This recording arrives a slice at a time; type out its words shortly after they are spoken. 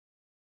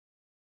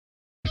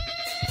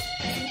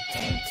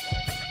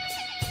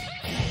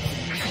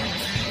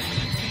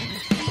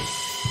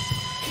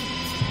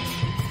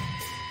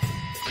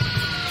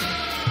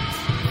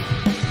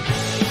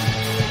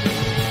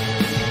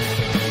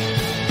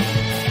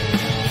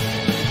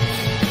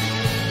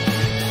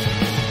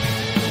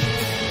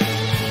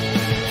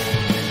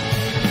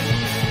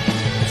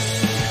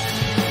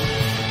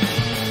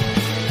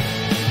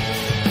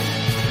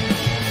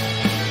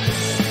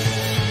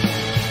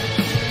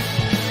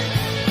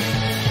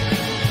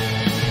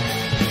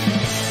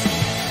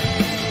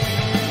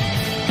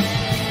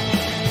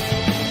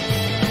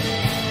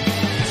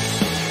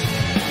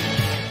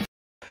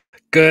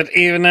Good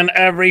evening,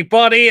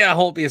 everybody. I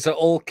hope you're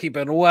all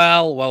keeping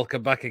well.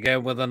 Welcome back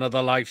again with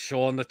another live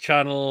show on the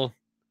channel.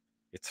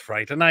 It's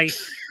Friday night.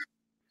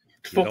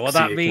 You know what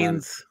that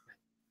means?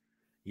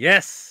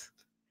 Yes.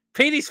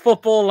 Petey's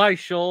Football Live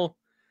Show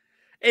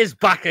is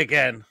back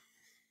again.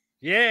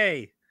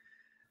 Yay.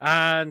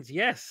 And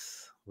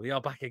yes, we are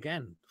back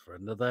again for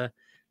another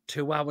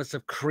 2 hours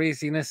of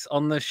craziness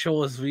on the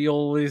show as we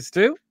always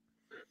do.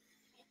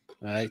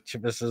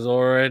 Chippers is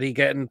already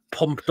getting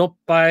pumped up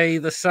by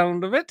the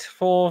sound of it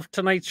for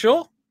tonight's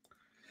show.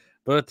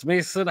 But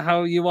Mason,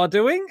 how you are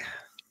doing?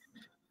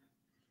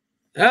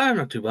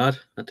 Not too bad.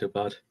 Not too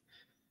bad.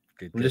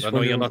 Good. I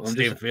know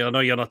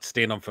you're not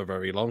staying on for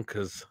very long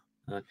because.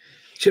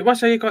 What's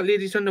how you got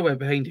ladies' underwear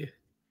behind you?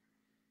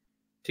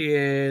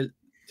 To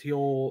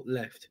your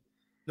left.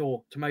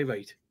 No, to my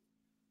right.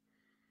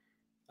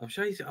 I'm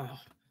sure he's. Oh,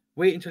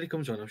 wait until he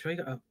comes on. I'm sure you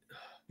got.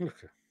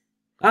 Okay.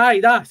 Aye,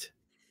 that.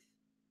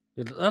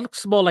 That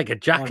looks more like a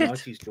jacket. Oh, no,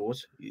 he's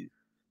George.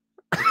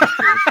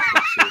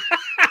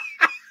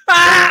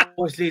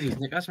 What's ladies,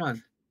 Nick? That's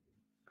man.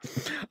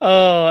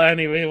 Oh,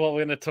 anyway, what we're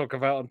going to talk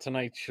about on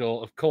tonight's show,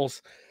 of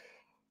course,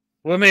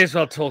 we may as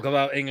well talk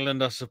about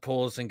England, I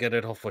suppose, and get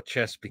it off our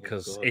chest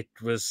because it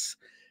was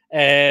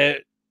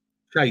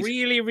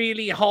really,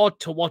 really hard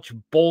to watch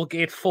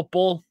ballgate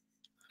football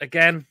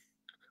again.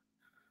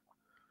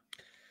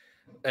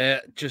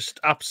 Just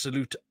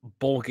absolute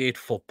ballgate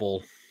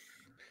football.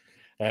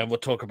 And we'll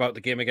talk about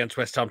the game against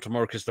West Ham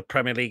tomorrow because the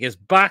Premier League is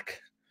back.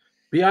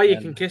 But yeah,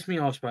 you can kiss me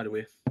off, by the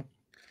way.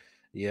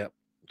 Yeah.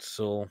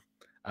 So,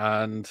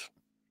 and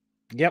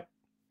yep,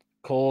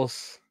 of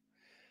course,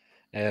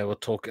 we'll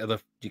talk of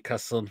the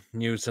Newcastle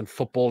news and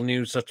football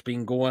news that's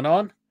been going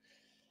on.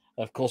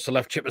 Of course, the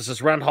left Chippers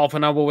has ran half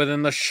an hour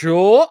within the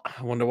show.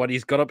 I wonder what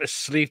he's got up his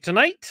sleeve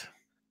tonight.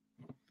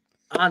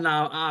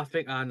 I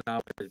think I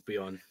know it'll be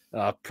on.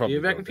 Probably.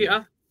 You reckon,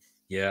 Peter?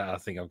 Yeah, I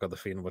think I've got the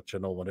feeling, but you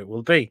know what it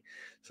will be.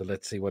 So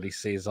let's see what he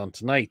says on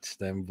tonight.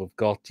 Then we've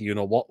got you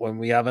know what when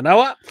we have an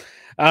hour.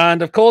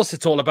 And of course,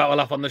 it's all about a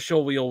laugh on the show.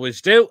 We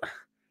always do.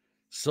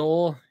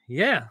 So,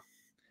 yeah.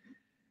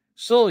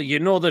 So, you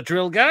know the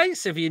drill,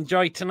 guys. If you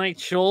enjoyed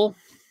tonight's show,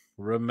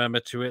 remember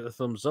to hit the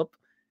thumbs up.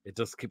 It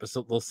does keep us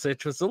up those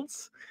search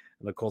results.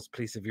 And of course,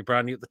 please, if you're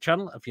brand new to the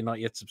channel, if you're not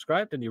yet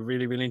subscribed and you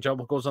really, really enjoy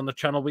what goes on the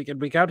channel week in,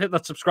 week out, hit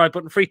that subscribe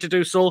button, free to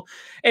do so.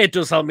 It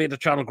does help me the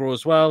channel grow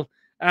as well.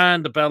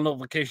 And the bell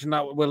notification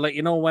that will let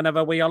you know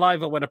whenever we are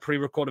live or when a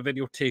pre-recorded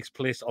video takes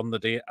place on the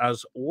day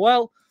as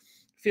well.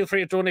 Feel free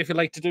to donate if you'd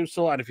like to do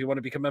so. And if you want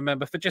to become a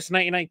member for just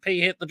 99p,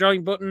 hit the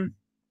join button.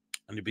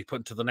 And you'll be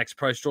put into the next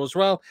prize draw as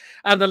well.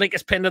 And the link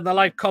is pinned in the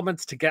live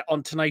comments to get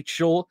on tonight's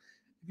show.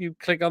 If you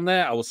click on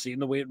there, I will see you in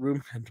the waiting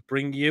room and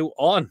bring you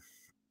on.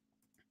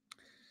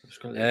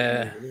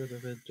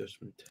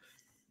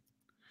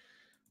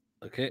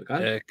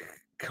 Okay.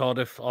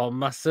 Cardiff are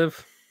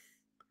massive.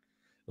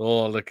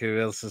 Oh, look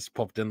who else has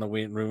popped in the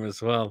waiting room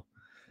as well.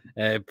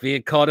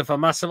 Being Cardiff are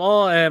massive.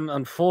 Oh,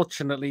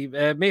 unfortunately,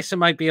 Mason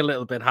might be a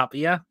little bit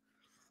happier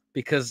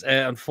because,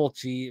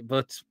 unfortunately,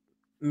 but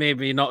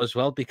maybe not as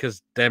well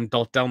because them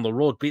dot down the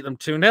road beat them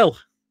 2-0.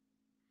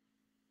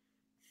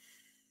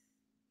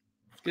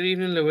 Good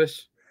evening,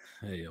 Lewis.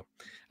 There you go.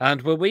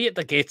 And were we at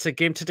the Gateshead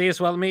game today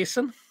as well,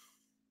 Mason?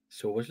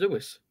 So was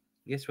Lewis.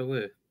 Yes, we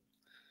were.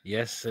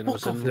 Yes, and it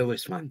was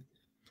Lewis, man.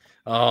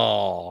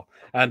 Oh,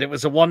 and it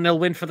was a 1-0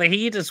 win for the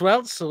Heat as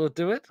well, so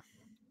do it.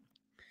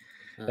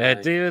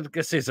 David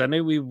says, I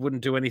knew we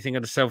wouldn't do anything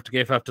on the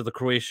Southgate after the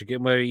Croatia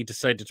game where he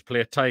decided to play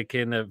a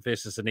Tykin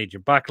versus an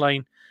aging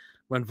backline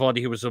when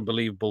Vardy, who was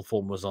unbelievable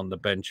form, was on the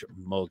bench.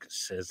 Mug,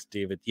 says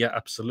David. Yeah,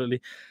 absolutely.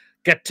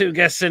 Get two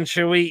guests in,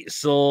 shall we?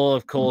 So,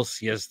 of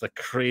course, yes, the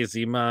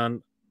crazy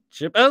man,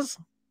 Chippers.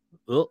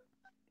 Oh,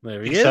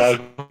 there he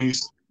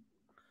is.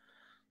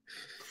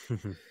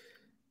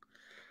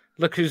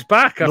 Look who's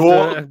back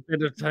after a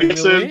bit of time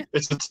away.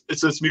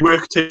 It's my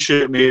work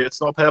t-shirt, mate. It's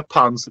not a pair of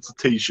pants, it's a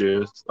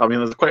t-shirt. I mean,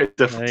 there's quite a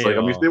difference. Like,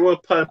 I mean, if they were a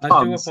pair of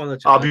pants,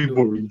 I'd be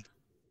worried.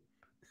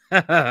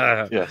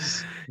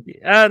 Yes.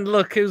 And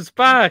look who's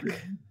back.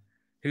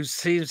 Who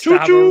seems to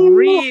have a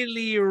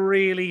really,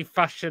 really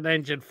fashion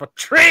engine for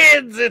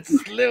trains.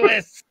 It's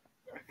Lewis.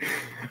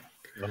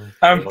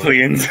 I'm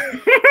planes.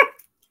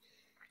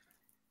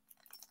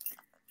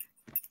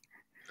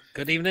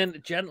 Good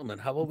evening, gentlemen.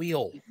 How are we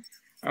all?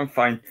 I'm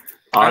fine.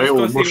 I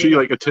mushy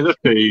like a tin of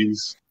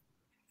peas.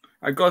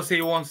 I gotta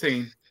say one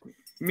thing.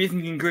 Mason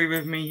can agree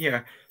with me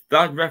here.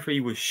 That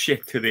referee was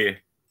shit today.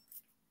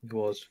 He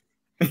was.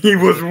 He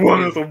was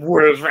one of the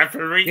worst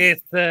referees.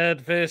 Gateshead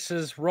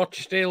versus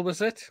Rochdale,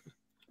 was it?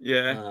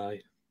 Yeah.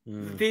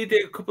 They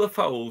did a couple of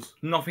fouls,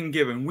 nothing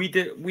given. We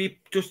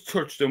just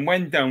touched them,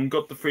 went down,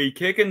 got the free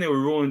kick, and they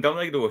were rolling down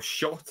like they were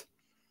shot.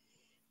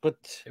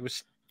 But it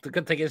was the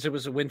good thing is it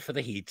was a win for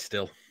the Heat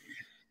still.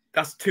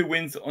 That's 2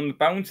 wins on the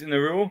bounce in a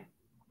row.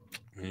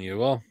 There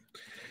you are.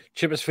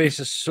 Chipper's face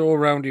is so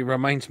round, he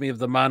reminds me of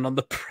the man on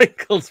the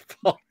Pringles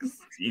box.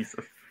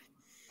 Jesus.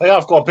 Hey,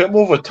 I've got a bit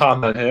more of a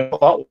tan in here.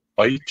 That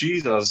way,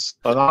 Jesus.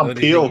 And I'm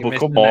pale, but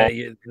come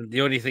on.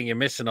 The only thing you're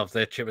missing off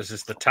there, Chippers,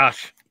 is the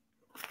tash.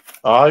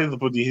 Aye, the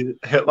bloody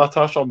Hitler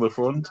tash on the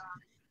front.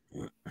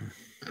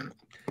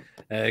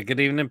 Good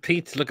evening,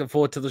 Pete. Looking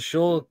forward to the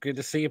show. Good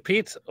to see you,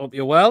 Pete. Hope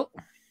you're well.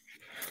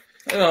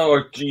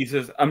 Oh,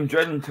 Jesus. I'm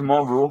dreading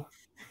tomorrow.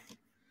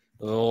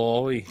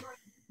 Oh,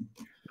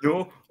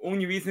 No,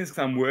 only reason is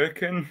because I'm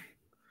working.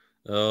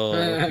 Oh,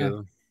 okay.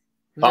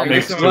 That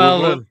makes Well,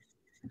 two of us.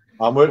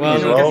 I'm working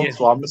as well, yeah.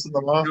 so I'm missing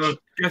the match. No,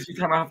 guess what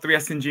time I have to be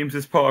at St.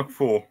 James's Park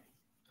for?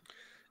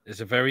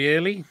 Is it very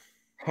early?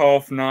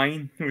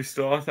 9:30 we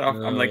start.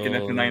 I'm like getting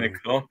up at 9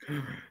 o'clock.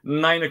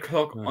 9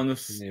 o'clock on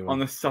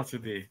a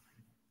Saturday.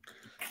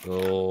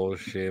 Oh,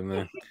 shame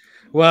there.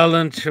 Well,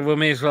 and we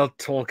may as well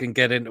talk and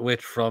get into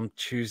it from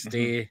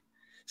Tuesday,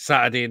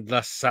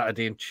 last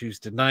Saturday and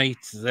Tuesday night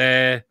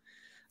there.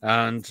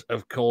 And,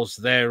 of course,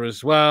 there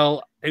as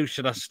well. Who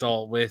should I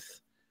start with?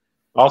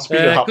 I'll speak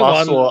at half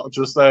last, so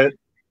just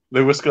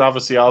Lewis can have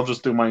a say. I'll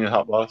just do mine at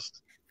half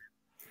last.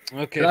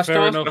 Okay,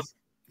 fair enough.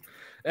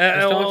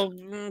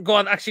 Go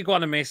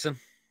on, Mason.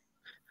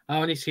 I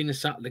only seen the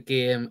Saturday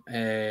game,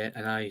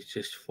 and I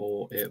just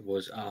thought it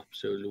was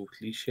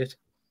absolutely shit.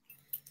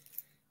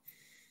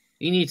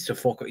 He needs to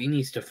fuck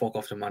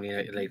off the Man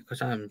United league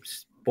because I'm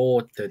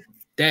bored to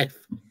death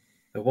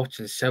of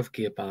watching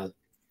Southgate ball.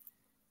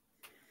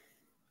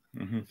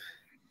 I'm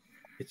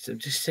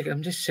just sick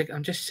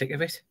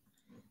of it.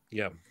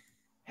 Yeah.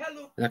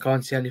 Hello. And I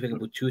can't say anything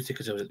about Tuesday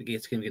because I was at the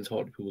Gates game against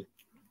Hartlepool.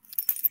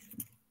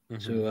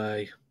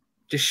 So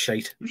just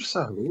shite. Who just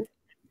said hello?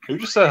 Who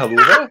just said hello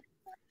there?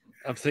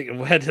 I'm thinking,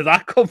 where did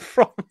that come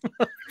from?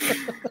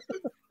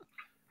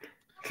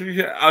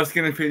 I was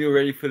going to feel you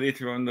ready for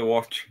later on the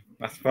watch.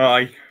 That's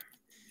fine.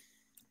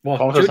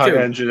 Conquer's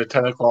High Engine at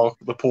 10 o'clock,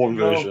 the porn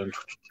version.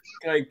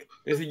 Like,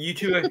 there's a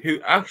YouTuber who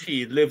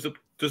actually lives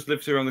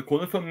around the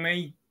corner from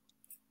me.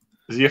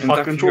 Is he a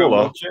fat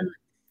controller?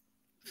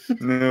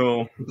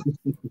 No.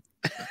 Is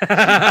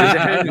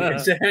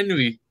it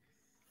Henry?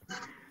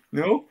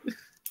 No.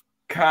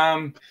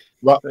 Cam.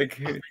 What?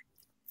 Like,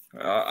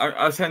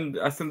 I'll send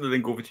the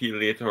link over to you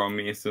later on,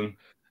 Mason.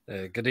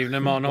 Good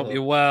evening, man. Hope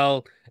you're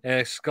well.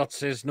 Scott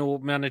says no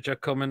manager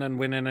coming and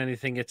winning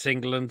anything. It's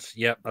England.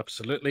 Yep,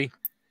 absolutely.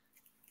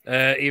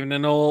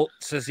 Evening all,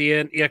 says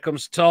Ian. Here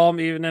comes Tom.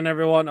 Evening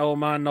everyone. Oh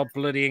man, not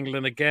bloody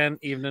England again.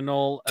 Evening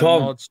all.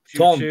 Tom,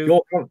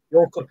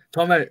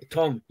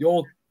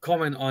 your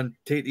comment on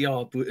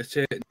TTR about a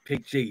certain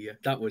PG,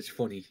 that was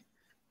funny.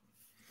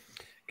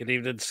 Good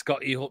evening,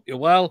 Scotty. Hope you're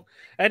well.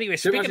 Anyway,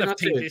 speaking of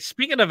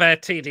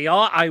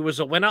TDR, I was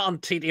a winner on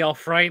TDR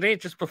Friday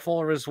just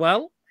before as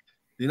well.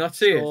 Did you not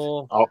see it?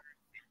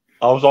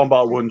 I was on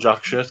about one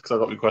jack shit because I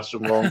got my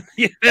question wrong.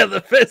 Yeah,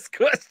 the first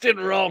question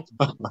wrong.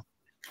 I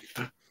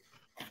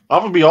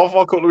haven't been off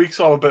for a couple of weeks,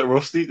 so I'm a bit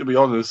rusty, to be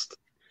honest.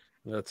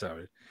 That's all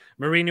right.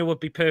 Mourinho would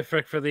be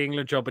perfect for the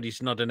England job, but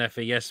he's not an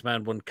FAS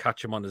man. Wouldn't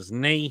catch him on his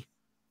knee.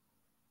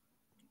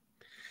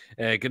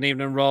 Good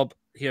evening, Rob.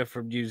 Here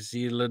from New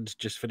Zealand.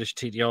 Just finished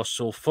TDR.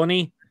 So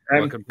funny.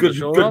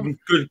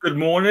 Good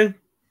morning.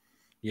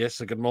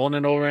 Yes, good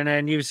morning over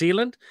in New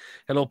Zealand.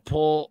 Hello,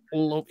 Paul.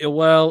 Hope you're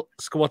well.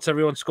 What's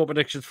everyone's score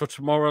predictions for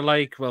tomorrow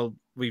like? Well,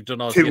 we've done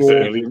ours.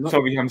 2-all.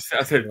 Sorry, I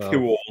said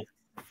 2-all.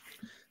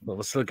 Well,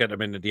 we'll still get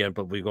them in at the end,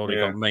 but we've only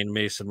got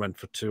Mason went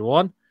for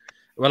 2-1.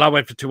 Well, I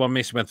went for 2-1.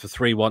 Mason went for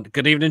 3-1.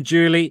 Good evening,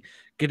 Julie.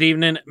 Good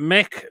evening,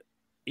 Mick.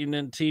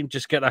 Evening, team.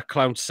 Just get that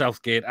clown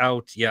Southgate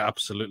out. Yeah,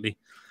 absolutely.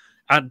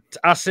 And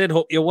Acid,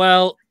 hope you're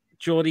well.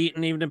 Jordy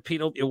Eaton, evening,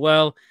 Pete, hope you're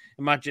well.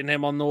 Imagine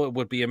him on though, it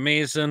would be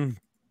amazing.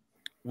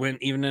 Win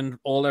evening,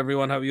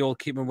 everyone, how you all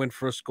keeping win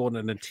for us, scoring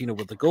and then Tina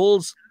with the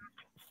goals.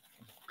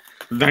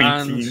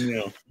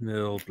 19.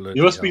 No, bloody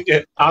you must be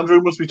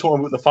Andrew must be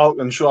talking about the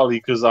Falcons, surely,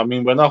 because I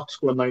mean we're not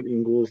scoring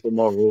 19 goals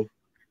tomorrow.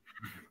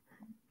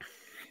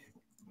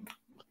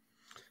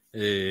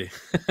 Oh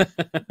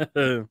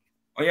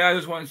yeah, I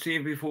just want to see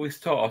before we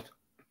start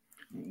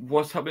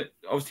what's happened.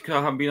 Obviously, because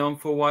I haven't been on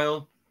for a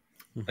while.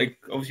 Like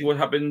obviously, what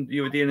happened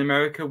the other day in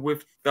America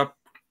with that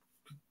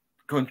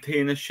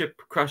container ship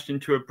crashed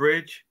into a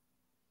bridge.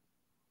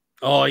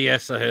 Oh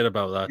yes, I heard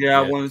about that. Yeah,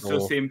 I want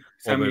to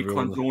send me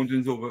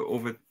condolences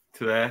over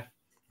to there.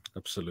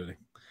 Absolutely.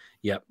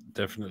 Yeah,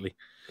 definitely.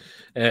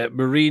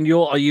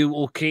 Mourinho, are you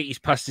okay? He's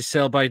past his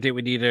sell-by date.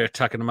 We need an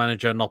attacking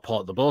manager, not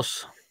part of the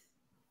bus.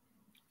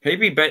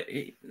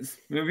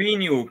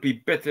 Mourinho would be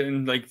better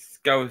than like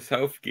Gareth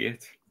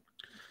Southgate.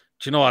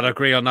 Do you know what? I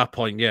agree on that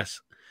point.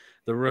 Yes.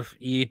 The roof,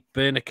 Eid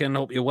Bernican,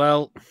 hope you're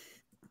well.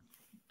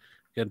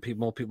 Again,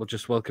 more people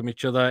just welcome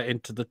each other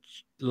into the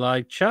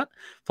live chat.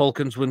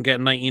 Falcons wouldn't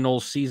get 19 all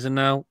season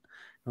now.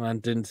 I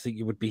didn't think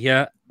you would be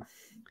here.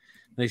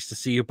 Nice to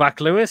see you back,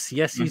 Lewis.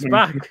 Yes, he's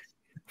back.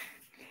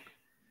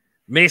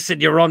 Mason,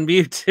 you're on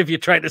mute if you're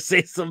trying to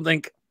say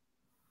something.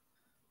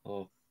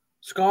 Oh,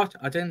 Scott,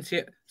 I didn't see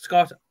it.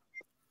 Scott,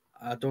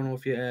 I don't know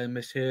if you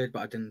misheard,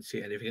 but I didn't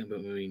see anything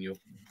about Mourinho.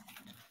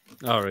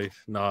 All right.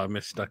 No, I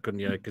missed that, couldn't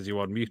you? Because you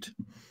were on mute.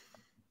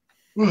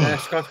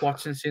 Scott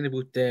Watson saying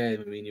about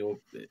Mourinho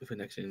for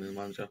next England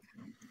manager.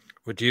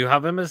 Would you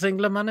have him as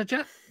England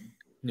manager?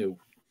 No.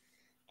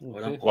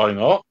 Okay. Why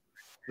not?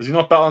 Is he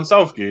not better than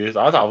Southgate?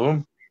 I'd have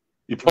him.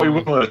 You probably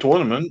wouldn't win a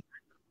tournament.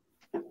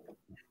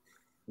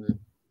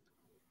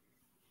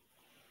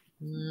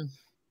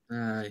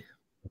 Aye.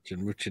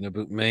 Mooching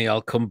about me.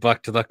 I'll come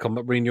back to that.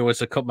 Mourinho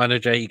as a cup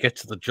manager, he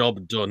gets the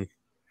job done.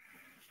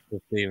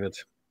 With David.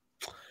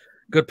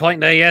 Good point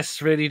there. Yes,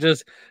 really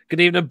does.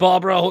 Good evening,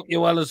 Barbara. I hope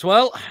you're well as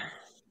well.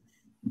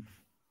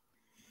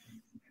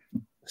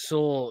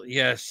 So,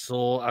 yes.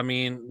 So, I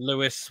mean,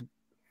 Lewis,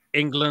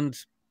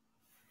 England.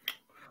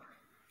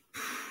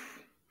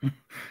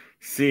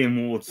 Same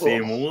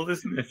old,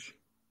 isn't it?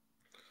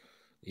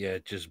 Yeah,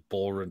 just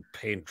boring,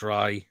 paint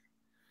dry.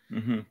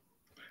 Mm-hmm.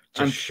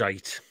 Just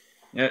shite.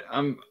 Yeah,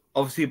 I'm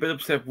obviously a bit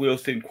upset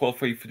Wales didn't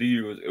qualify for the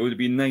Euros. It would have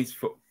been nice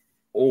for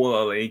all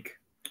our league.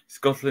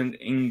 Scotland,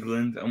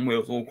 England, and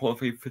Wales all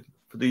qualify for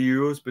the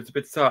Euros, but it's a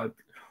bit sad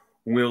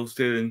Wales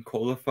didn't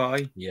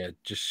qualify. Yeah,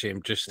 just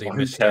shame. Just they Who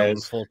missed out.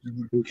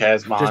 Who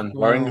cares, man?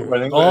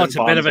 It's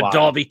a bit of a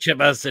derby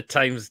chippers at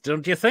times,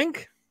 don't you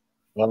think?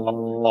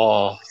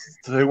 Oh,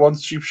 who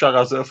wants cheap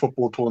shaggers at a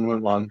football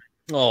tournament, man?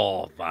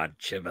 Oh, man,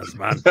 chippers,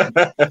 man.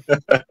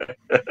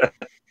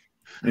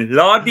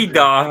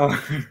 La-di-da.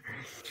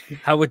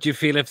 How would you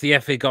feel if the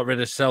FA got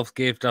rid of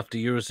Southgate after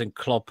Euros and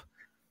Klopp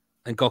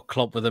and got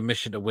Klopp with a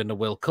mission to win the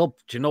World Cup?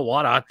 Do you know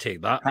what? I'd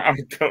take that.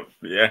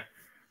 Yeah.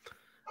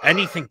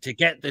 Anything to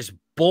get this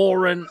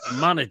boring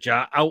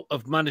manager out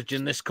of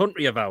managing this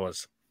country of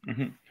ours.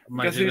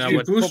 Imagine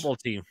our football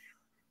team.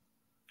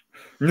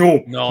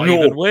 No,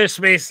 even worse,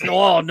 Mason.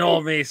 Oh,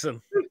 no,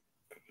 Mason.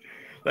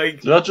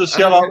 Did I just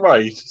hear that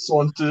right?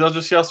 Did I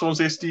just hear someone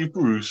say Steve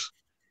Bruce?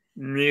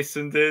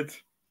 Mason did.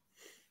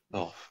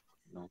 Oh,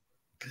 no.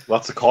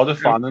 That's a Cardiff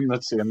fan, isn't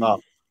it, saying that?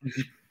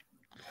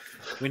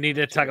 We need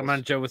to attack a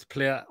manager with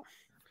player.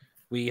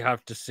 We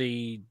have to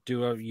see.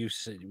 Do you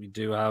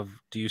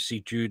see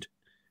Jude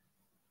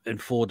and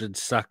Foden,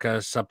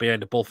 Saka sat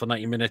behind the ball for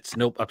 90 minutes?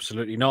 Nope,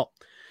 absolutely not.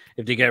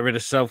 If they get rid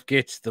of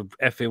Southgate, the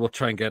FA will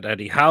try and get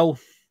Eddie Howe.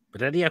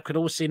 But Eddie Howe could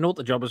always say no to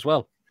the job as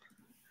well.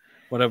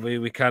 Whatever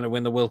we kind of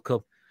win the World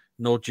Cup.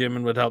 No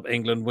German would help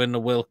England win the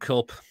World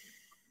Cup.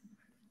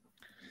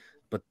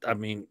 But, I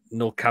mean,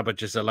 no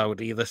cabbages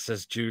allowed either,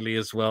 says Julie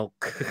as well.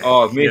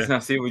 Oh, Mason, I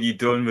see what you've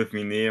done with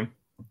my name.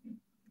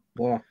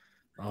 What?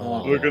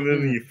 Oh. Look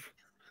underneath.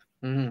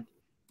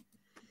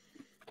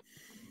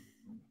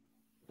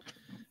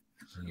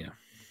 Yeah.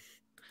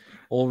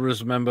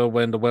 Always remember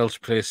when the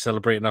Welsh players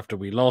celebrating after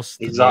we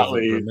lost.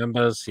 Exactly.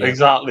 Remembers. Yeah.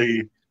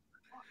 Exactly.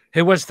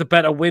 Who was the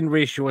better win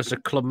ratio as a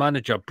club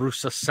manager,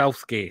 Bruce or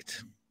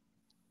Southgate?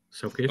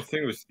 I think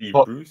it was Steve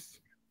Bruce.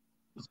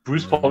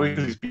 Bruce probably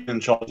because he's been in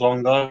charge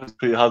longer.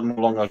 He had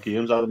more longer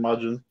games, I'd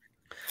imagine.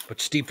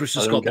 But Steve Bruce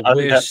has got the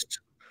worst.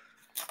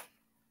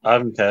 I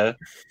don't care,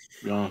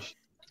 to be honest.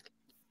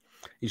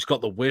 He's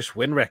got the worst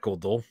win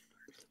record, though.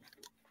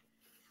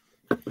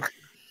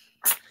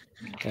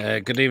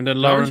 Good evening,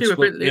 Lawrence.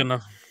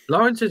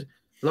 Lawrence is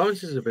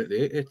a bit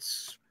late.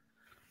 It's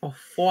 4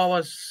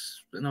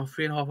 hours,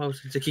 3.5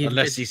 hours since the game.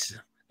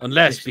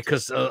 Unless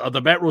because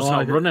the Metro's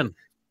not running.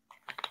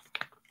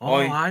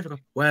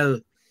 Well,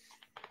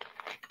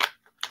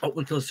 up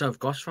until South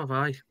Gosford,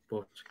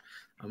 but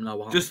I'm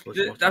not.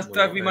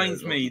 That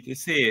reminds me to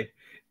say,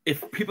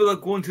 if people are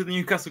going to the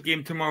Newcastle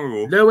game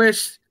tomorrow,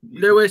 Lewis,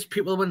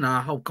 people will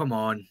not. Oh, come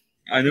on.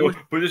 I know,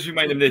 but just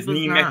remind them there's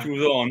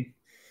Metro's on.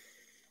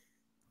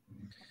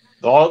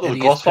 Oh, the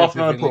Gosford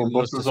now putting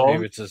buses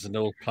on. It's as an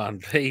old plan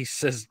B,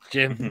 says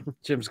Jim.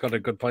 Jim's got a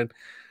good point.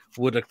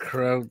 Would a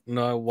crowd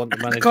want to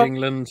manage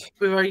England?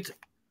 Copyright.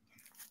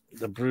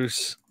 The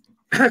Bruce.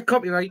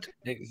 Copyright.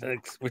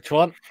 Which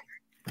one?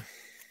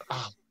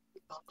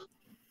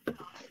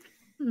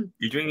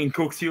 You drinking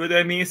Coke Zero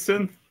there,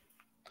 Mason?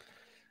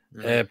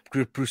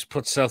 Bruce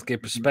puts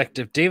Southgate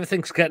perspective. David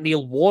thinks get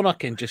Neil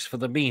Warnock in just for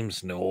the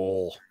memes.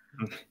 No.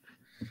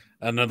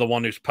 Another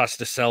one who's past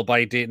the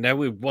sell-by date now.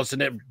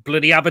 Wasn't it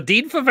bloody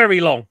Aberdeen for very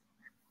long?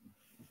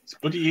 It's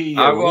bloody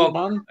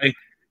man.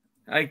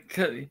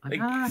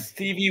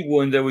 Stevie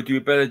Wonder would do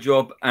a better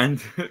job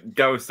and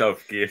Gareth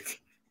Southgate.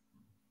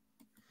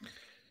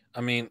 I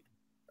mean,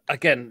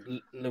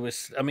 again,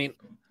 Lewis,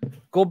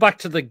 go back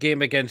to the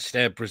game against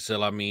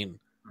Brazil.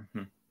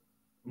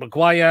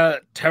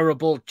 Maguire,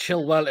 terrible.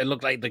 Chilwell, it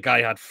looked like the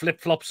guy had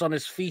flip-flops on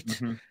his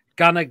feet.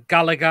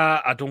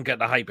 Gallagher, I don't get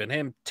the hype in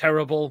him.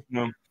 Terrible.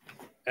 No.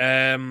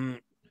 I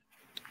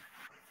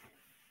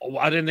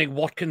didn't think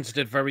Watkins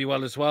did very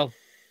well as well.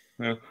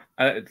 No.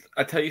 I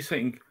tell you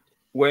something.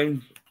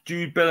 When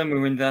Jude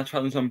Bellingham went that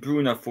challenge on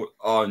Bruno, I thought,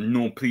 oh,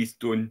 no, please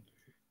don't.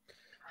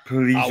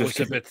 Please. I was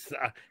a bit...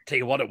 tell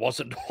you what, it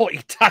wasn't. What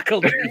he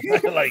tackled him.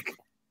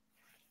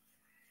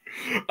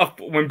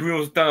 When Bruno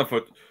was down,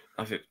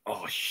 I said,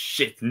 oh,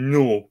 shit,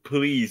 no,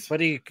 please.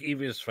 But he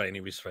was fine.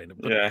 He was fine.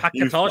 But yeah,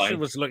 Paquetá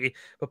was lucky.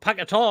 But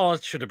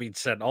Paquetá should have been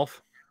sent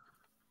off.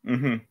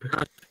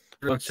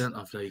 Sent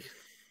off, like.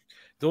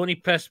 The only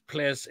best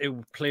players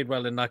who played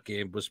well in that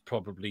game was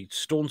probably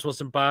Stones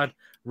wasn't bad.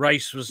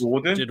 Rice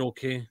did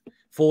okay.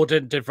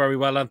 Foden did very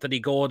well. Anthony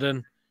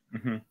Gordon.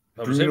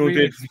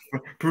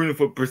 Bruno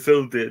for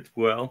Brazil did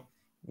well.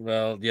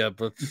 Well, yeah,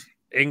 but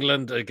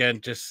England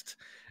again, just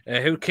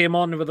Who came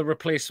on with the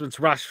replacements?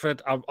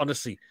 Rashford.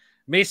 Honestly,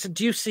 Mason,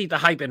 do you see the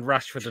hype in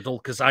Rashford at all?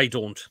 Because I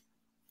don't.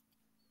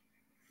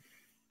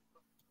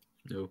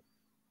 No.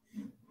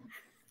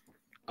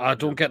 I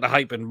don't get the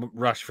hype in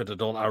Rashford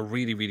at all. I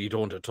really, really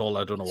don't at all.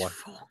 I don't know why.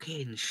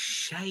 Fucking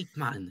shite,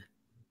 man.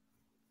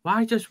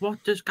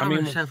 What does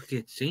Gareth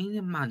Southgate seen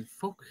him, man?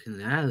 Fucking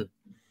hell.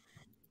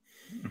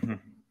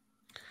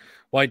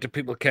 Why do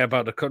people care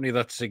about a country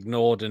that's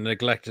ignored and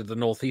neglected the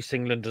North East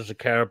England doesn't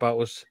care about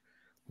us?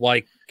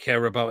 Why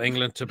care about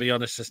England, to be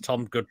honest, is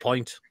Tom. Good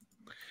point.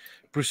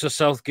 Bruce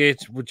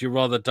Southgate, would you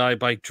rather die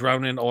by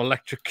drowning or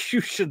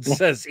electrocution,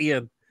 says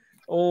Ian.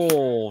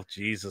 Oh,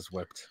 Jesus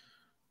wept.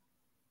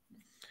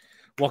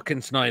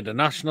 Watkins not at the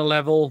national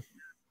level.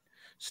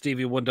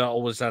 Stevie Wonder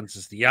always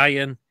answers the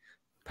iron.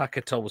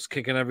 Paquetá was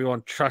kicking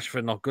everyone.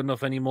 Trashford not good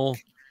enough anymore.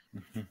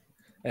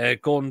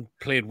 Gordon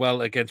played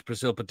well against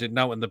Brazil, but didn't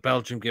out in the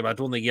Belgium game. I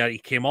don't think he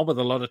came on with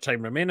a lot of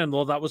time remaining,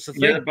 though. That was the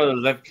thing. Yeah,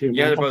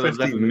 about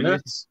 11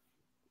 minutes.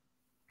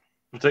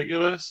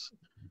 Ridiculous.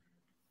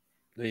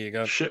 There you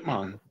go. Shit,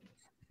 man.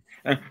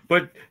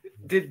 But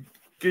did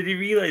he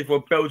realise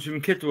what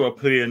Belgium kids were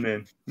playing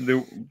in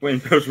when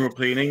Belgium were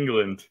playing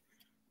England?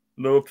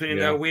 They were playing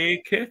their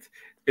away kit.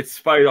 It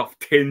spied off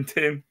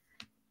Tintin.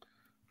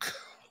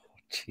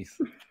 Jeez.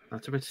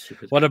 That's a bit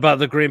stupid. What about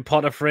the Green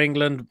Potter for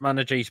England?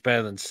 Manager, he's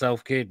better than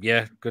Southgate.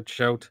 Yeah, good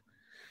shout.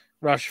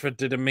 Rashford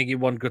did a Miggy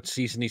one good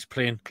season. He's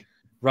playing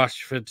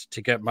Rashford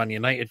to get Man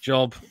United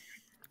job.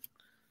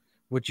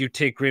 Would you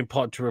take Green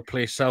Potter to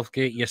replace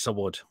Southgate? Yes, I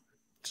would.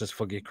 Says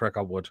Fuggy Crack,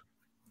 I would.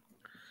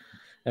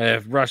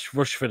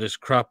 Rushford is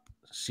crap.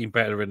 Seen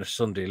better in the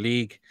Sunday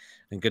League.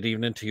 And good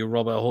evening to you,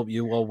 Robert. I hope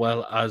you are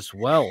well as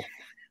well.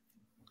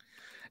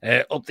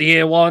 Up the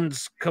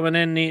A1s coming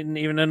in,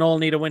 even and all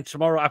need a win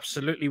tomorrow.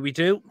 Absolutely, we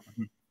do.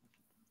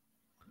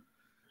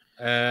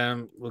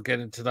 We'll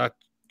get into that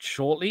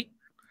shortly.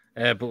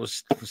 But we're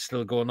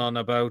still going on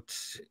about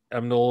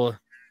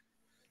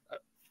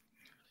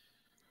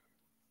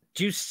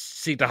do you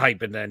see the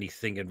hype in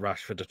anything in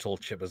Rashford at all,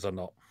 Chippers, or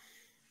not?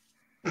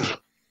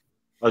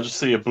 I just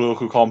see a bloke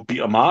who can't beat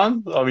a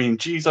man. I mean,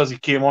 Jesus, he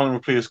came on and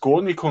replaced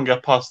Gordon. He couldn't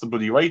get past the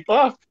bloody right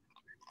back.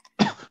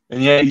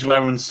 And yeah, he's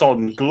wearing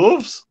sodden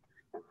gloves.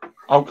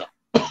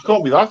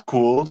 Can't be that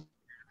cold.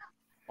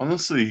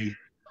 Honestly,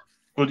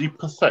 bloody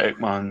pathetic,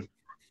 man.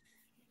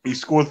 He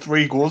scored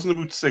 3 goals in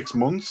about 6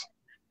 months.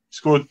 He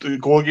scored a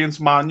goal against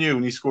Man U,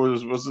 and he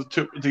scored. Was it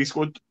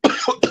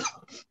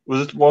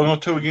 1 or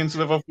 2 against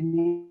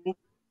Liverpool?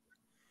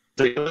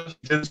 He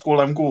didn't score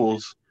them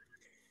goals.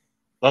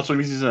 That's what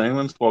he's in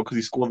England for, because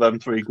he scored them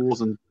 3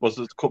 goals in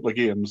a couple of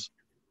games.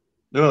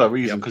 No other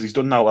reason, because he's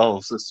done now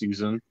else this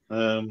season.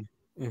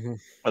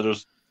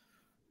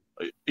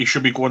 He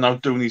should be going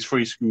out doing these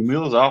free school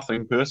meals. I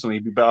think personally,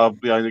 he'd be better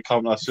behind the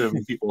counter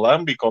serving people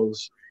them,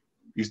 because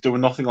he's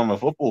doing nothing on the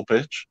football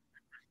pitch.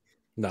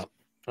 No,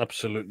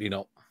 absolutely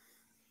not.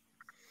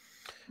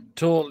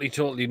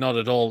 Totally not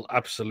at all.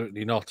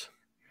 Absolutely not.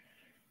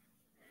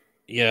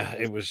 Yeah,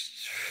 it was.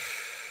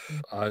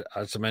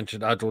 As I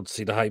mentioned, I don't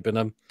see the hype in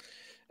him.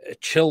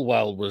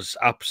 Chilwell was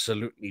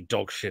absolutely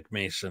dog shit,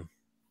 Mason.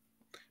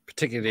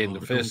 Particularly in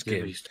the first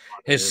game.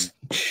 His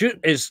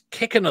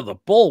kicking of the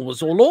ball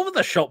was all over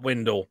the shop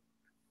window.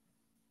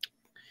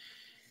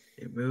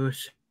 It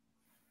was.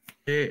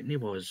 Certainly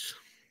was.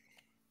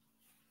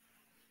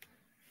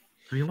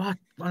 I mean, what?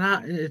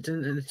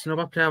 It's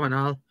another player and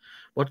all.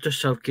 What does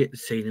Southgate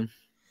seen him?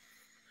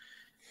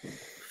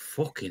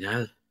 Fucking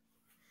hell.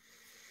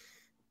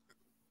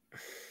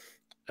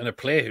 And a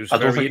player who's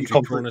very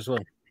injury prone as well.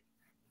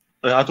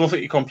 I don't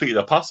think he completed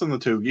a pass in the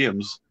 2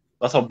 games.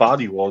 That's how bad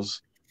he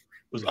was.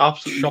 It was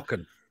absolutely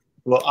shocking.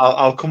 Well,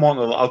 I'll come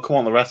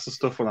on the rest of the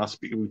stuff when I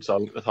speak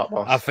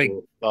about. I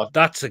think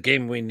that's a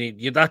game we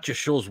need. That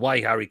just shows why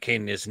Harry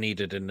Kane is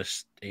needed in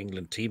this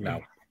England team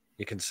now.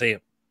 You can see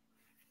it.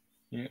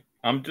 Yeah,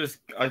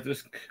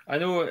 I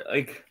know,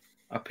 like,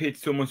 I paid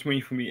so much money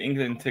for my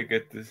England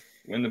ticket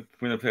when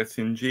I played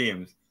St.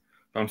 James,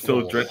 but I'm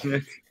still dreading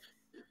it.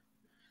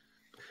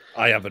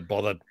 I haven't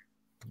bothered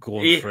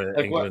going for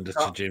England at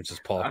St.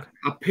 James's Park.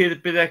 I paid a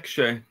bit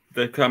extra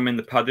to come in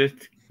the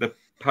paddock.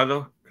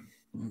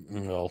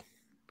 No.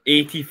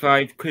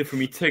 85 quid for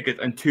me ticket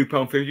and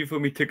 £2.50 for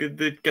me ticket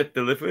to get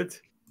delivered.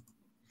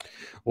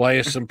 Why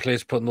are some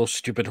players putting those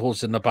stupid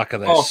holes in the back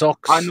of their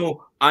socks? I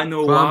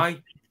know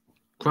why.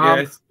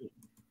 Yes.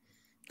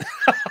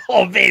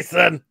 Oh,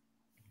 Mason.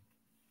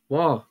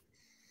 What?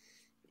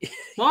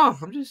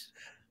 I'm just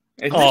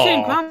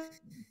saying cramp.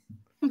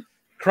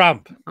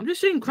 Cramp. I'm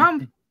just saying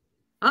cramp.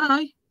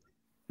 Aye.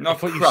 Not I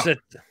thought crap. you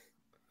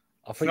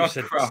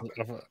said crap.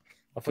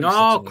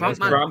 No, cramp,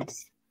 man.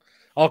 Cramps.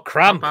 Oh,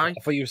 cramp. Cramp,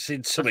 I thought you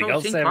said something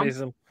else there,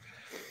 Mason.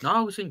 No,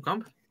 I was saying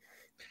cramp.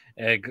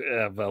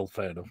 Well,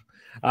 fair enough.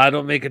 I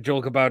don't make a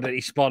joke about it.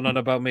 He's spot on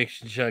about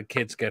making sure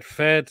kids get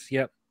fed.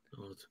 Yep.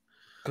 Good.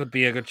 Could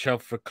be a good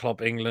shout for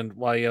Club England.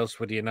 Why else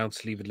would he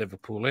announce leaving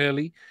Liverpool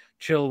early?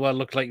 Chilwell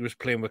looked like he was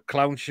playing with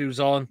clown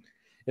shoes on.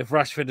 If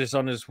Rashford is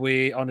on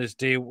his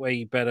day,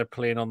 way better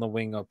playing on the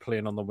wing or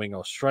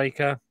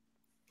striker.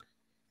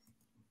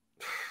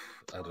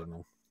 I don't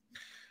know.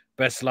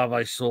 Best love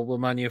I saw with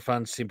Man U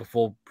fans seen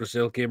before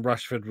Brazil game.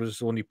 Rashford was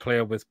the only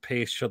player with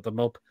pace, shut them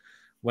up.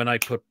 When I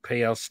put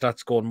PL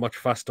stats going much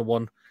faster,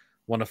 one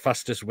of the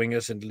fastest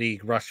wingers in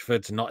league.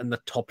 Rashford's not in the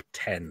top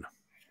 10.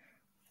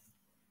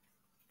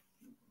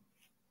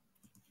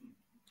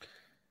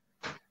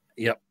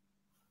 Yep.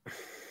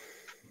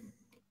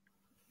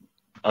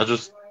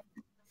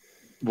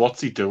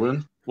 What's he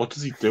doing? What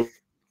does he do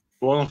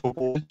on a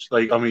football pitch?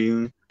 Like, I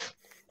mean,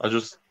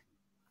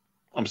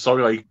 I'm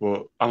sorry, like,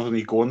 but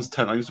Anthony Gordon's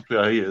 10 times the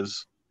player he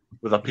is,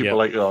 whether people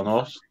like it or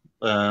not.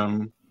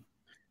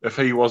 If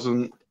he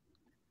wasn't,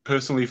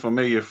 personally for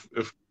me, if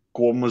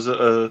Gordon was at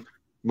a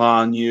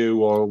Man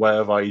U or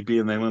wherever, he'd be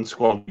in the England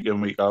squad week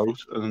in, week out.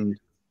 And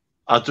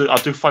I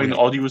do find it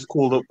odd he was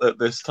called up at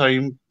this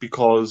time,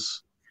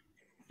 because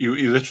he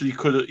literally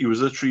could. He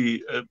was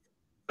literally,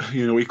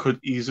 he could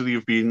easily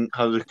have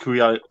had a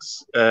career.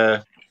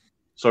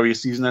 A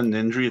season-ending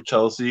injury at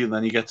Chelsea, and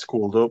then he gets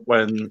called up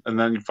and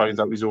then he finds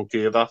out he's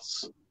okay.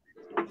 That's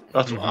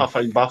what I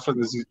find baffling.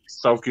 Is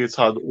Southgate's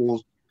had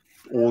all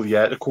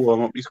year to call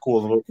him up. He's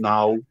calling him up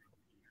now.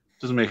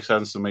 Doesn't make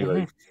sense to me.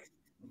 Like,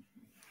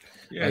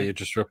 you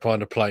just replying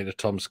to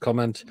Tom's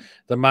comment.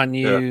 The Man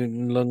U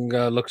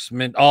Lunga looks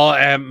mint.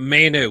 Oh,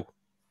 Manu.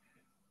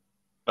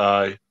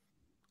 Aye,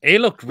 he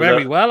looked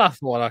very well. I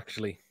thought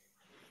actually.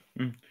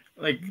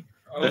 Like,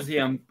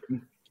 obviously,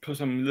 plus,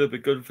 I'm a little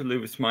bit good for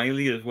Lewis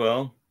Smiley as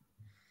well.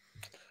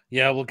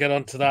 Yeah, we'll get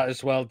onto that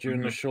as well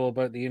during the show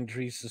about the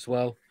injuries as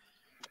well.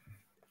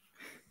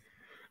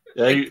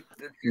 Yeah,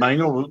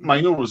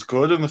 Mino was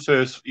good in the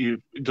first. He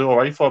did all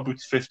right for about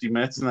 50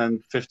 minutes, and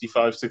then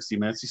 55, 60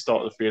 minutes, he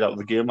started to fade out of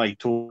the game like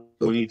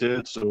Tony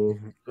did. So,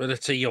 but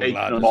it's a young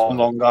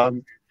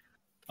lad.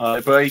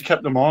 But he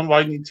kept him on.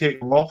 Why didn't he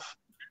take him off?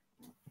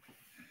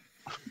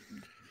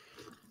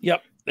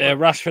 Yep.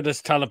 Rashford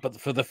has talent, but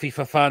for the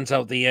FIFA fans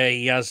out there,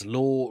 he has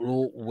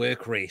low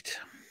work rate.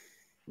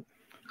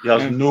 He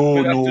has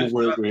no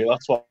work rate.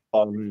 That's what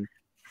I mean.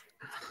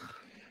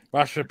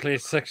 Rashford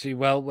played sexually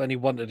well when he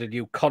wanted a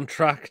new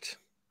contract.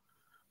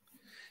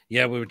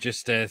 Yeah, we were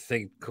just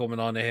coming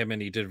on to him,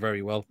 and he did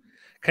very well.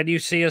 Can you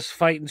see us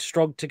fighting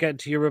strong to get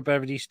into Europe?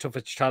 Everybody's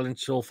toughest challenge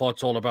so far.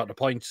 It's all about the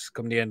points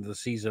come the end of the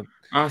season.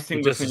 I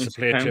think just as a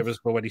player, Chivers,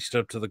 but when he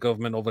stood up to the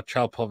government over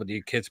child poverty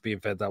and kids being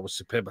fed, that was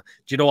superb. Do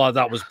you know what?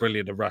 That was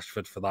brilliant of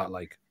Rashford for that.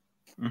 Like,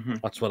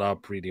 that's what I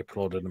really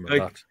applauded him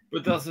about that.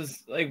 But that's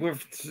just, like,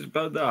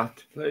 about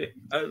that.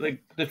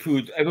 Like the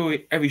food,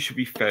 every should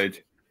be fed.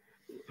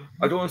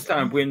 I don't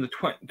understand. We're in the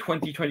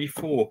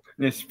 2024,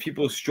 and there's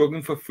people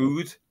struggling for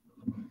food.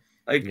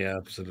 Like, yeah,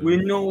 absolutely.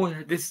 We know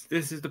this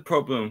is the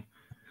problem.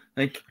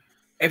 Like,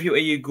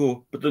 everywhere you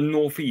go, but the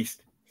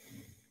Northeast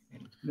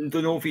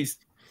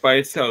by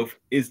itself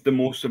is the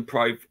most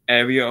deprived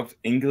area of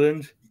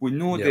England. We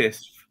know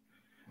this.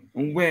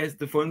 And where's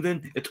the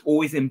funding? It's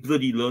always in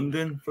bloody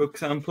London, for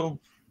example.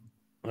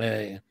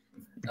 Yeah,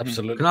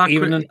 absolutely. Can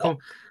I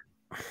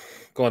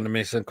go on to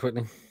Mason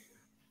quickly.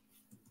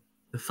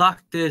 The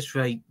fact is,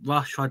 right,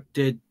 Rashford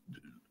did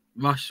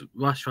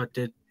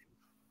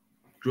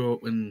grow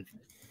up in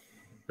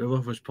the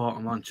roughest part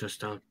of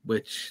Manchester,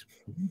 which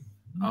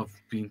I've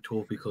been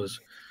told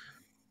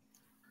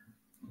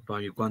by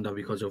your granddad,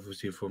 because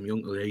obviously from your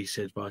uncle, he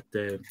said that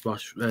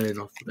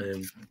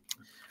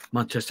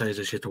Manchester is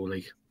a shithole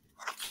league.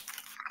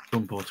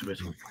 Some part of it.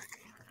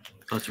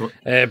 That's what.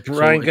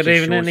 Brian, good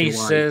evening. He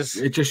says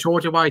it just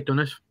showed you why,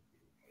 doesn't it?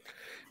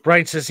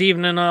 Brian says,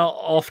 evening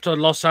off to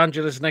Los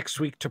Angeles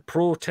next week to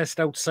protest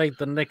outside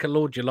the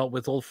Nickelodeon lot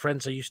with all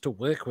friends I used to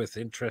work with.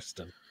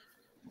 Interesting.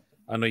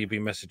 I know you've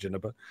been messaging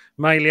about.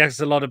 Miley has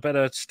a lot of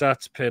better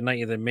stats per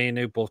 90 than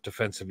Manu, both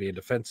defensively and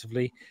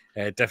defensively.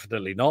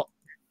 Definitely not.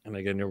 And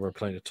again, you're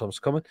replying to Tom's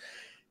comment.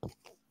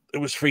 It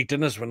was free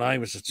dinners when I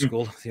was at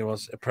school. He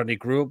was apparently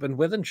grew up in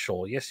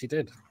Wythenshawe. Yes, he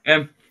did.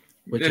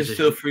 Which is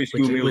still free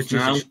school meals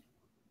now.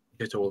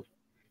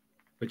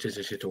 Which is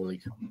a shithole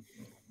league.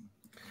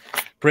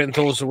 Britain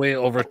throws away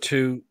over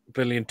 2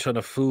 billion ton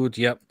of food.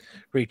 Yep.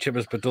 Great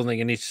Chippers, but don't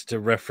think it needs to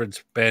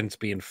reference Ben's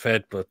being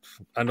fed. But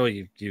I know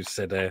you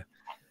said the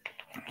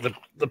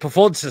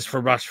performances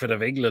for Rashford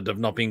of England have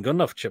not been good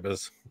enough,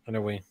 Chippers,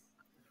 anyway.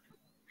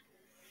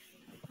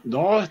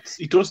 No,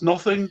 he does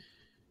nothing.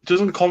 He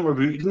doesn't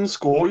contribute. He doesn't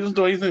score. He doesn't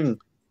do anything.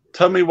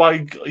 Tell me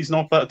why he's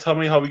not better. Tell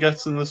me how he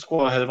gets in the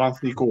squad ahead of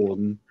Anthony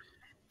Gordon.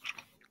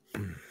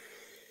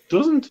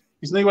 Doesn't.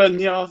 He's nowhere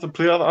near the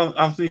player that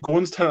Anthony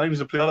Gordon's 10 times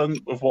the player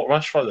of what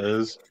Rashford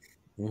is.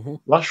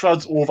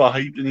 Rashford's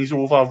overhyped and he's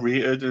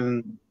overrated,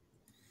 and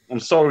I'm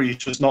sorry, he's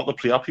just not the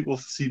player people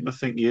seem to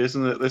think he is,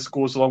 and this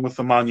goes along with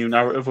the Man U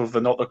narrative of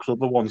they're not the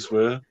club they once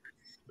were.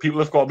 People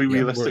have got to be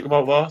realistic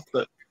about that.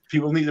 That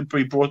people need to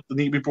be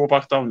brought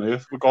back down to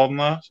earth regarding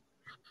that.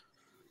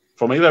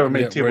 For me, they're a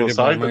mid-table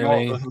side, but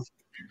not.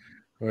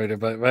 Worried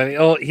about money.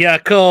 Oh, here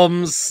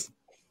comes.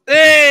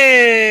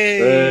 Hey,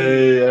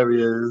 there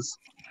he is.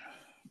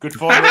 Good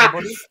for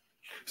everybody.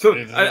 So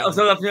I was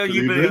not laughing at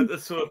you, but the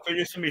sort of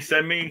figure somebody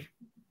sent me.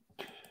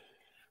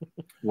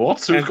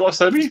 What? So we've got a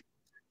semi?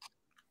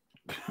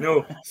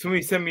 No,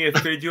 somebody sent me a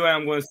video and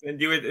I'm going to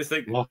send you it. It's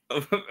like...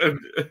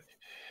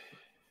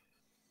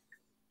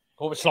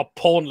 Oh, it's not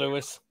porn,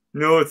 Lewis.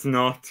 No, it's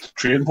not.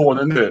 Train porn,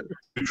 isn't it?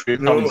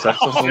 Train having sex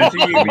or something.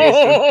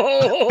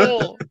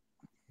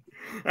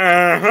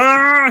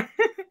 Uh-huh.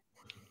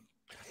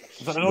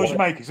 Is that the noise you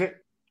make, is it?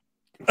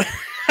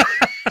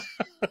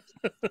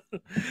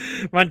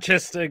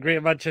 Manchester,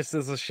 Great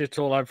Manchester's a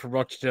shithole. I'm from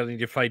Rochdale and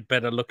you find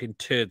better looking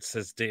turds,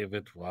 says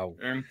David. Wow.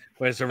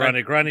 Where's the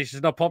Rani Granny?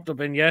 She's not popped up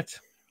in yet.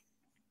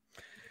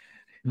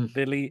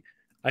 Billy,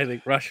 I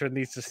think Rashford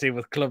needs to stay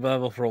with club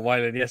level for a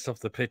while, and yes, off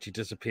the pitch, he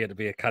does appear to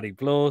be a canny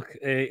bloke.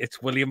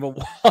 It's William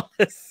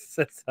Wallace,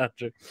 says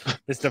Andrew.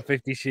 Mr.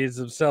 50 Shades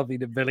himself,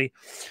 eating Billy.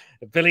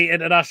 Billy,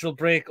 international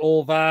break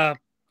over.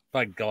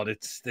 Thank God,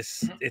 it's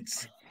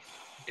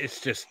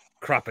just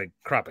crap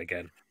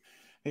again.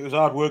 It was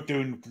hard work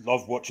doing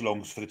live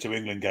watch-alongs for the 2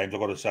 England games, I've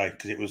got to say,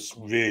 because it was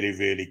really,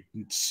 really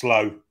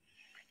slow,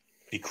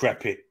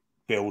 decrepit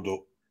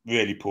build-up,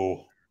 really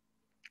poor.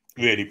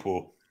 Really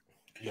poor.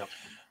 Yep.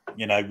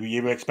 You know,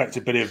 you expect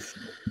a bit of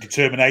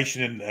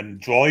determination and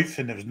drive,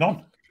 and there was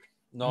none.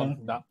 None,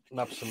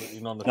 absolutely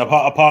none.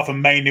 Apart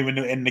from Mainu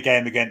in the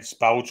game against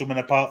Belgium, and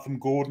apart from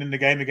Gordon in the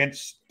game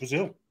against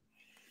Brazil.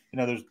 You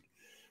know,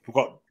 we've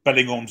got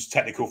Bellingham's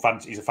technical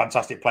he's a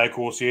fantastic player, of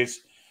course he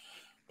is.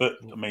 But,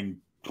 I mean,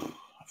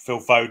 Phil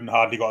Foden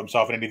hardly got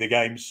himself in any of the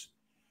games.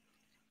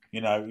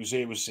 You know,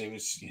 it was.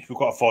 We've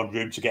got to find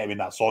room to get him in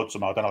that side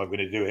somehow. I don't know how we're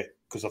going to do it,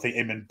 because I think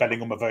him and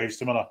Bellingham are very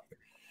similar.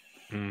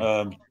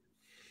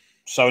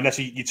 So unless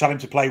you tell him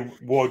to play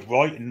wide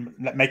right and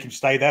make him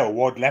stay there, or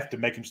wide left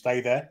and make him stay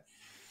there,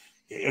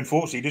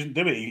 unfortunately he doesn't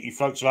do it. He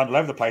floats around all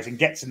over the place and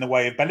gets in the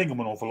way of Bellingham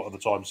an awful lot of the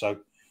time. So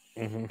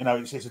you know,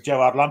 it's a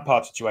Gerrard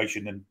Lampard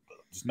situation, and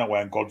there's no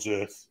way on God's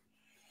earth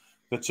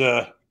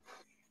that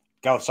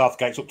Gareth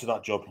Southgate's up to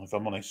that job, if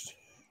I'm honest.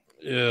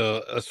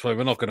 Yeah, that's why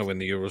we're not going to win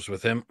the Euros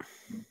with him.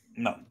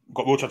 No,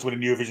 we'll try to win a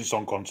Eurovision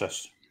Song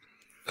Contest.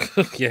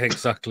 Yeah,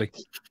 exactly.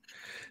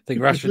 I think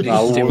Rashford needs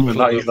to stay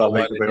with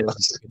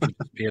club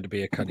appear to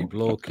be a canny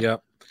bloke, yeah.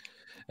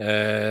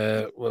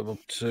 Well,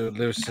 to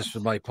Lewis, this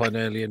was my point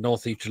earlier.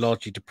 North East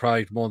largely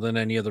deprived more than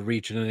any other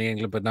region in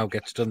England, but now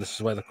gets done. This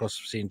is why the cross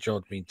of St.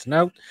 George means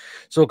now.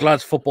 So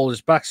glad football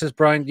is back, says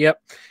Brian.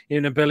 Yep. You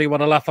and Billy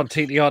want to laugh on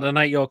TTR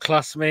tonight, your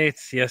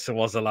classmates? Yes, it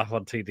was a laugh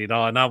on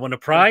TTR. And I won a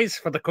prize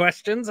for the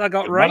questions I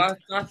got right.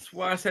 That's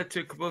what I said to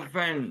a couple of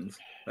friends.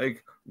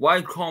 Like,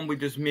 why can't we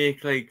just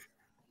make, like,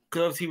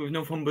 because obviously with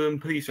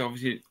Northumberland Police,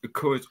 obviously it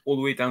covers all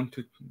the way down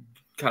to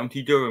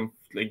County Durham,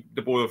 like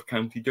the border of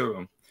County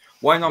Durham.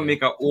 Why not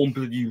make our own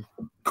bloody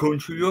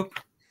country up?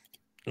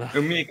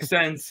 It makes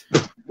sense.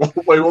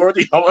 We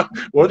already have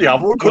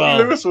one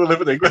country, Lewis. We're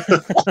living in England.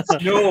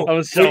 No,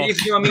 if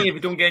you know what I mean, if we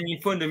don't get any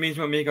fund, it means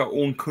we'll make our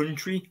own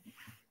country.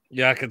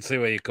 Yeah, I can see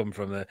where you come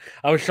from there.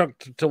 I was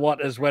shocked to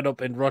what has went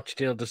up in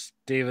Rochdale.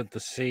 David, the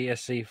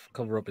CSC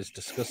cover up is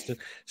disgusting.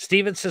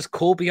 Stephen says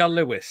Kobe or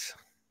Lewis.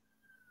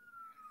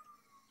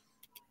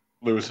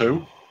 Lewis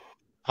who?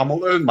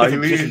 Hamilton,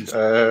 Miley,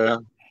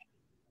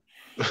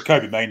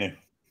 Kobe Mainu.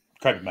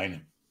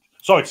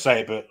 Sorry to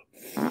say it, but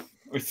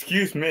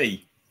excuse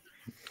me.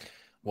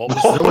 What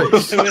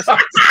was Lewis?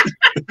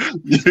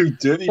 You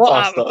dirty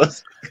bastard.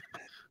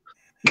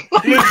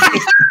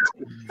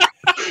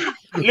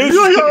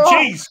 Lewis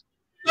cheese.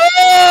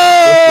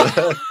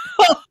 I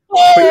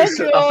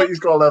think he's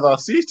got a leather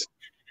seat.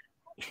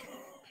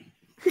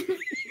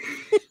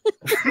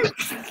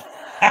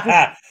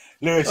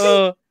 Lewis,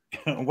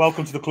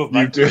 welcome to the club,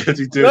 mate. You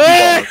dirty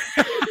bastard.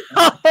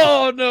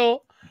 Oh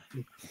no.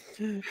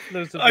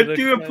 I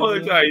do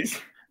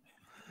apologise.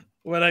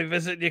 When I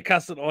visit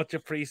Newcastle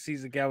Orchard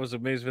pre-season game, I was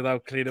amazed with how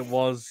clean it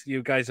was.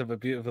 You guys have a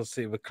beautiful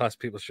city with class.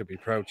 People should be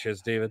proud.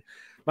 Cheers, David.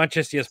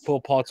 Manchester has poor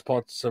parts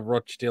of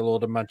Rochdale,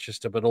 older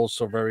Manchester, but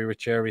also very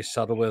rich areas,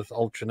 Saddleworth,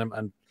 Altrincham,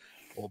 and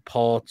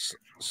parts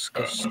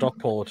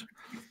Stockport.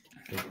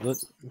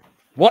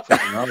 What?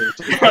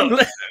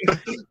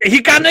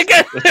 He can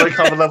again. It's like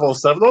having level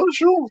 7 on the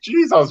show.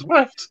 Jeez, I was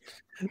wet.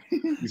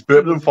 He's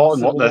burping and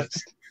farting. What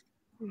next?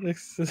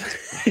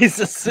 He's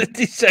a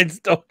city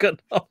shades talking.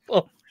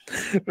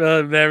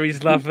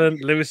 Mary's laughing.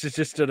 Lewis has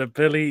just done a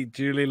Billy.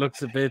 Julie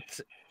looks a bit.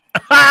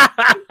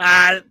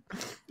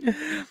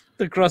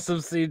 The cross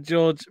of St.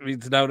 George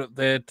means down up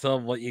there,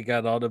 Tom. What you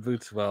got on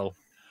about? Well,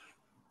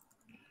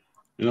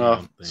 you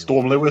know,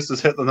 Storm Lewis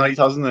has hit the night,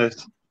 hasn't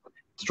it?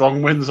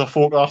 Strong winds are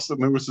forecast in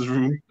Lewis's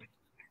room.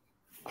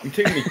 I'm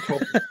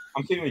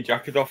taking my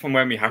jacket off and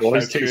wearing my hashtag. Well,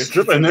 he's taking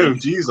stripping now,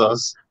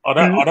 Jesus. I'd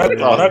open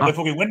the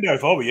fucking window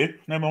if I were you.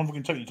 No one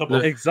fucking took your top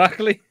off.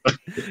 Exactly.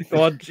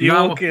 Go on, you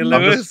okay,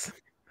 Lewis?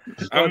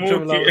 I'm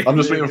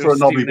just waiting for a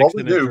knobby bob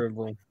to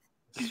do.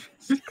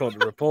 Called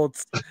the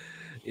reports.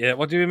 Yeah,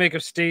 what do we make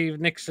of Steve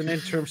Nixon,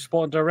 interim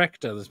sport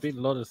director? There's been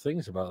a lot of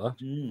things about that.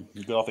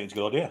 I think it's a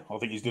good idea. I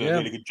think he's doing a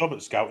really good job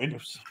at scouting.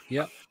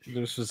 Yeah,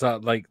 this was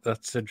that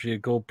century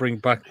ago. Bring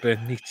back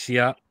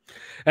Benicia.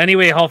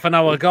 Anyway, half an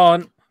hour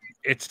gone.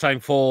 It's time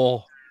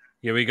for.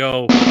 Here we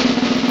go.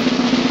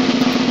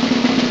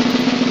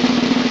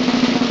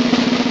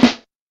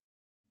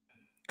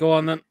 Go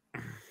on then.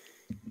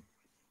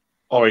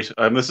 All right,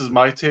 this is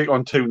my take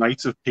on 2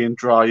 nights of paint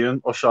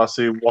drying, or shall I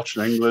say,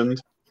 watching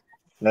England.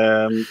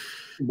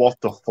 What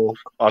the fuck?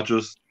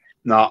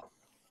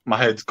 My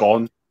head's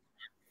gone.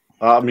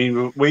 I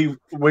mean, we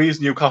as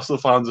Newcastle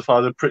fans have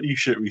had a pretty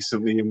shit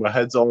recently, and our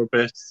heads are a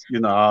bit,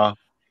 I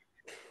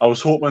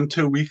was hoping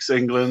 2 weeks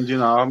England,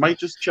 I might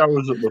just shower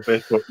us up a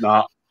bit, but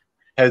nah,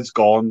 head's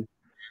gone.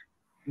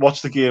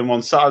 Watched the game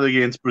on Saturday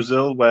against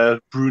Brazil, where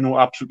Bruno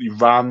absolutely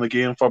ran the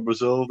game for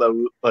Brazil. There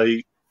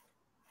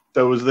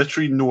was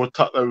literally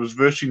there was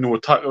virtually no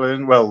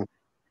tackling. Well,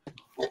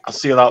 I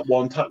see that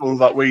one tackle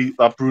that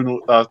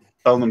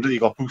Bellingham did, he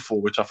got booked for,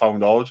 which I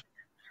found odd.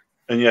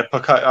 And yeah,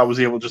 I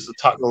was able just to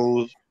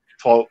tackle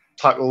for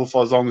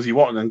as long as he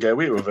wanted and get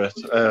away with it.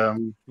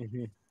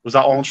 Was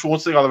that Arnold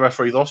Schwarzenegger, the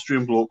referee, the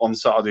Austrian bloke on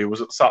Saturday?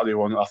 Was it the Saturday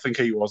one? I think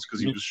he was, because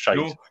he was shite.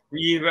 No,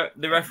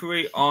 the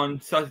referee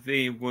on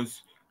Saturday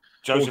was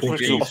Joseph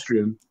Witzel.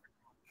 Austrian.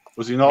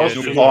 Was he not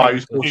Austrian? Yeah, He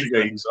was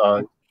Portuguese.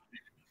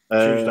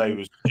 Tuesday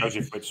was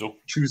Joseph Witzel.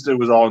 Tuesday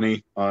was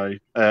Arnie.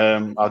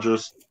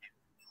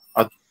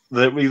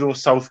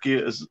 Those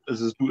Southgate is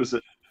as good as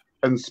it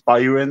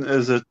inspiring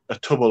as a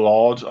tub of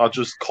lard. I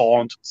just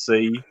can't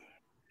see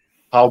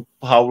how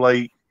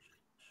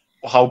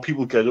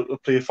people get up to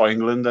play for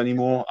England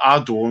anymore. I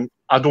don't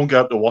get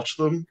up to watch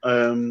them.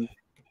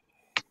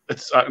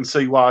 I can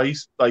see why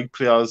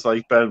players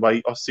like Ben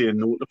White are saying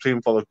no to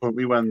playing for the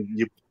country when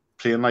you're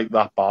playing like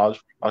that bad.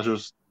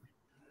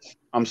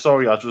 I'm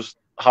sorry.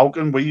 How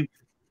can we've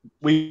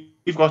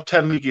got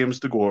 10 league games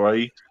to go,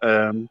 right?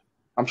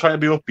 I'm trying to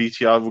be upbeat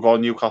here. We've got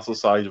Newcastle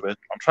side of it.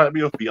 I'm trying to be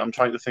upbeat. I'm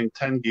trying to think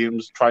 10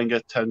 games, try and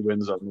get 10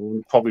 wins. I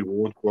know probably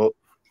won't, but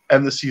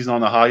end the season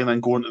on a high and then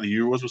go into the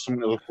Euros with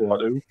something to look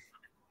forward to.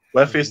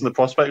 We're facing the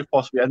prospect of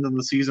possibly ending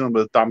the season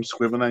with a damn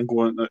squib and then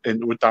going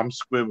into a damn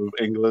squib of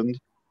England.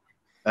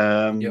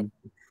 The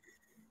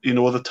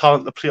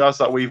talent, the players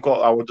that we've got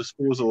at our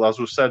disposal, as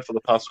we've said for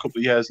the past couple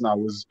of years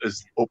now, is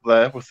up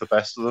there with the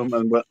best of them.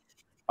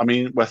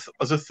 And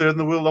as a third in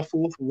the world or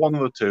fourth, one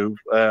of the two.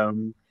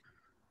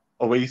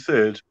 Are we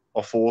third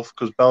or fourth?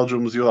 Because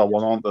Belgium's the other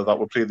one, aren't they, that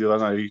we played the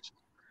other night?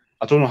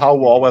 I don't know how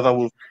or whether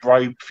we'll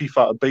bribe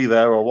FIFA to be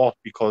there or what,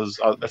 because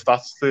if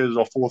that's third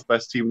or fourth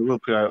best team in the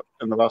world play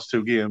in the last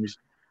 2 games,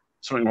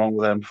 something wrong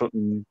with them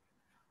putting,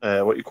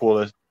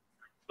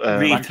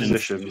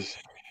 positions.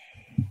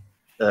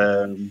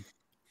 I'm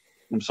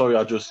sorry,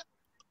 I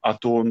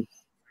don't.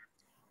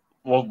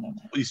 Well,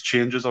 his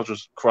changes are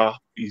just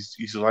crap. His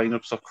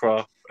lineups are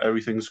crap.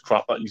 Everything's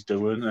crap that he's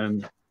doing,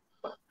 and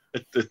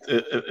it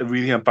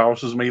really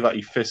embarrasses me that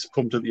he fist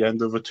pumped at the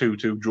end of a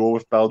 2-2 draw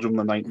with Belgium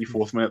the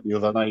 94th minute the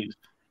other night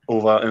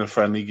over in a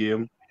friendly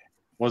game.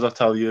 What does that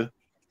tell you?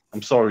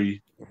 I'm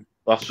sorry,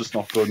 that's just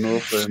not good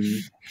enough. And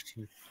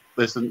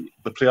listen,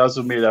 the players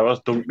have made errors.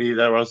 Dunk made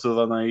errors the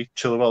other night.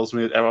 Chilwell's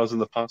made errors in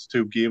the past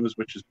 2 games,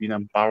 which has been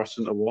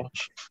embarrassing to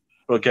watch.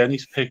 But again,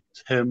 he's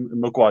picked him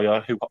and Maguire,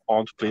 who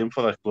aren't playing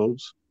for their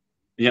clubs.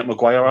 And yet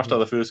Maguire, after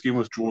the first game,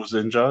 was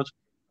injured.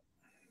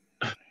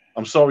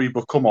 I'm sorry,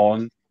 but come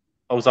on.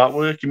 How does that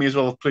work? You may as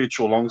well have played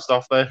Joe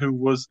Longstaff there, who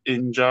was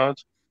injured,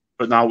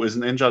 but now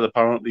isn't injured,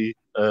 apparently.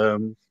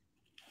 I'm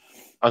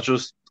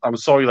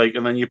sorry,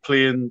 and then you're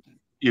playing,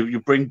 you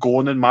bring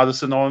Gordon and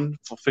Maddison on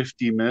for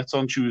 15 minutes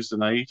on Tuesday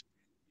night.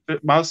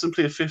 But Maddison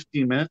played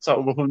 15 minutes out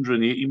of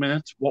 180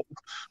 minutes.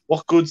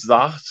 What good's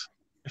that?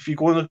 If you're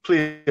going to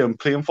play him,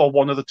 playing for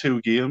one of the 2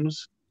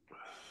 games,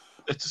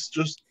 it's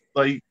just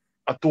I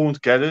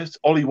don't get it.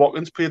 Ollie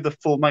Watkins played the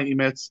full 90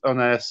 minutes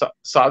on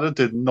Saturday,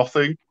 did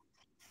nothing.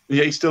 And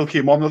yet he still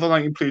came on the other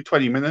night and played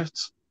 20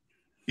 minutes.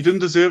 He didn't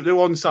deserve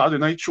to on Saturday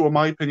night, so in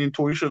my opinion,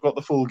 Toy should have got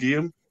the full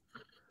game.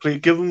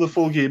 Give them the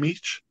full game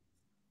each.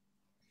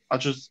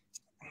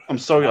 I'm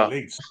sorry.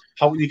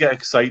 How can you get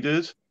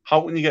excited?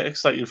 How can you get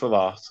excited for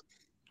that?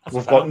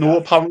 We've got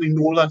apparently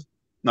no left.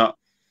 No,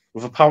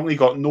 we've apparently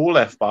got no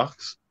left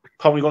backs.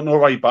 Apparently got no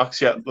right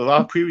backs yet.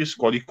 That previous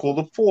squad, he called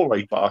up 4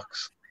 right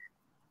backs.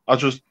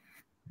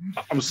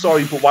 I'm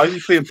sorry, but why is he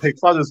playing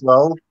Pickford as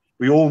well?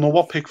 We all know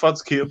what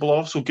Pickford's capable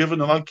of, so give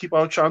another keeper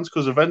a chance,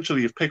 because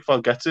eventually, if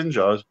Pickford gets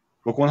injured,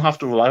 we're going to have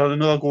to rely on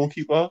another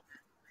goalkeeper.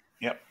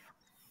 Yep.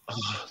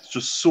 It's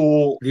just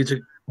so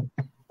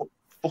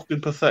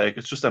fucking pathetic.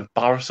 It's just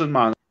embarrassing,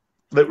 man.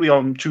 Literally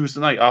on Tuesday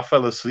night, I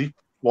fell asleep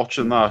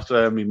watching that.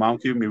 My mum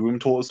gave me room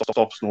told to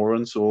stop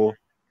snoring, so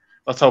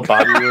that's how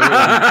bad we were.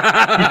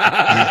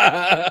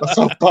 That's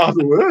how bad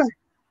we were.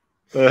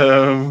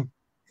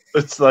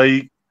 It's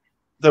like,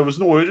 there was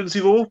no urgency,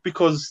 though,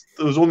 because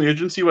there was only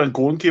urgency when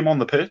Gordon came on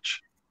the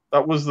pitch.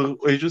 That was the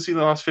urgency in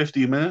the last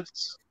 15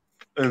 minutes.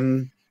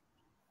 And,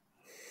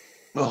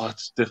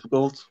 it's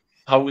difficult.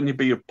 How can you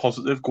be a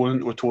positive going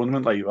into a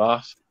tournament like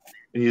that?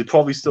 And you'd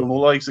probably still know,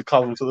 like, the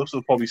Calvin Phillips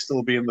will probably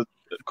still be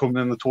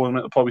coming in the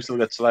tournament, will probably still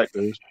get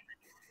selected.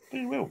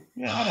 He will.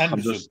 Yeah, and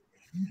Henderson.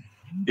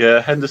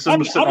 Henderson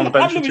was sitting on the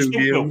bench for 2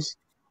 games.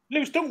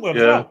 Lewis Dunk will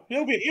as well.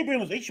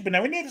 He should be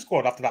nowhere near the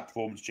squad after that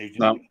performance, Tuesday.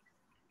 No.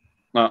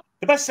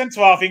 The best centre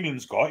half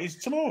England's got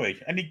is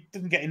Tomori, and he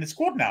doesn't get in the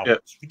squad now. Yeah.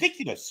 It's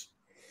ridiculous.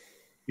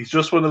 He's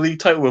just won a league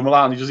title with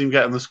Milan. He doesn't even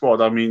get in the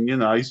squad. I mean,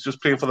 he's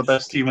just playing for the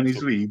best team in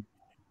his league.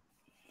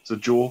 It's a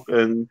joke.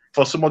 And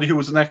for somebody who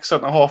was an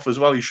ex-centre-half as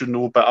well, he should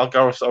know better.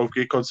 Gareth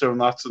Southgate, considering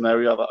that's an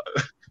area that,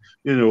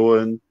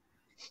 and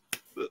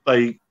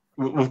like,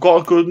 we've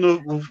got a good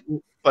enough,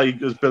 like,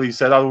 as Billy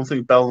said, I don't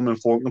think Bellingham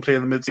and Foden can play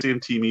in the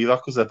mid-same team either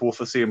because they're both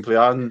the same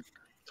player. And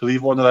to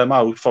leave one of them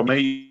out, for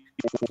me,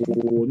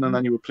 and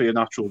then you would play a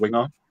natural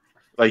winger,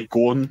 like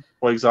Gordon,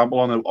 for example,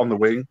 on the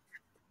wing.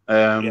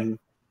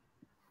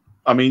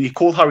 I mean, he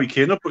called Harry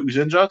Kane up, but he was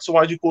injured. So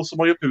why do you call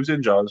somebody up who's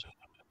injured?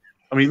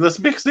 I mean, this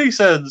makes no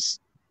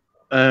sense.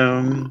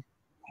 We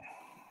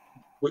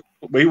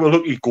were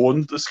lucky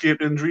Gordon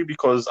escaped injury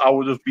because I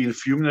would have been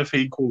fuming if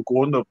he'd called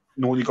Gordon up,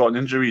 knowing he got an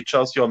injury at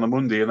Chelsea on the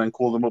Monday, and then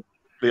called him up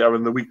later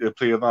in the week to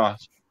play that.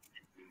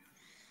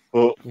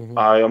 But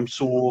I'm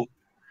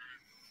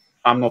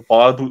not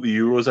bothered about the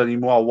Euros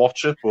anymore. I'll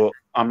watch it, but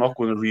I'm not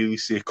going to really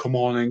say, come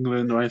on,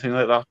 England, or anything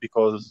like that,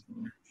 because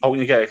how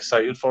can you get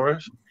excited for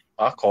it?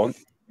 I can't.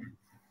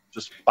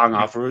 Just bang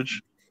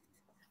average.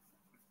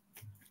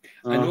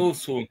 And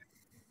also,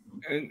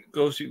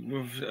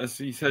 as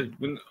he said,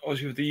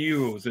 obviously with the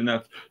Euros and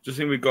that, just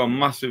think we've got a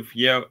massive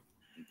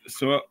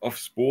summer of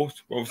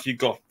sport. Obviously, you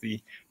got the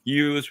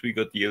Euros, we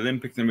got the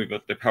Olympics, and we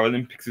got the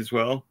Paralympics as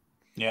well.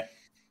 Yeah.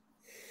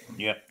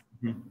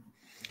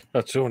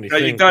 That's the only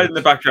thing. You died in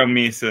the background,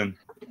 Mason.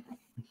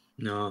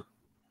 No.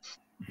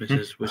 Which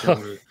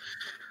I'm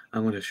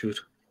going to shoot.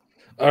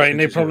 All right,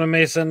 no problem,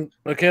 Mason.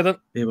 Okay, then.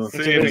 Yeah,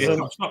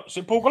 It's not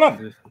St. Paul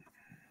Galan.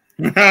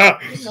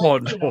 Oh,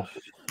 no.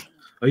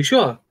 Are you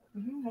sure?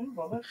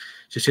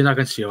 Just you're not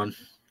going to see on.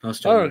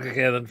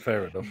 Okay, then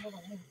fair enough.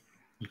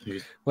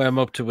 Where I'm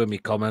up to with my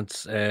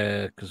comments,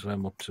 because where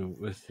I'm up to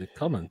with the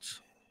comments.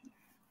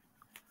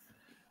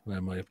 Where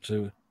am I up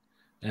to?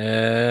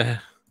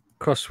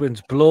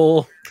 Crosswinds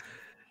blow.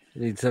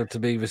 Needs out to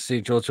be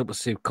received George up to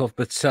Steve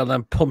Cuthbert. Sell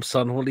them pumps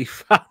on holy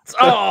fats.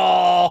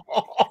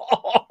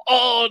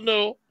 Oh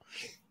no.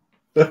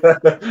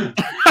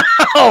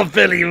 Oh,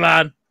 Billy,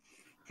 man.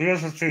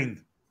 Here's the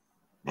thing.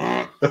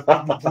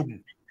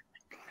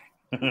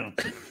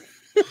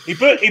 He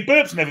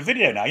burps in every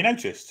video now, you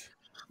noticed?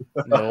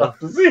 No.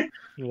 Does he?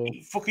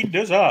 He fucking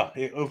does,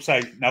 He'll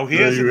say, now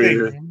here's the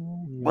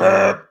thing.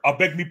 I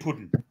beg me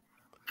pudding.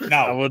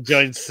 Now. I will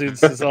join soon,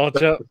 says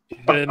Archer.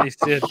 Bernie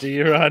said, do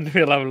you run?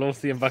 We'll have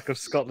Lothian back of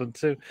Scotland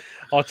too.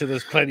 Archer,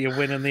 there's plenty of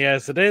win in the air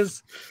as it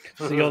is.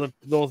 So you're the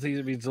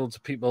Northeast means loads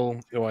of people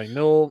who I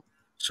know.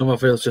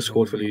 Somerville's just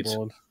scored for Leeds.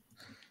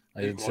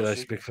 I didn't say I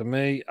speak for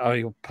me.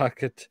 Our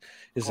packet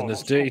isn't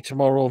as dirty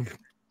tomorrow.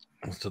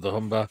 To the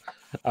Humber.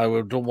 I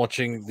will done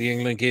watching the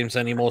England games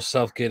anymore.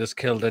 Southgate has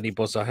killed any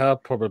buzz I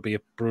have. Probably a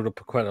Bruno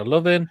Paqueta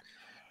loving.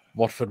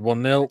 Watford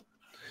 1-0.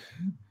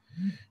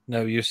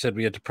 No, you said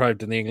we are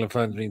deprived in the England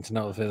fans means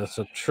not think that's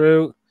not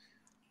true.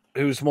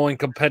 Who's more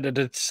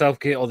competitive,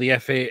 Southgate or the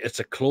FA? It's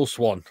a close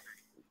one.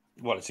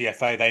 Well, it's the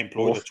FA. They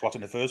employed the twat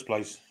in the first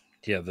place.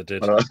 Yeah, they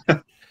did.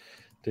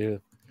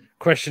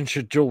 Question: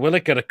 should Joe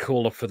Willock get a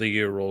call up for the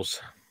Euros?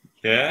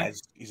 Yeah,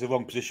 he's the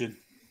wrong position.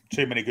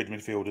 Too many good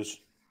midfielders.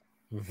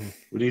 Mm-hmm.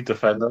 We need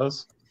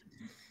defenders.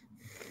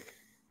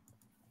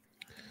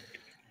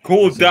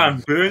 Call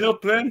Dan Burn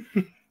up then.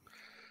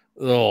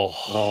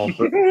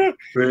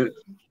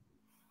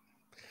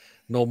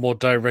 No more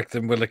direct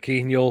than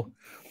Willoquinho.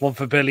 One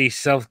for Billy.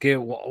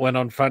 Southgate went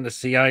on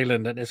Fantasy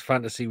Island and his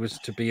fantasy was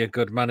to be a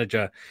good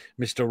manager.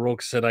 Mr.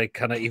 Rogue said, I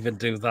cannot even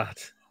do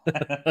that.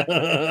 Looking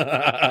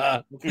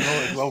right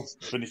as well,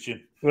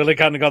 finishing. Well, he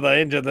kind of got that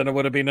injured, then it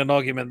would have been an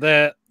argument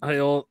there. Hi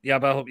all, I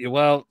hope you're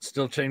well.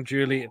 Still James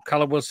Julie.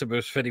 Callum Wilson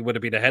was fit. He would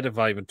have been ahead of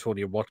Ivan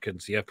Tony and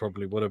Watkins. Yeah,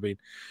 probably would have been.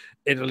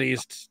 Italy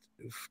is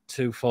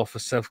 2-4 for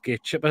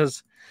Southgate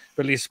chippers.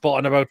 Billy's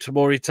spotting about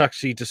Tamori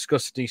Taxi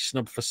disgusting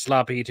snub for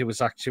Slabheat, who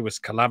was actually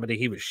calamity.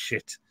 He was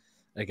shit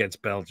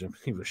against Belgium.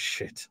 He was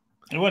shit.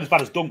 He wasn't as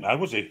bad as Dunk now,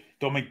 was he?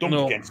 Dunk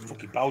against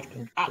fucking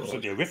Belgium.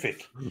 Absolutely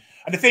horrific.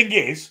 And the thing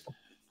is,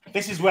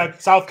 this is where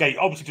Southgate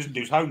obviously doesn't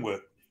do his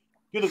homework.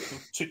 You look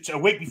a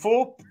week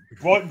before,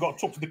 Brighton got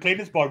took to the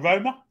cleaners by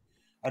Roma,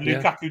 and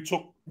Lukaku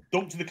took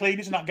Dunk to the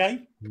cleaners in that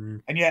game.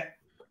 And yet,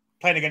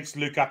 playing against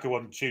Lukaku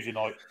on Tuesday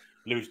night,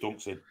 Lewis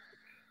Dunk's in.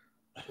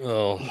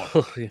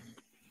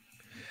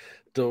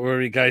 Don't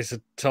worry, guys.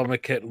 Tom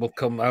McKitten will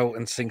come out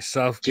and sing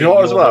Southgate. Do you know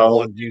what as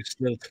well? You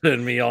still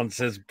turn me on,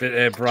 says Brian. Do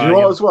you know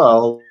what as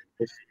well?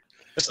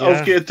 If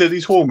Southgate did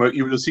his homework,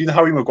 you would have seen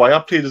Harry Maguire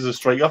played as a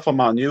striker for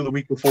Man U the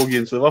week before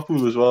against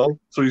Liverpool as well.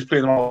 So he's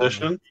playing on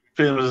audition,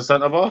 playing as a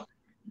centre-back.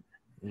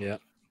 Yeah.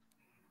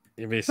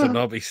 Mason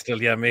Nobby still,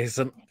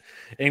 Mason.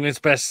 England's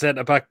best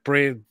centre-back,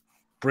 Braithwaite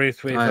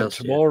and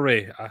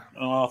Tomori.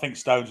 I think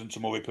Stones and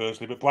Tomori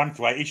personally, but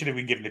Branthwaite, he should have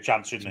been given a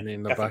chance, shouldn't he?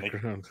 In the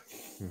background.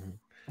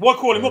 Why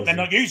call him up then,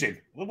 not use him?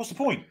 What's the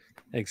point?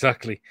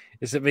 Exactly.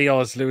 Is it me or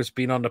has Lewis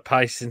been on the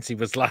pie since he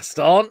was last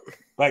on?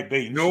 Right,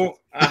 beans. No,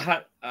 I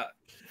had...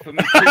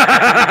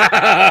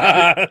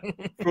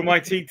 for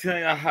my tea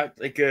tonight, I had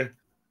like a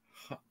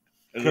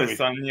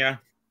lasagna.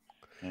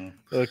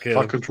 Okay.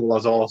 Fuck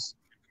controller's arse.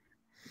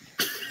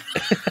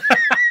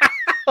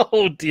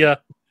 Oh dear.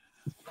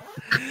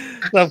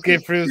 That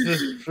came through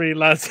the 3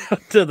 lads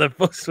under the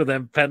bus with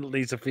them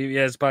penalties a few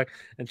years back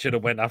and should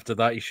have went after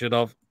that. He should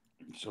have.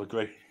 So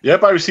agree. Yeah,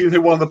 but we've seen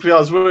who one of the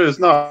players is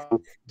now.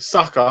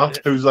 Saka,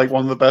 who's like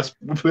one of the best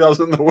players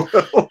in the world.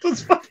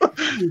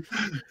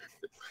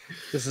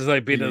 This is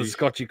like being at the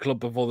Scotchy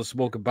club before the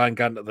smoking ban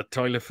got into the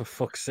toilet, for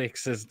fuck's sake,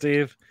 says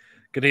Dave.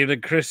 Good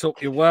evening, Chris.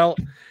 Hope you're well.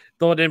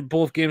 Thought in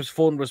both games,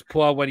 Foden was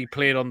poor when he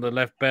played on the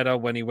left better.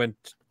 When he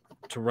went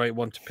to right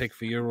one to pick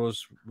for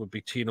Euros, would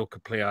be Tino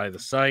could play either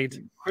side.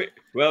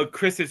 Well,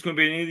 Chris, it's going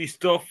to be an easy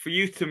stuff for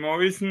you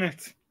tomorrow, isn't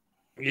it?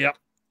 Yep.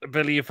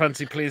 Billy, you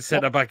fancy playing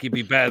centre back? You'd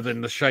be better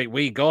than the shite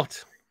we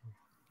got.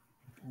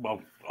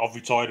 Well, I've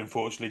retired,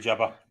 unfortunately,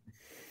 Jabba.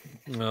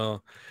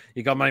 No,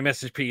 you got my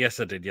message, P. Yes,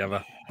 I did,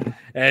 Jabba.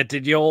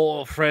 Did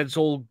your friends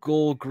all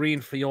go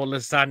green for your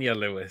lasagna,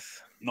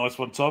 Lewis? Nice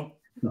one, Tom.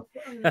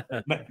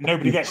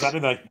 Nobody gets that, do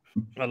they?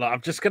 Well,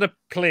 I'm just going to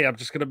play. I'm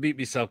just going to beat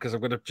myself because I'm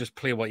going to just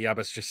play what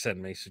Yabba's just sent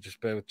me. So just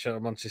bear with chat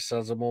amongst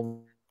yourselves a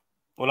moment.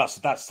 Well,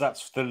 that's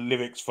the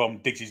lyrics from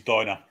Digsy's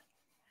Diner.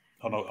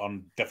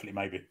 On Definitely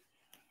Maybe.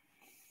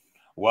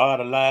 What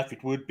a life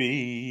it would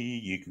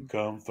be. You can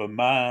come for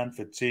mine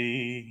for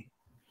tea.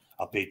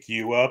 I'll pick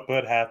you up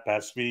at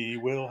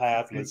 3:30. We'll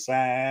have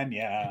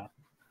lasagna.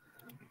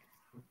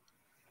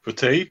 For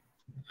tea?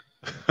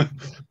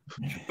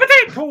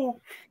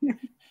 Potato!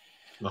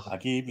 I'll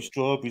give you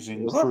strawberries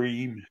and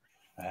cream,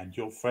 and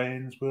your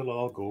friends will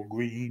all go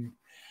green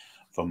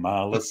for my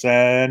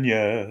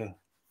lasagna.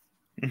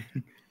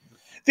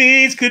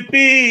 These could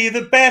be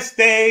the best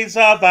days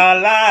of our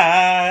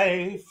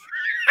life.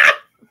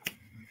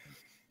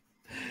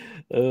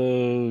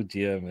 Oh,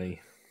 dear me.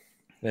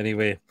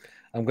 Anyway,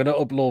 I'm going to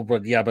upload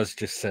what Yabba's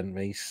just sent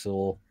me,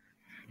 so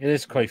it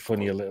is quite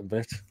funny a little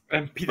bit.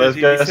 And Peter,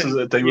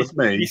 with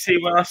me. You see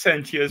what I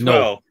sent you as No.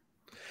 well?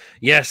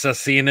 Yes, I've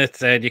seen it.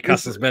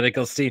 Newcastle's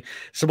medical team.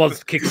 Someone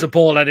kicks the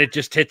ball and it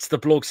just hits the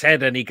bloke's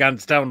head and he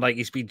guns down like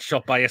he's been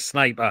shot by a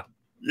sniper.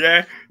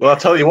 Yeah. Well, I'll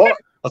tell you what,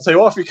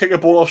 if you kick a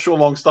ball off short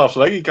long stuff,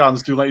 like he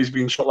guns do like he's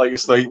being shot like a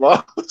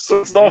sniper.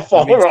 So it's not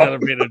far We've off.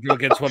 celebrated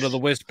against one of the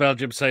worst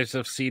Belgium sides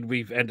I've seen.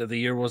 We've entered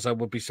the Euros. I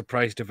would be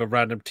surprised if a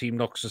random team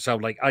knocks us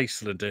out like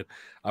Iceland did.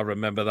 I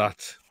remember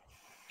that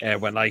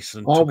when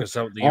Iceland took us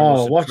out the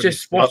Euros.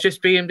 What's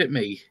just beamed at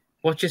me?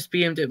 What just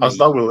beamed at me? That's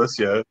not Willis,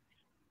 yeah.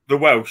 The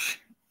Welsh.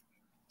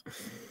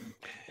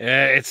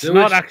 It's Lewis?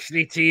 not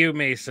actually to you,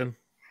 Mason.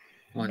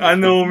 I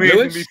know, Mason.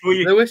 Lewis? Before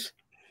you...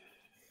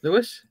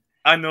 Lewis?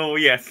 I know,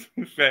 yes.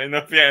 Fair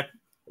enough, yeah.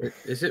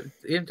 Is it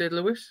aimed at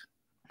Lewis?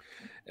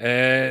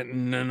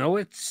 No,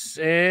 it's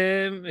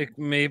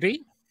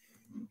maybe.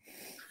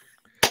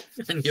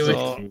 I knew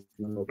it.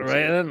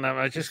 Right then, let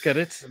me just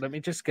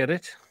get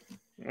it.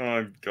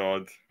 Oh,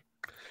 God.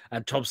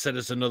 And Tom said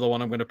there's another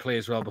one I'm going to play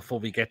as well before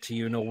we get to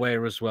you know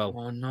where as well.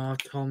 Oh, no,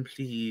 Tom,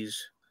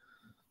 please.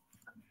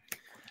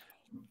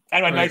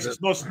 Anyway, mate, it's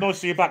nice to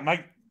see you back,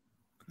 mate.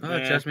 Oh,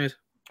 cheers, mate.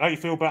 How you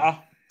feel better?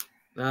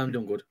 I'm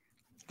doing good.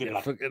 Good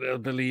luck.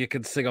 Billy, you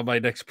can sing on my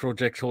next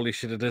project. Holy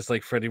shit, it is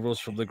like Freddie Rose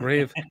from the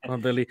grave. Oh,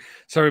 Billy.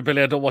 Sorry,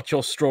 Billy, I don't want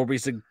your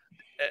strawberries and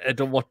I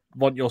don't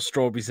want your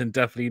strawberries and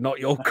definitely not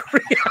your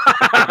cream.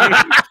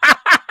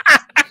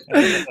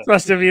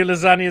 Must have you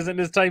lasagnas in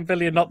this time,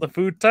 Billy, and not the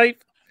food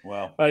type.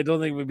 Well, I don't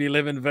think we'd be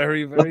living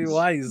very, very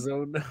wise.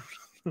 So, no.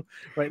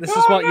 Right, this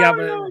is what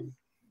Yabba.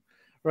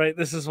 Right,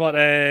 this is what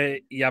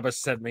Yabba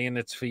sent me, and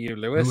it's for you,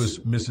 Lewis.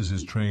 Lewis misses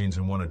his trains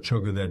and want to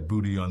chugger that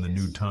booty on the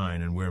new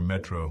Tyne and wear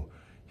Metro.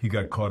 He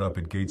got caught up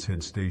at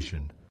Gateshead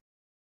Station.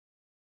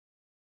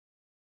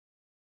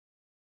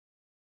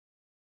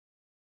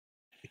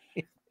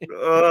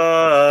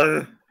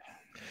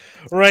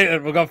 Right,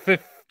 and we've got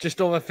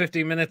just over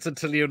 15 minutes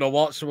until you know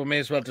what, so we may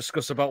as well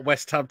discuss about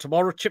West Ham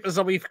tomorrow. Chippers,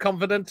 are we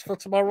confident for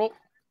tomorrow?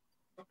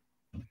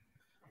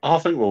 I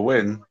think we'll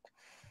win.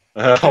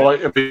 I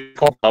like to be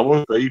confident, I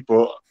would be,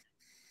 but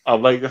I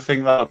like to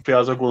think that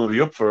players are going to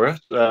be up for it.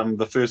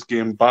 The first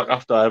game back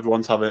after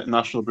everyone's having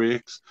international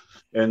breaks,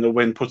 and the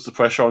win puts the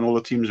pressure on all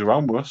the teams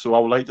around us. So I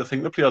would like to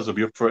think the players will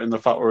be up for it, in the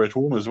fact we're at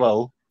home as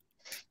well.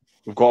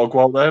 We've got to go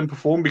out there and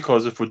perform,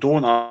 because if we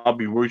don't, I'll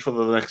be worried for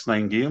the next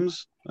 9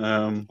 games.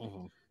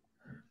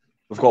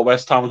 We've got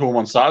West Ham at home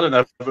on Saturday and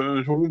Everton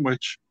at home,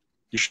 which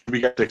you should be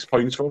getting 6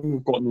 points from.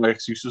 We've got no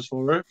excuses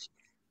for it.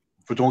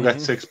 If we don't get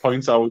 6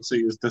 points, I would say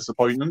is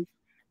disappointing.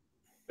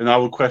 And I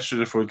would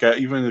question if we get,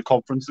 even in the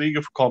Conference League,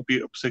 if we can't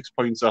beat up 6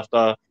 points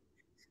by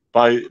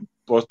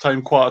the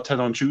time 10:15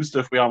 on Tuesday,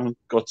 if we haven't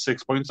got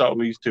 6 points out of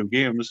these 2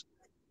 games,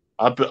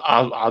 I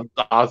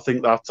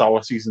think that's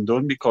our season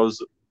done,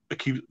 because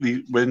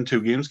win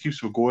 2 games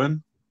keeps us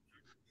going.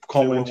 If we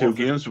can't win 2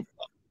 games.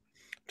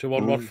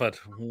 2-1 Watford.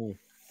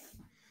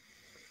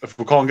 If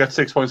we can't get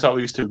 6 points out of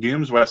these 2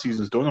 games, our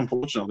season's done,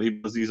 unfortunately,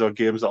 because these are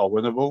games that are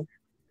winnable.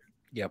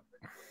 Yep.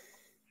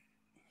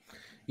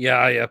 Yeah,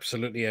 I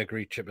absolutely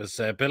agree, Chippers.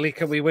 Billy,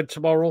 can we win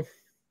tomorrow?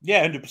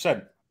 Yeah,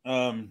 100%.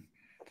 I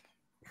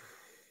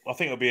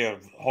think it'll be a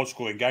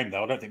high-scoring game,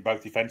 though. I don't think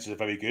both defences are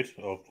very good,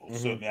 or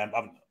certainly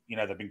haven't.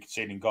 They've been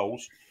conceding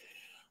goals.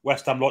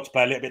 West Ham like to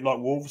play a little bit like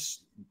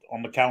Wolves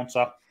on the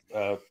counter.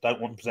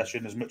 don't want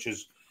possession as much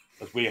as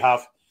we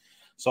have.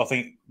 So I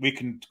think we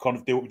can kind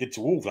of do what we did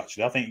to Wolves.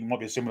 Actually, I think it might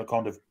be a similar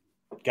kind of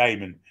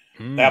game, and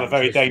they have a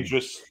very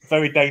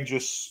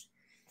dangerous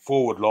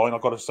forward line.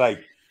 I've got to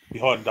say,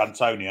 behind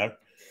Antonio.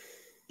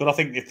 But I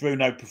think if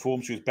Bruno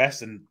performs to his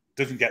best and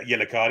doesn't get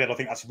yellow carded, I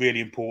think that's really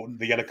important.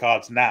 The yellow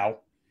cards now,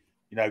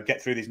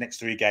 get through these next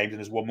 3 games, and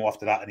there's one more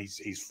after that, and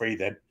he's free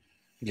then.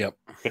 Yep.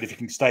 But if he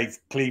can stay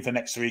clean for the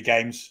next 3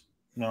 games,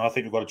 I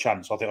think we've got a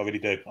chance. I really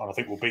do, and I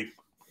think we'll beat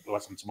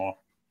West Ham tomorrow.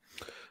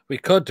 We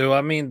could do.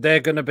 I mean, they're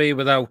going to be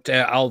without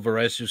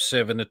Alvarez, who's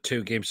serving a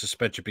 2-game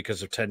suspension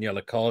because of 10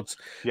 yellow cards.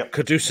 Yep.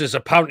 Kudus is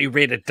apparently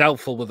rated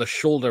doubtful with a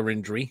shoulder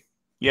injury.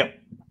 Yep.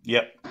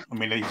 I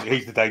mean,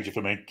 he's the danger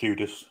for me,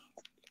 Kudus.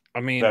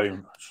 I mean, very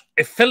much.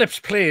 If Phillips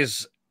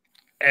plays,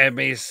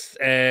 Lewis,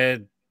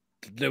 do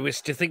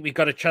you think we've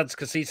got a chance?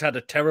 Because he's had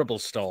a terrible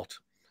start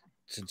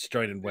since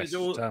joining West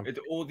Ham. It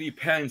all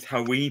depends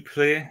how we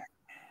play.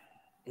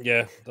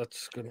 Yeah,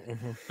 that's good.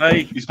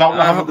 Hey, he's about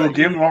to have a good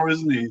game tomorrow,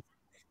 isn't he?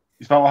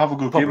 He's about to have a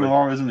good game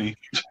tomorrow, isn't he?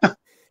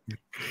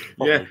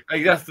 Yeah,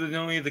 that's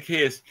only the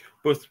case.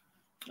 But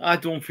I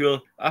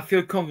feel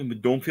confident,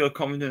 but don't feel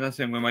confident. I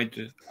think we might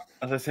just,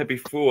 as I said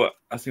before,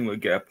 I think we'll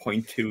get a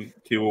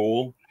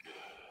 2-all.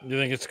 You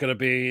think it's going to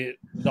be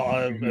not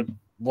a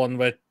one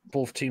where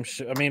both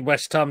teams? I mean,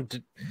 West Ham,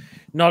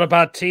 not a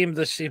bad team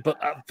this year,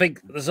 but I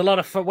think there's a lot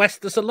of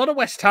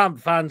West Ham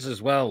fans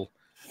as well,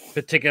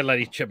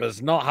 particularly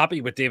Chippers, not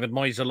happy with David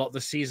Moyes a lot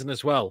this season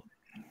as well.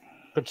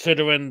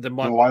 Considering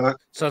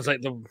sounds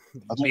like they'll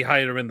be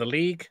higher in the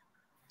league.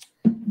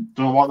 Don't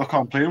know what they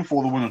can't play him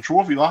for. They won a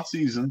trophy last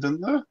season,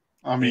 didn't they?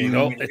 I mean,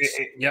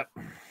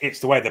 it's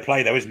the way they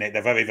play, though, isn't it?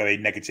 They're very, very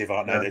negative,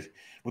 aren't they?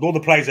 With all the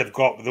players they've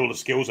got, with all the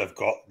skills they've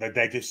got,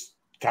 they just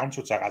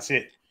counter-attack. That's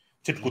it.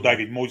 Typical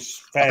David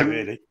Moyes fare,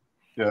 really.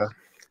 Yeah.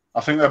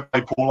 I think they're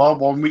bipolar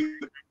 1 week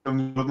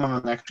and the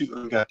next week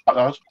they get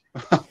out.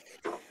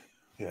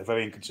 Yeah,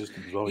 very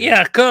inconsistent as well.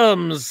 Yeah,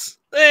 comes.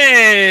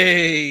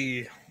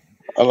 Hey!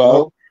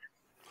 Hello.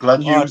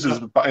 Glenn Hughes is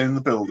in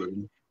the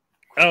building.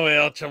 Oh,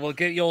 yeah, we'll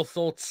get your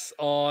thoughts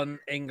on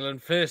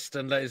England first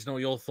and let us know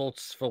your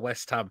thoughts for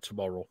West Ham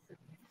tomorrow.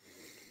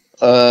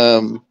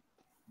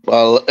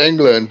 Well,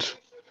 England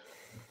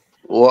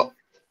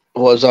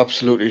was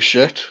absolutely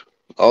shit.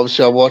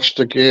 Obviously, I watched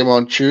the game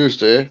on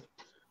Tuesday.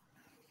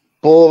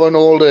 Boring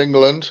old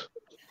England.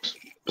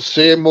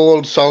 Same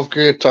old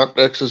Southgate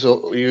tactics as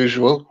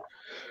usual.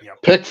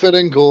 Yep. Pickford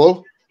in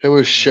goal. It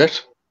was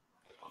shit.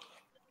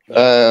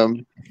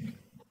 And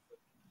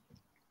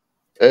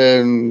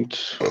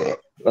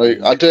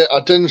I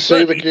didn't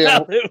see the game.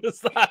 That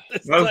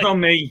was not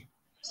me.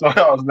 Sorry,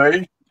 that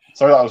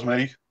was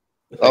me.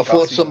 I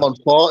thought someone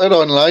farted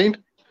online.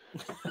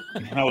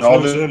 That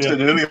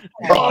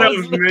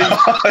was me.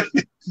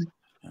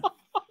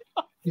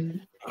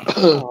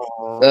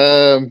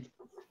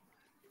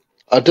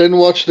 I didn't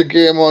watch the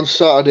game on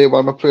Saturday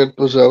when I played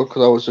Brazil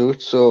because I was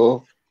out.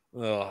 So,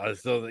 I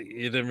thought that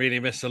you didn't really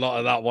miss a lot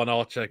of that one,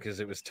 Archer, because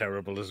it was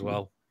terrible as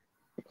well.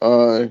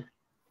 I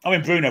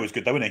mean, Bruno was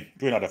good, though, wasn't he?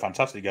 Bruno had a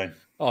fantastic game.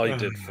 Oh, he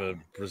did for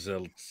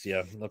Brazil.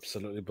 Yeah,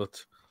 absolutely.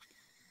 But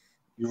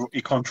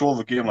he controlled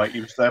the game like he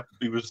was there.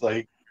 He was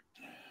like,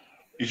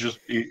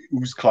 he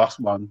was class,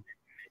 man.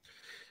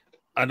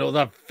 I know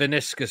that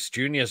Vinicius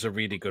Jr. is a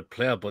really good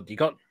player, but he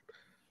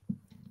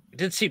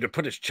didn't seem to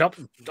put his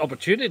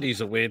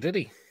opportunities away, did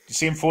he? Did you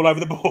see him fall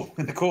over the ball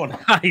in the corner?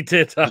 I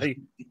did. The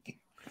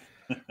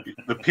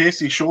pace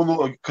he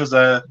showed, because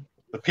the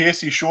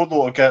pace he showed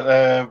though to get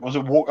was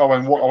it Walker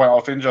went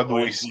off injured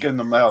though, he skinned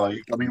them there. Like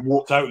I mean,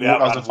 totally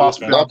as a fast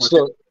player.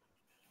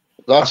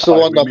 That's the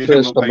one that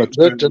plays for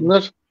Madrid, didn't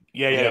it?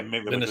 Yeah.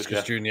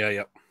 Vinicius Jr.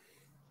 Yeah.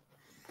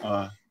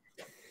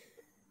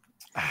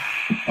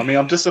 I mean,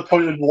 I'm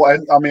disappointed.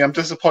 I'm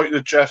disappointed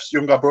that Jeff's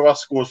younger brother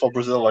scores for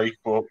Brazil, like,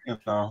 but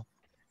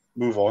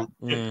move on.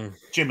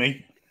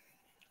 Jimmy.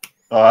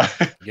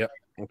 Yep,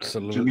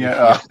 absolutely. Jimmy,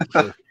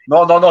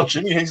 no,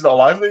 Jimmy. He's not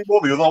alive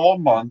anymore. The other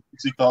one, man.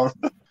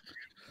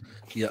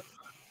 Yep.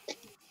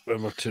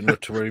 Not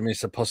to worry,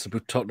 miss a possible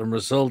Tottenham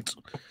result.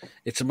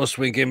 It's a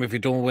must-win game. If you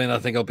don't win, I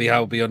think I'll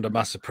be under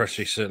massive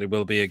pressure. He certainly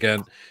will be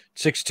again.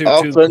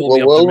 6-2-2. Call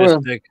me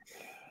optimistic.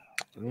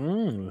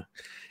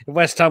 If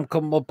West Ham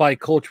come up by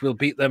coach, we'll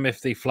beat them.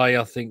 If they fly,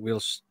 I think they'll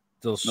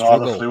struggle.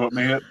 No, they flew up,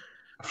 mate.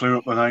 Flew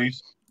up the night.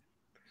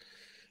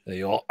 There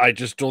you are. I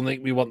just don't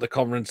think we want the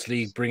Conference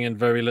League bringing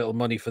very little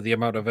money for the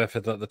amount of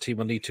effort that the team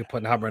will need to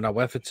put hammering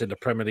our efforts in the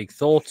Premier League.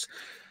 Thoughts?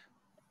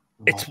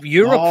 It's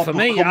Europe for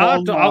me.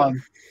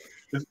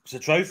 It's a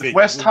trophy.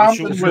 West Ham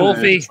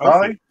trophy.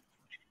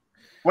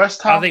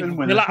 West Ham can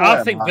win.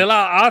 I think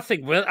Villa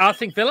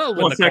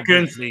will win the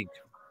Conference League.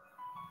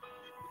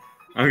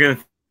 I'm gonna.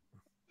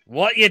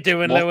 What you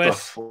doing,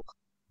 Lewis?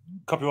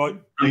 Copyright.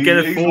 I'm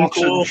getting a phone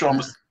call.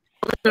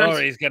 Oh,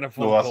 he's getting a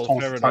phone call.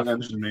 Fair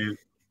enough.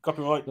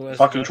 Copyright.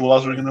 Back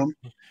controllers ringing them.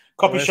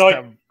 Copy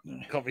shite.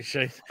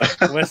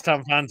 West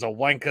Ham fans are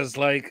wankers,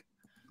 like.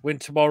 Win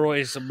tomorrow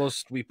is a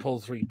must. We pull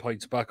 3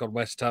 points back on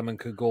West Ham and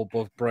could go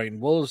above Brighton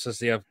Wolves as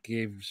they have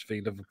games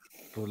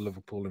for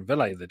Liverpool and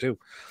Villa. They do.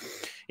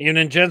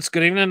 Evening, gents.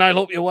 Good evening. I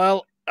hope you're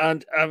well.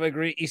 And have a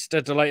great Easter.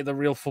 Delighted the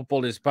real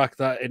football is back.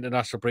 That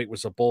international break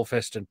was a ball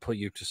fest and put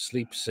you to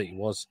sleep. City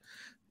was.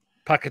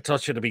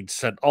 Paquetá should have been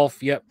sent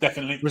off. Yep.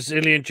 Definitely.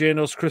 Brazilian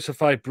journals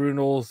crucified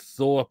Bruno,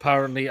 though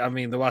apparently, I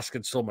mean, they're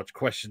asking so much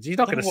questions. He's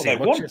not going to say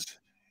much.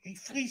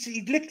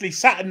 He literally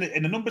sat in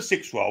the number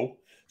 6 role,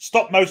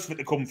 stopped most of it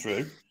to come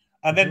through,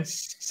 and then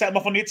set him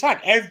off on the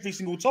attack every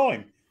single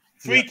time.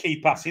 3 key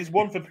passes,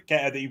 one for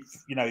Paquetá, the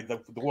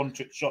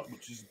one-trick shot,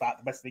 which is about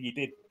the best thing he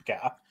did,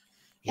 Paquetá.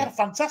 He had a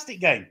fantastic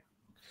game.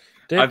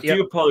 I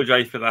do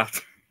apologise for that.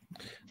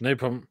 No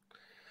problem.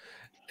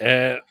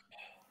 They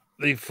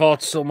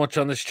fought so much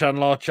on this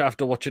channel, Arch.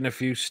 After watching a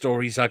few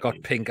stories, I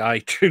got pink eye.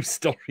 True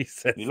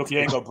stories. You look, you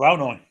ain't got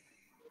brown eye.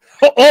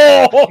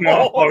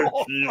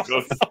 Oh,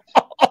 Jesus.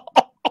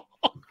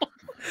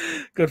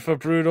 Good for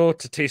Bruno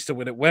to taste a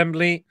win at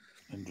Wembley.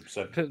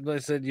 100%. I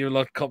said you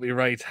lot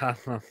copyright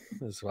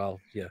as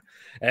well. Yeah.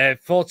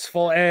 Thoughts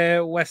for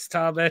West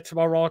Ham there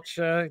tomorrow, Arch?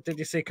 Did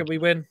you say can we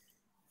win?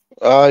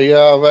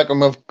 Yeah, I reckon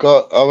we've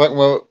got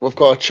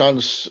a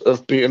chance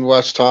of beating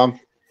West Ham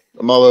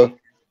tomorrow.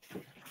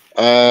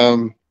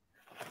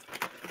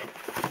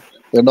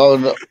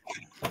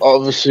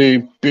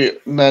 Obviously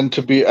meant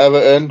to beat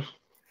Everton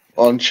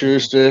on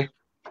Tuesday,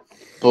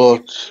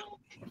 but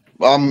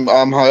I'm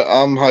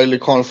highly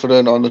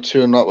confident on the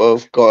tune that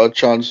we've got a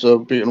chance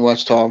of beating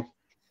West Ham.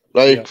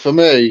 For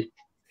me,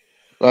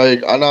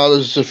 I know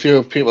there's a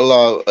few people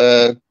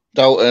that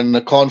doubting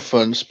the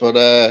conference, but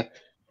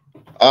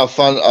I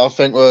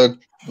think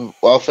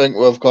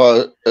we've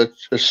got a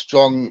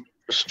strong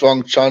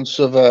chance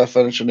of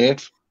finishing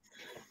 8th.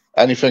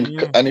 Anything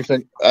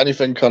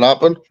can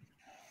happen.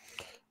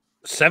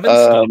 7's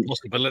still a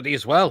possibility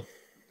as well.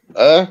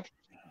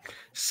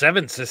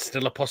 7th is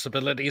still a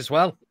possibility as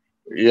well.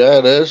 Yeah,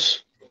 it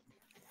is.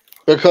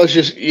 Because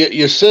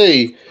you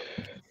see,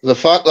 the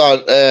fact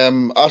that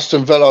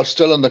Aston Villa are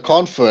still in the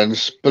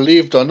conference,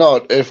 believed or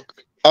not, if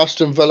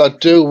Aston Villa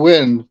do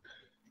win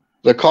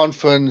the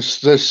conference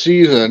this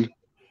season,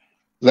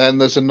 then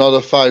there's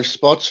another 5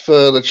 spots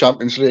for the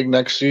Champions League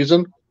next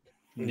season.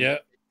 Yeah,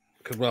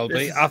 could well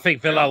be. I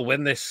think Villa will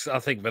win this.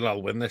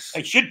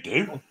 They should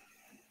do.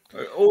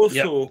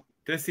 Also,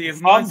 to see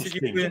if Man City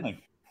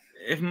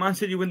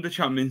win the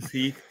Champions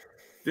League,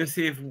 to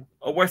see if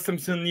West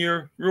Ham's in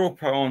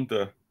Europa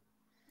under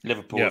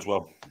Liverpool as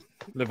well.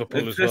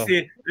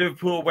 See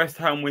Liverpool, West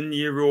Ham win the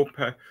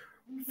Europa,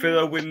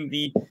 Villa win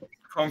the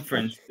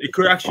conference. It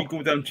could actually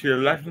go down to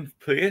 11th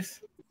place.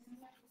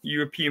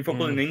 European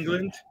football in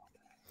England.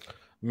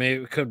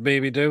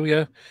 Maybe do,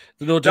 yeah.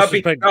 No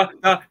disrespect.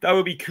 That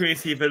would be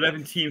crazy if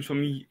 11 teams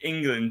from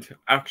England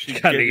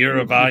actually get the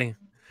Europa.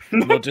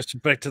 No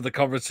disrespect to the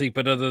conference league,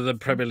 but other than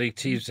Premier League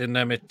teams in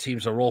them,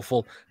 teams are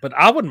awful. But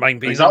I wouldn't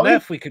mind being in there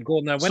if we could go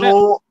in there and win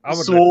it.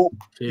 So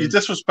you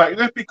disrespect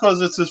it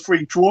because it's a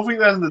free trophy at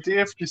the end of the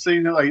day if you're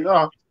saying it like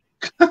that.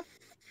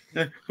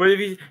 But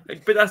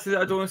that's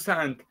I don't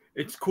understand.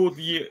 It's called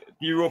the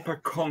Europa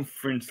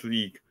Conference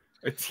League.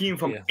 A team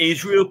from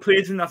Israel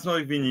plays in that's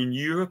not even in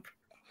Europe.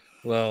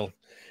 Well,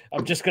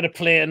 I'm just going to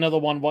play another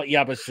one what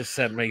Yabba's just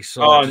sent me.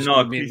 So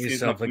please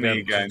myself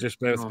again. Just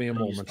bear with me a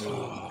moment.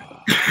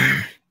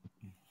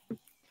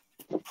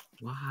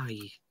 Why?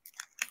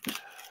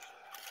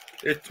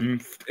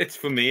 It's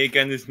for me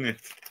again, isn't it?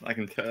 I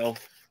can tell.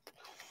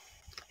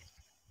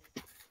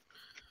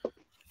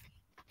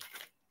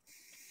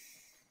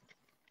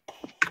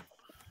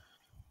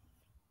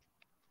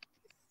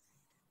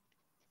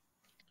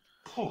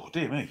 Oh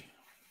dear me!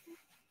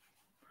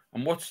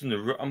 I'm watching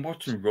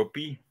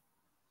rugby.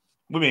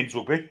 Women's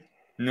rugby?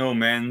 No,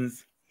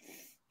 men's.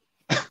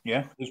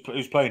 Yeah,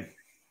 who's playing?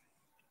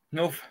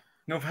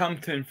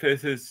 Northampton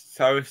versus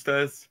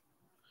Saracens.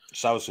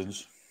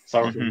 Saracens.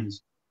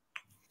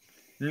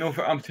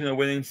 Northampton are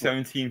winning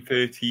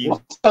 17-13.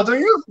 What's that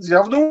doing? Do you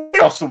have no way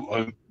or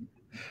something?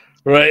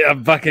 Right,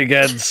 I'm back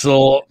again,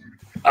 so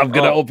I'm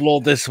going to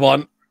upload this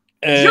one.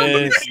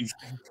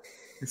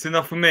 It's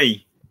enough for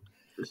me.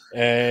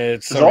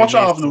 Does Archer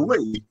have no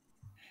way?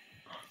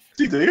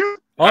 Do you?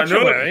 I'm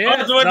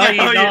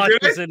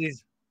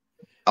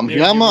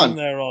here,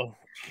 man.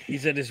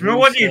 He's in his room. No,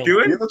 what are you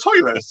doing? In the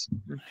toilet?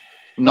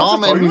 No,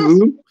 I'm in my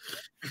room.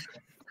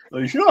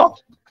 Are you sure?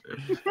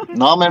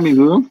 No, I'm in my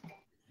room.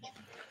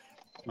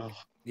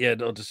 Yeah,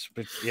 no,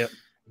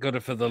 got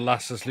it for the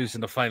lasses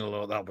losing the final.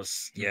 Oh, that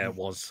was, it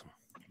was.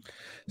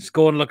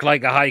 Scorn looked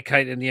like a high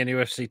kite in the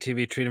NUFC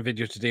TV training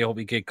video today. I hope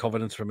he gave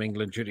confidence from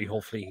England duty.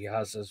 Hopefully he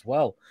has as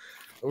well.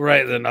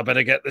 Right, then I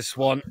better get this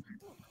one.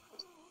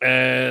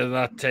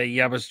 That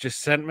Yabba's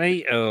just sent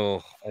me.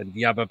 Oh, and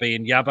Yabba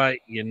being Yabba,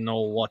 you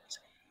know what?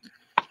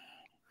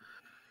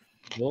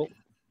 Well,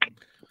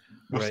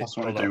 that's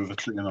what I do with the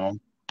clinging on.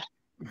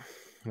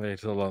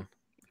 Wait, hold on.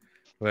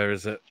 Where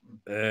is it?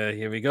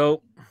 Here we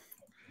go.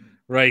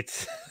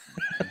 Right.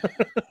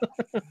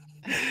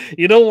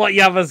 You know what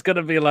Yabba's going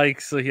to be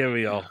like, so here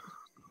we are.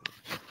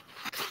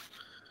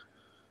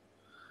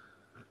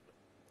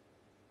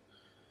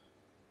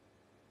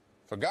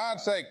 For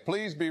God's sake,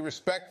 please be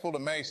respectful to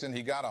Mason.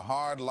 He got a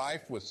hard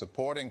life with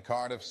supporting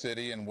Cardiff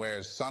City and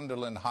wears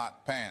Sunderland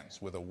hot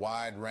pants with a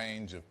wide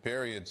range of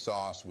period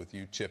sauce with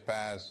you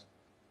Chipaz.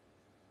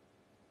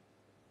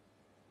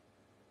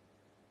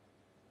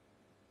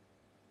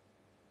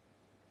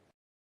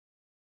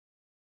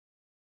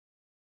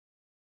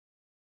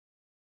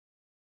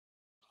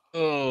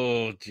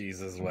 Oh,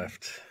 Jesus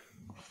wept.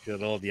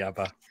 Good old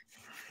Yabba.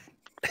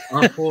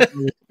 I thought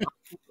it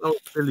was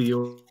Billy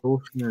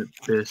Ocean at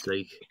first,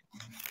 like.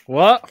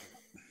 What?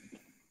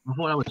 I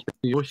thought that was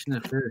Billy Ocean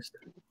at first.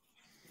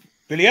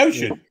 Billy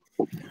Ocean?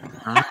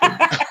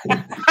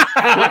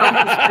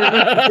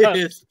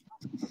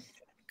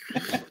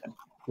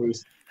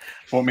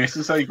 What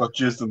Mason said he got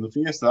jizzed in the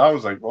face. I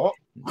was like, what?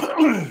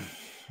 I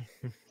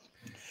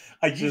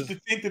used to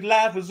think that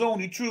life was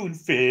only true in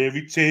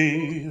fairy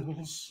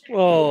tales.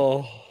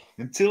 Oh.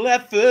 Until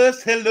that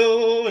first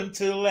hello,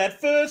 until that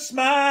first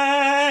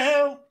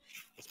smile.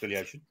 That's Billy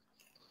Ocean.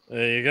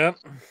 There you go.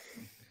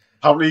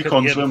 How many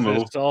cons win,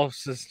 though?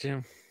 Officers,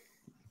 Jim.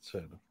 That's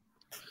fair enough.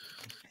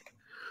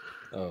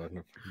 Oh,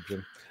 no,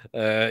 Jim.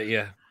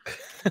 Yeah.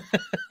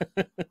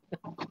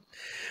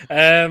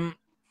 Are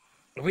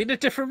we in a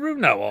different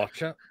room now,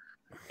 Archer?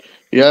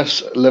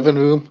 Yes, living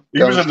room.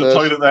 He was in the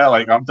toilet there,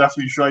 like, I'm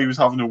definitely sure he was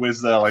having a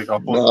whiz there, like,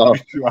 I'm No.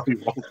 sure he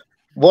was.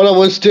 What I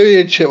was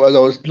doing, Chip, was I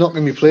was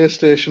knocking my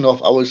PlayStation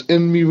off. I was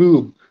in my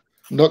room,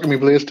 knocking my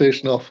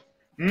PlayStation off.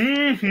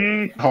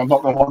 Mm-hmm. Oh,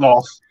 knock the one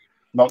off.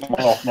 Knock the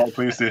one off, not the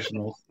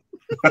PlayStation off.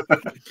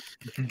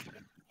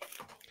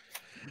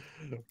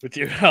 Would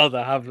you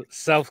rather have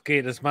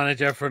Southgate as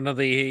manager for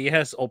another year,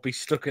 yes, or be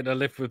stuck in a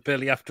lift with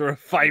Billy after a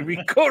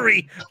fiery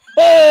curry?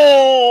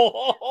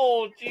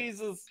 Oh,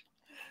 Jesus.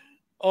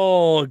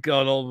 Oh,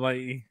 God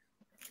almighty.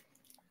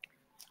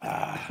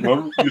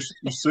 Well, you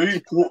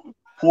see,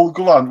 Paul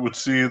Gallant would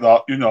say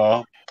that, you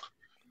know,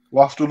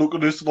 we'll have to look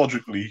at this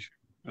logically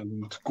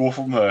and go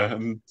from there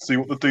and see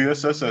what the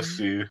DSSS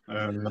say.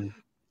 And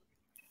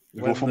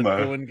go from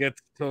there. Going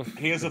gets tough.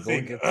 Here's the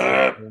thing.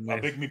 I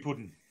beg me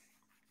pudding.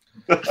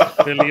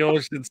 Billy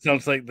Ocean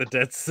sounds like the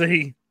Dead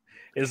Sea.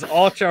 Is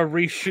Archer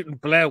reshooting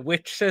Blair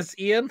Witch, says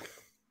Ian?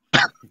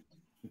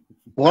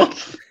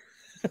 What?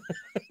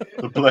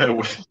 The Blair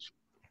Witch.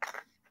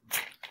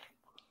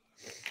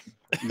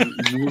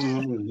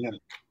 Yeah.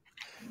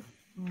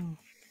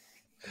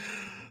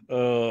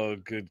 Oh,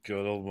 good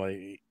God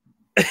almighty.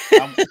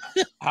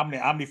 How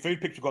many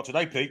food picks you got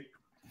today, Pete?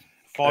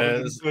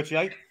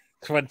 538?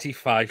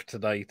 25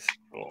 tonight.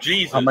 Oh,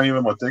 Jesus. How many of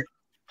them are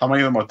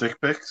dick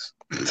pics?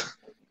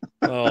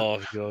 Oh,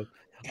 God.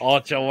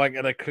 Archer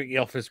wanking a quickie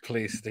off his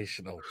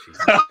PlayStation. Oh,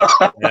 Jesus.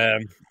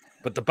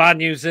 But the bad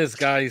news is,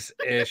 guys,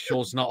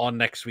 show's not on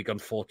next week,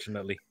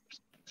 unfortunately.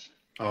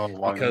 Oh,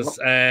 wow.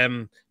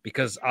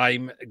 Because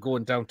I'm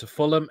going down to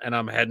Fulham and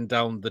I'm heading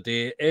down the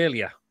day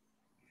earlier.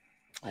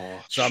 Oh,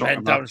 So I'm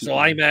heading down. So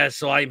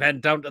I'm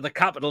heading down to the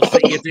capital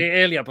city a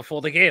day earlier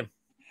before the game.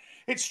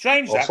 It's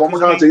strange that what am I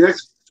going to do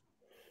next?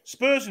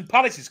 Spurs and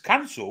Palace is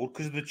cancelled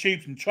because of the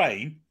tubes and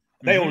train.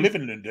 They all live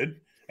in London,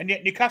 and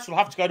yet Newcastle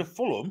have to go to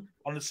Fulham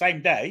on the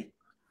same day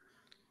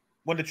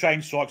when the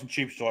train strikes and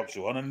tube strikes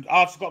are on, and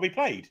Arsenal's got to be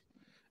played.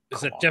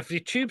 Is it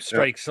definitely tube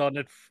strikes on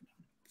it?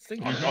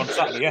 On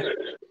Saturday, yeah.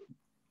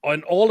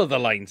 On all of the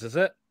lines, is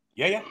it?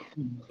 Yeah.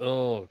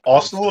 Oh,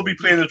 Arsenal will be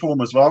playing at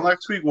home as well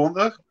next week, won't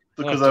they?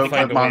 Because they'll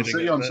play Man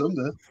City on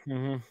Sunday.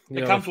 Mm-hmm.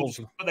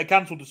 They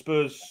cancelled the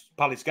Spurs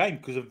Palace game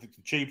because of the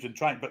tubes and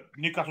train, but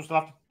Newcastle still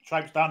have to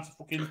traipse down to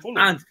fucking Fulham.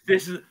 And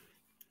this is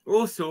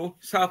also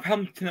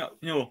Southampton.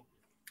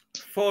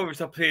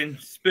 Forest are playing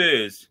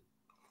Spurs.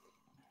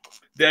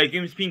 Their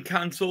game's been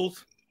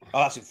cancelled.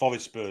 Oh, that's it.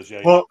 Forest Spurs,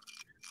 yeah. Well,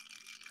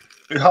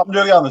 it happened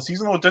earlier in the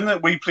season, though, didn't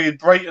it? We played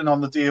Brighton on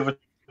the day of a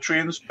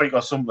train strike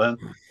or something,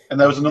 and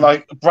there was another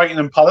like Brighton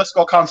and Palace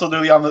got cancelled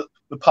early on.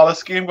 The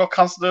Palace game got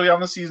cancelled early on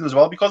the season as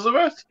well because of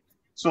it.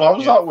 So how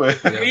does that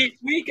work?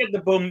 We get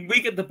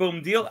the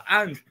bum deal,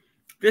 and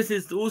this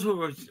is also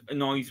what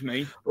annoys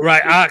me.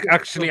 Right,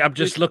 actually, I'm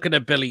just looking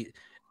at Billy.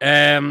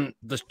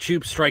 The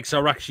tube strikes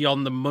are actually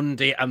on the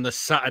Monday and the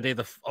Saturday,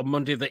 on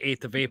Monday the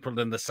 8th of April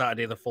and the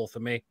Saturday the 4th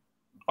of May.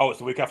 Oh, it's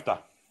the week after.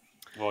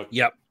 Right.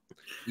 Yep.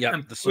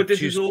 But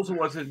this is also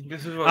what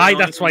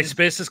that's why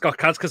Spaces got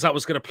cancelled, because that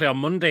was going to play on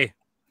Monday.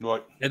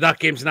 Right. And that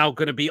game's now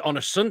going to be on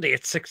a Sunday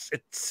at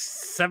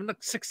 7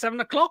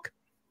 o'clock.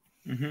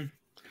 Mm-hmm.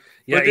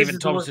 Yeah, even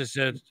Thomas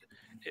said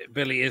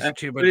Billy is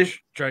tube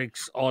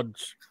strikes on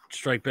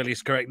strike.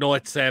 Billy's correct. No,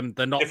 it's they're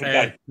not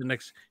the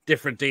next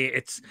different day.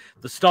 It's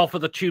the start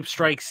of the tube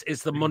strikes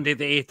is the Monday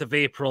the 8th of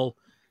April,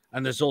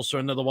 and there's also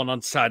another one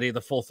on Saturday the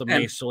 4th of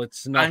May. So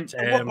it's not.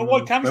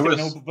 Why cancel it?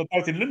 We're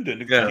both in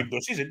London. Yeah.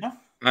 Buses, isn't it?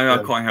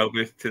 I can't help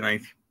it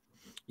tonight.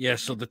 Yeah,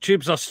 so the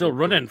tubes are still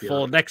running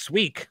for next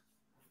week.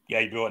 Yeah,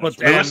 you'll be right. But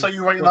Lewis, are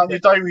you writing that in your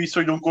diary so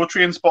you don't go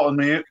train spotting,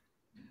 mate?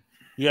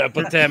 Yeah,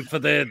 but for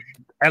the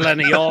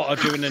LNER are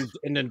doing an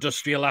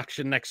industrial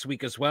action next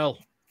week as well.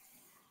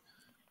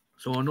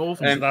 So I know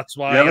that's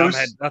why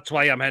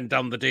I'm heading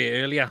down the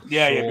day earlier.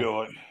 Yeah, you'll be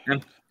all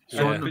right.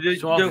 So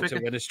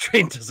when his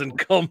train doesn't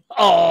come.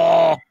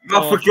 Oh,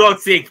 for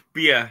God's sake,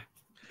 beer.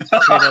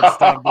 Train on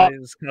standby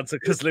is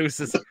cancelled because Lewis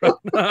is. You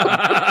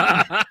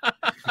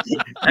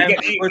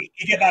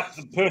get that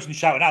person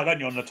shouting out, don't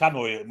you, on the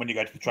tannoy when you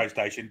go to the train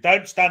station?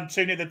 Don't stand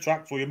too near the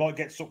tracks or you might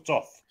get sucked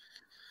off.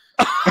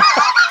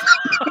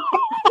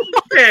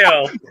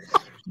 Bill.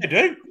 You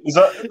do. Is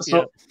that so?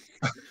 Yeah.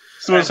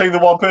 So we're saying the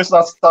one person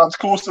that stands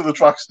close to the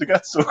tracks to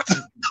get sucked.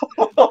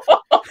 But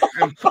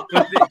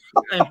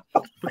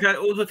can I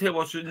also tell you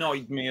what's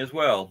annoyed me as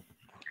well?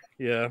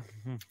 Yeah.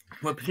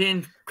 We're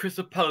playing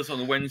Crystal Palace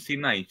on a Wednesday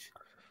night.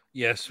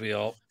 Yes, we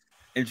are.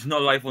 It's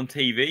not live on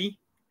TV.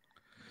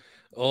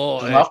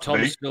 Oh,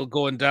 Tom's still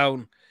going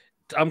down.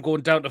 I'm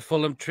going down to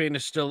Fulham. Train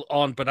is still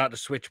on, but I had to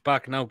switch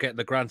back now, getting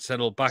the Grand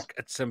Sentinel back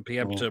at 7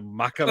 p.m. to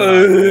Macca.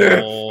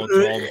 Oh,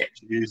 Tom.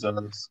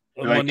 Jesus.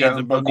 Money in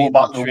the train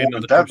on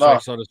the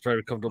Cruise on is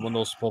very comfortable.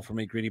 No support from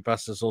me. Greedy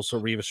bastards. Also,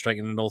 Reva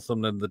striking in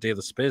Northumberland the day of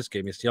the Spurs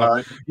game.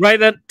 Right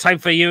then, time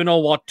for you know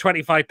what?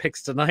 25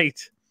 picks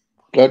tonight.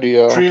 Bloody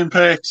hell. Train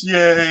picks,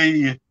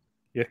 yay!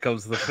 Here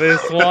comes the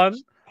first one.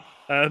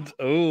 And,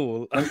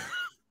 the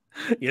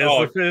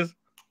first.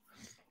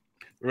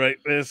 Right,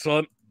 this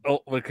one.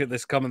 Oh, look at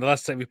this coming. The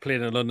last time we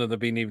played in London, there'd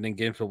been evening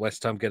game for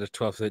West Ham. Get a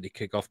 12:30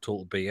 kickoff.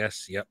 Total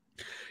BS. Yep.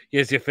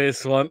 Here's your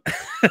first one.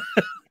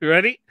 You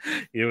ready?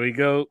 Here we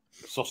go.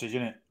 Sausage,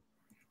 innit?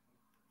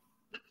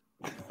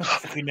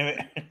 You know it.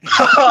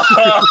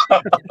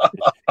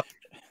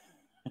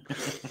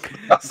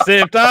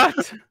 Save that.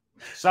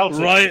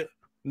 Celtic. Right.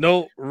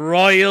 No,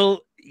 Royal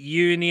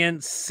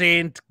Union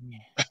Saint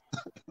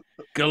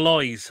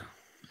Galois.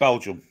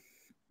 Belgium.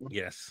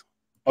 Yes.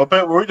 I'm a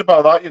bit worried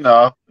about that, you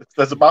know.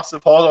 There's a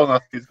massive hole on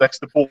that next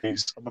to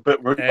boys. I'm a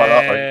bit worried about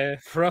that.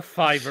 Like. For a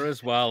fiver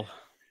as well.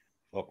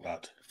 Fuck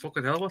that.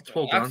 Fucking hell, what's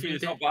 12 Actually,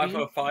 it's not bad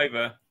for a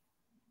fiver.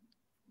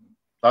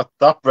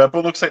 That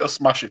Rebel looks like a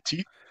smash of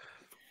teeth.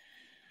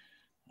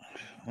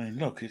 I mean,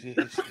 look, it's I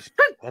don't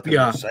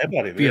know what to say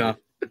about it, really.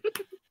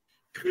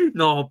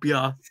 No,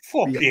 beer.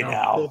 Fucking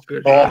hell.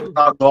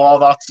 No,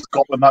 that's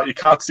Scotland. That you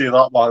can't say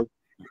that, man.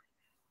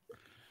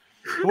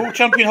 Oh,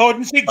 champion, hide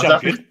and seek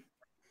champion.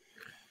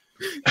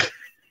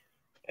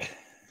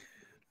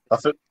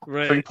 That's it.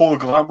 Right. I think Paul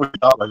Glam with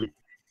that, like.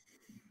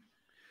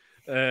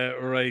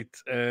 Right.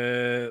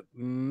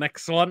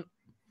 Next one.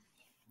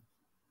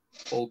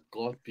 Oh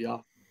God, yeah.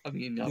 I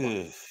mean,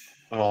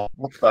 oh,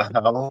 what the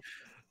hell?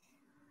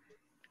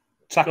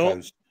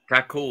 Tacos.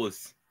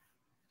 Tacos.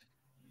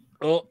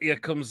 Oh, here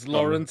comes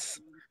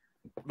Lawrence.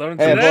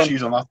 Lawrence, Hey,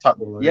 she's on that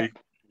tackle. Yep.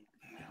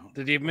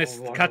 Did you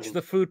catch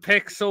the food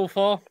pick so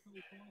far?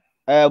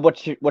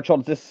 Which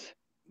one's this?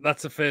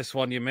 That's the first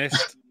one you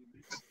missed.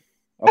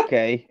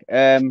 Okay.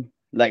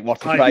 Like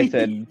what's the price?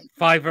 And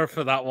fiver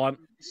for that one.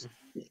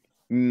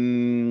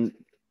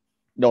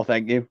 No,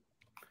 thank you.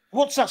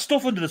 What's that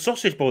stuff under the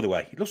sausage, by the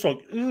way? It looks like.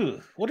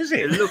 What is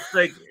it? It looks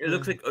like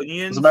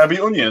onions. Does it maybe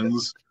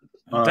onions?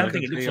 I don't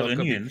think it looks like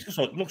onions.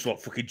 It looks like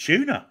fucking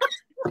tuna.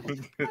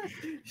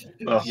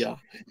 Yeah.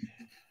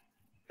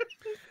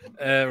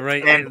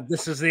 Right,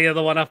 this is the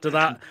other one after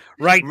that.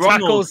 Right,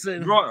 Ronald,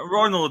 tacos.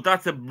 Ronald,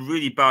 that's a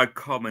really bad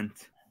comment.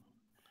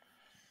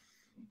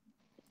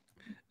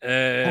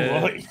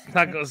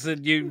 Tacos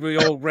and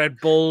Real Red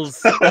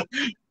Bulls.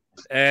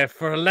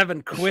 For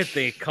 11 quid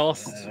they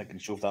cost. I can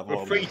shove that.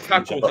 For 3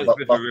 tacos, it's a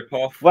bit of a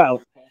rip-off.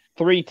 Well,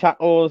 3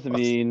 tacos. I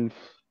mean,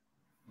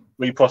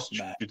 3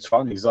 prostitutes.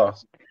 Funnies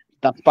that.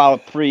 That's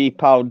about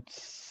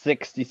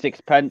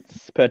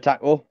 £3.66 per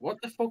taco.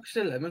 What the fuck's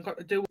the lemon got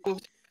to do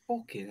with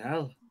fucking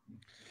hell?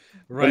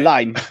 Right. The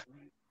lime.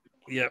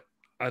 Yep,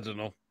 I don't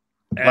know.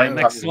 Lime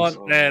next tacos.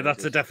 one.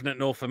 That's a definite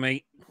no for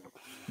me.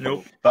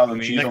 Nope. That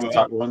and cheese on the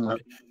tackle, isn't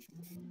it?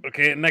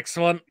 Okay, next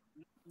one.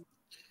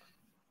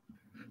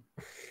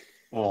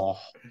 Oh.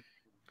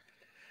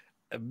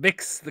 They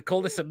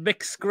call this a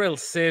mixed grill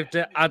served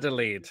at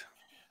Adelaide.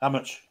 How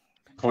much?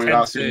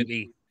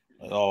 10:30.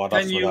 Oh,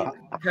 that's Can you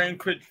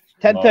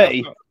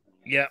 10:30?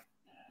 Yeah.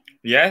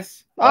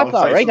 Yes. That's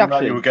all right,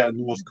 actually. You were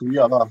getting North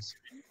Korea, that's.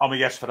 I'm a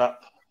yes for that.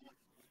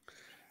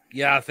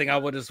 Yeah, I think I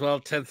would as well.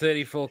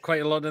 10:30 for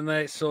quite a lot in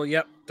there. So,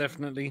 yep,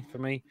 definitely for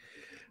me.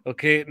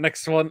 Okay,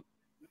 next one.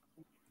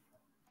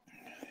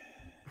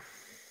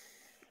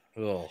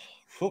 Oh.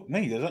 Fuck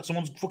me. Is that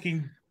someone's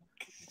fucking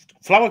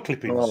flower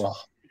clippings? Oh.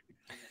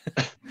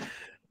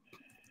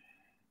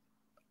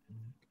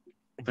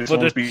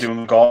 Someone's been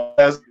doing the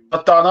garden. Is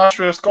that Dan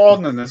Ashworth's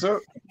gardening, is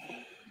it?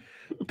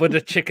 But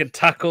the chicken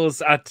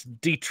tacos at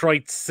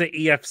Detroit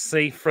City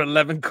FC for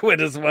 11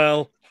 quid as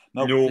well.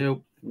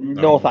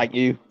 No, thank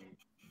you.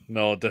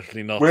 No,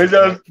 definitely not. Well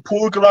then,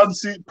 Paul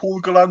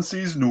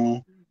Galancy's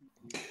no.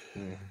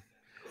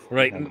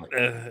 Right,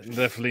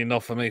 definitely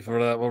not for me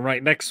for that one.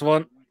 Right, next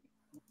one.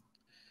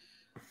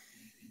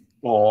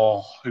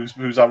 Oh,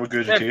 who's our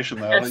regurgitation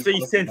there?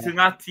 FC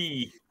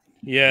Cincinnati.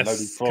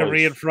 Yes,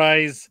 Korean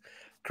fries.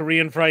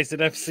 Korean fries at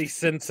FC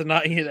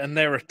Cincinnati, and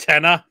they're a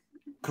tenner.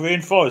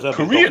 Korean fries.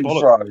 Korean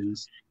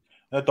fries.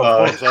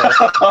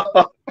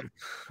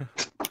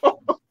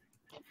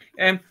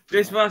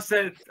 This is what I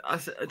said. I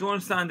don't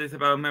understand this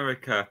about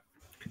America.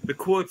 The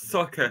quad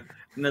soccer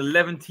and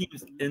 11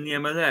 teams in the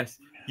MLS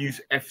use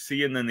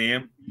FC in the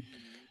name.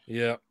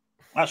 Yeah,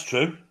 That's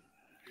true.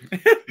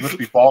 Must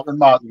be bargain,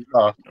 Martin.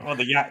 Well,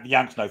 the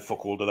Yanks know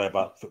fuck all, do they,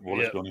 about football,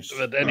 let's be honest.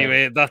 but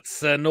anyway,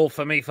 that's no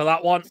for me for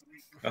that one.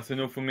 That's a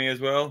no for me as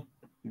well.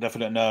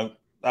 Definite no.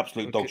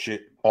 Absolute dog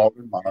shit.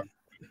 Bargain, man.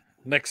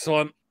 Next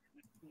one.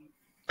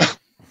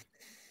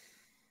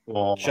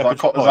 Oh,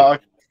 Shepherd's is pie.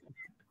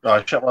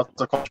 that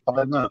Shepherd's a cottage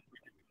pie, isn't it?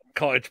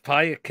 Cottage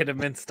pie,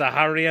 Kidderminster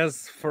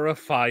Harriers for a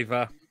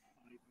 £5.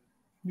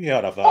 Yeah,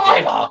 I'd have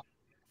that.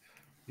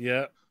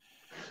 Yeah,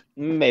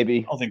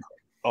 Maybe. I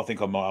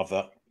think I might have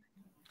that.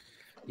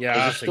 yeah.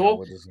 There's I a think I store.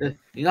 would as well.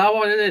 You know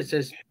what it is?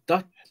 Is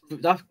that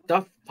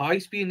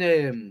pie's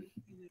been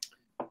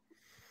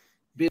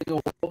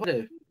over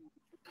there.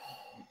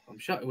 I'm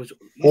sure it was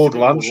Old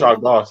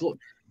Landshag, that.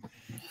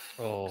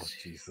 Oh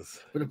Jesus!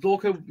 But the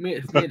bloke who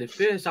made it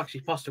first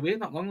actually passed away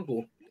not long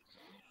ago.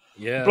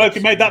 Yeah, The bloke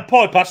who made that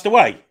pie passed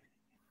away.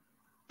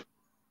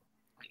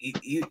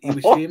 He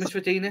was famous for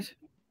doing it.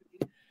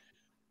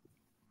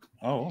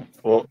 Oh.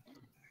 What?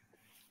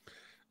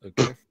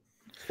 Okay.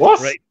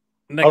 What? Right.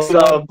 Next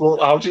one.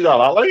 How do you know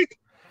that, like?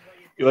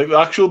 You like the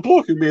actual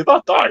bloke who made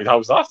that died?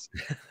 How's that?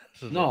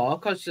 No,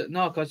 because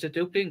they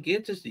do play in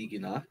Gators League, you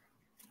know.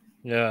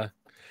 Yeah.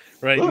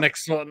 Right. Look.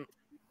 Next one.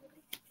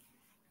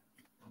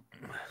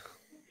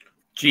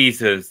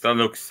 Jesus, that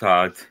looks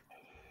sad.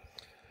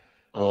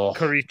 Oh,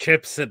 Curry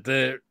chips at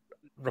the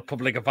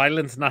Republic of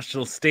Ireland's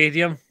National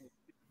Stadium.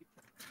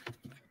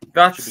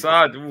 That's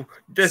sad.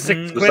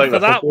 £6 like for the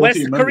that. football Where's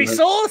the team, curry isn't it?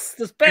 sauce?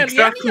 There's barely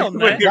any on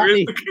there. Where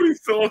is the curry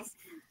sauce?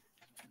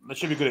 They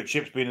should be good at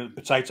chips being in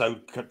the potato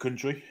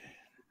country.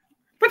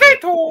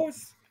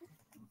 Potatoes.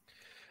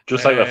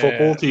 just like the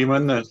football team,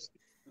 isn't it?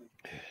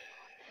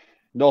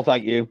 No,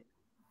 thank you.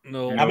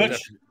 No. How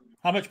much?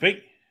 How much,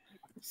 Pete?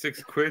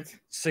 £6.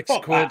 £6.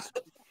 Fuck that.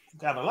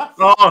 Have a laugh.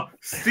 Oh,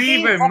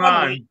 Stephen,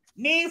 man.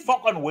 No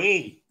fucking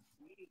way.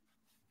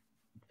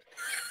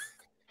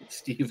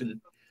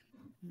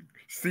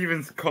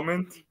 Stephen's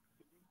comment.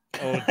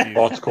 Oh, geez.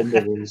 What's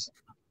Cumberland's?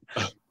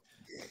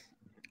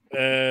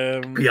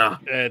 Yeah,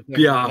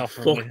 not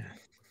for me.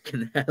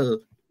 fucking hell.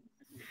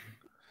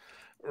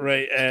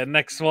 Right,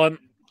 next one.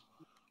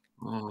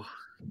 Oh,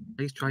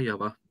 nice try,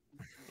 Yabba.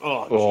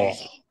 Oh,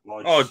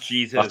 Oh,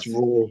 Jesus. That's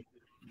raw.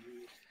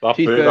 That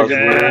Cheeseburger.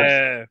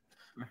 burger's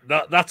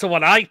raw. That's the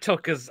one I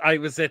took as I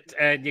was at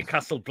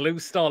Newcastle Blue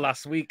Star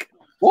last week.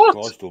 What?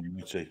 Christ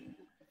almighty.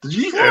 Did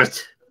you eat What?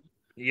 it?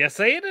 Yes,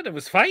 I ate it. It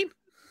was fine.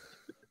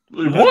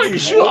 What? Are you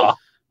sure?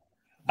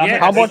 Yeah,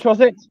 How much was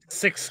it?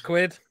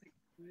 £6.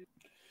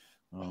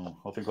 Oh,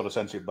 I think I'd have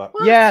sent it back.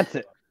 Yeah,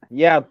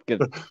 yeah,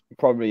 good.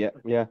 Probably,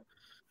 yeah.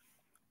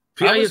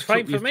 That was you've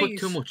fine you've for me. put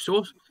too much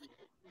sauce.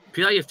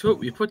 Pierre,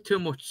 you put too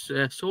much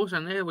sauce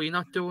in there. Were you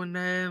not doing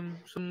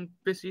some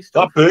busy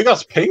stuff? That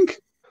burger's pink.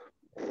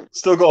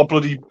 Still got a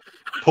bloody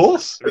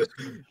pulse.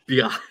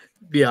 Yeah.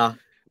 It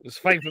was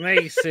fine for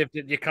me. Saved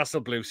at Newcastle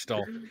Blue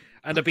Star.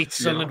 And I beat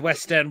Sunderland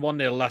West End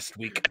 1-0 last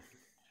week.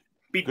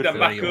 Beat Good them for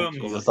back you.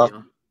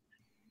 home.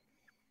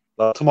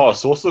 That tomato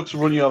sauce looks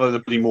runnier than a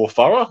bloody more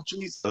Farah.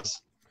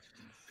 Jesus.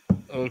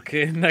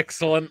 Okay, next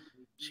one.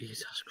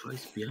 Jesus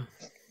Christ, yeah.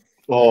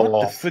 Oh,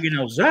 What the friggin'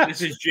 hell's that?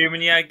 This is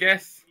Germany, I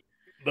guess.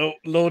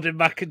 Loaded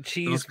mac and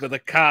cheese with a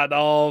can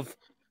of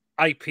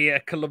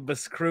IPA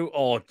Columbus Crew.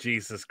 Oh,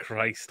 Jesus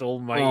Christ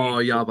almighty. Oh,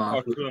 Yabba.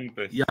 Oh,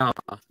 Columbus. Yeah.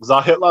 was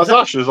that Hitler's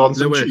ashes on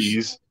some Lewis.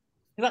 cheese? Is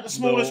that the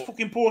smallest No.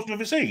 fucking portion I've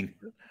ever seen?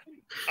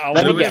 I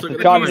Let me wonder guess, if we're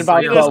it charging was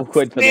about just 12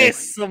 quid for this.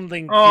 this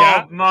something.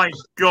 Oh, my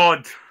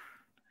God.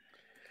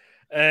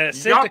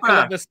 Saved the Yappa.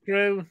 Columbus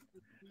Crew.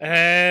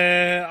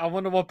 I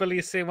wonder what Billy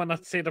is saying when I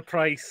say the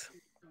price.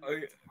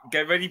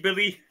 Get ready,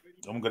 Billy.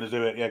 I'm going to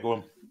do it. Yeah, go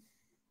on.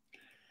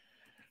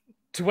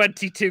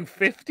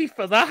 $22.50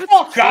 for that.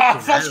 Fuck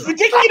off! That's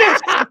ridiculous!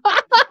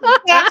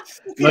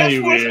 That's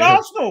worse than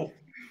Arsenal.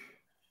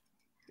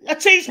 A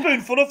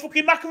teaspoonful of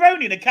fucking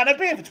macaroni and a can of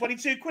beer for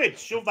 22 quid.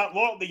 Shove that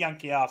right up the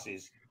Yankee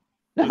asses.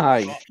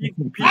 Nice.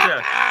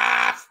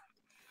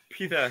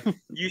 Peter,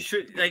 you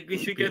should we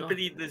should get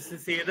Billy to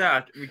say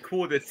that,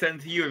 record it,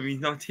 send to you. If he's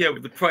not here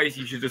with the price,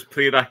 you should just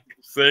play that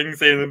saying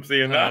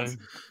that.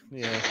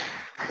 Yeah.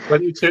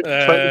 22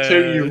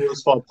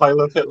 euros for a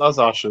pile of Hitler's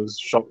ashes.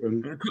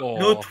 Shocking.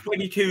 No,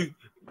 22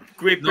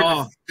 Great No, British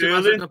I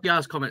sterling. think up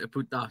Yar's comment to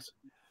put that.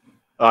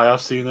 I have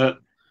seen it.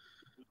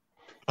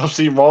 I've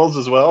seen Rolls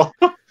as well.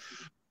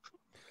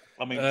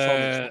 I mean,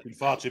 Sonic's fucking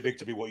far too big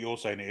to be what you're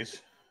saying it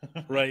is.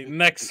 Right,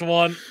 next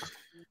one.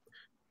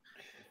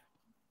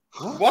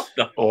 What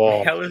the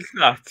hell is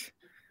that?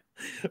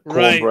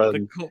 Right,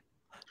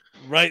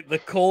 Cornbread. they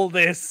call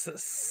this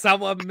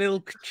sour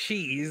milk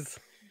cheese.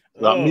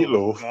 That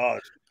meatloaf.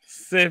 God.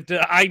 Saved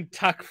at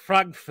Eintracht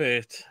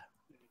Frankfurt.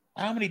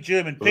 How many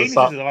German Well,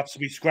 penises have had to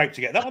be scraped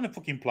to get that on the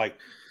fucking plate?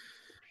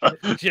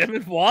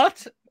 German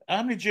what?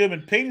 How many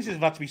German penises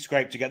have had to be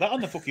scraped to get that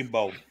on the fucking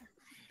bowl?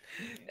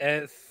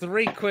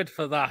 £3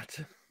 for that.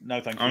 No,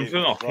 thank you. I'm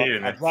still not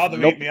hearing I'd it.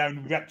 rather eat my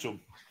own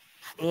rectum.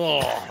 Oh,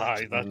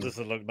 aye, that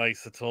doesn't look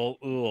nice at all.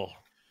 Oh.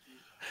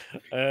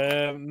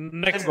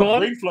 Next It's got one.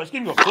 green flies. It's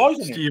even got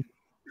flies in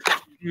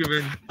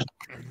it.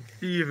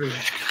 Steven.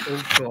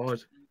 Oh God.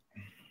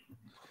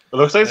 It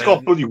looks like it's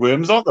got bloody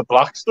worms on the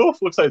black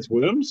stuff. Looks like it's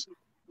worms.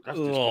 That's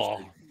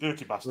disgusting.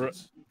 Dirty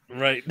bastards.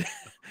 Right.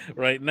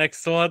 Right,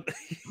 next one.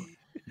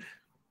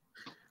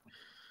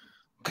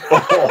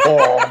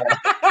 Oh.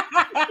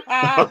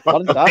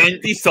 What is that?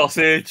 Empty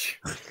sausage.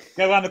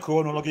 Go around the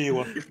corner and I'll give you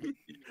one.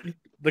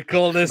 They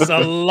call this a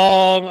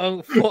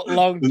long,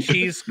 foot-long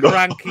cheese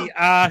cranky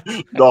arch.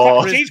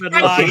 No. Brisbane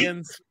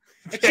Lions.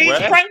 A cheese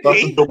That's a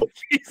cranky? double,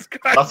 Cheese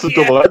cranky. that's a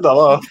double end,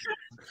 that.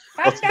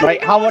 That's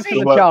Right, how much are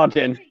they Well-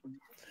 charging?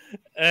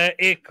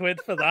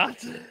 £8 for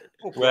that.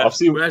 I've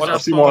seen Where's one that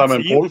of them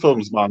in from? porn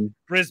films, man.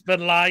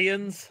 Brisbane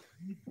Lions.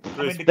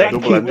 I mean, the Double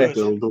Double end cranky's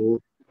of worse. dildo.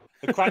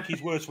 The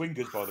cranky's worse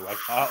wingers, by the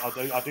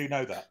way. I do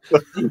know that.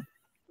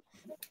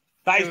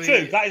 That is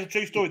true. That is a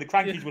true story. The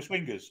crankies were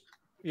swingers.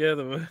 Yeah,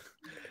 they were.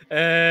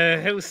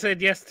 Who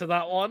said yes to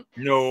that one?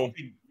 No.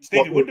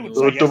 Stevie What, Wonder would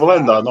say yes double to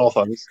end, that. no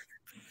thanks.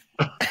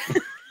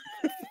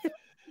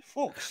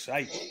 Fuck's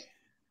sake.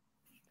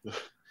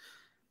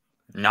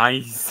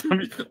 Nice.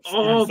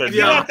 Oh, If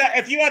yeah.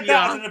 you had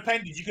that as an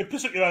appendage, you could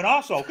piss up your own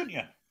arsehole, couldn't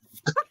you?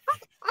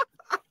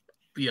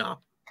 Yeah.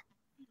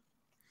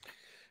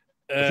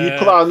 If you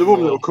put that in the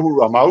room, it'll come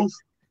out of my mouth.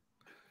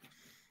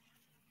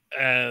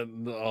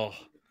 Oh,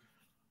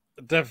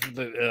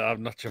 definitely.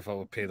 I'm not sure if I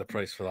would pay the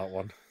price for that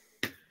one.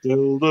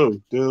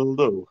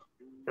 Dildo.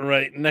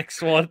 Right,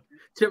 next one.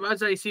 Tip,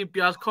 as I see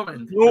Bia's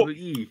comment. No.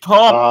 E.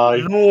 Tom,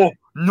 Aye.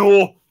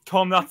 no,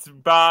 Tom, that's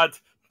bad.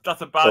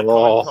 That's a bad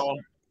Oh. comment, Tom.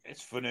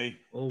 It's funny.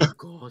 Oh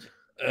God.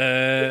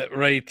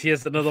 Right,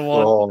 here's another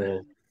one.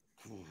 Oh.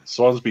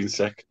 Swan's been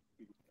sick.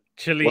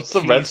 Chili. What's the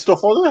cheese. red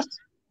stuff on it?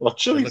 What It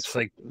chili? looks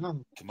like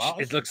Tomatoes.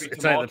 it looks. Big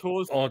It's either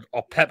tomatoes.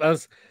 or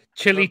peppers.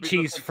 Chili Big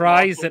cheese looking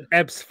fries tomatoes. at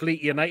Ebbs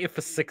Fleet United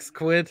for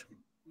 £6.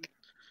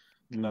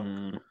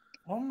 Mm,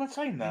 Why am I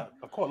saying that?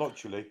 I quite like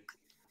chili.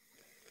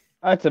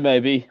 that's a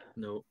maybe.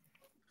 No.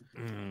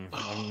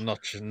 I'm not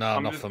sure. No,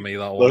 I'm not just- for me.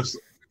 That one.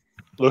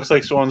 Looks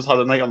like someone's had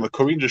a night on the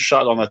curry and just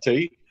shat on their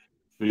tea.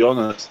 To be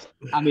honest.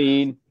 I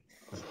mean,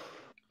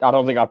 I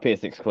don't think I'd pay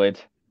 £6.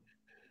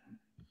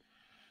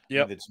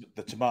 Yep.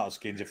 The tomato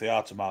skins, if they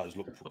are tomatoes,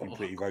 look fucking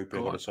pretty ropey.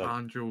 I've got to say.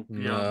 Andrew.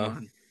 No. Yeah,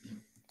 man.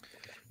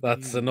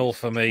 That's a no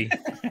for me.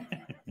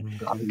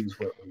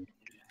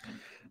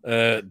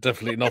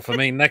 Definitely not for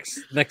me.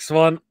 Next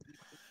one.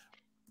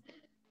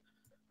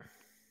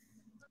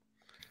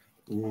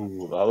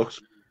 Ooh, that looks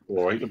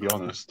alright, to be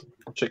honest.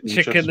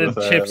 Chicken and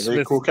chips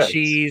with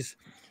cheese,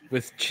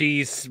 with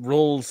cheese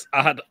rolls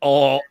at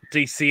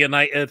DC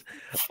United.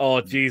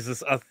 Oh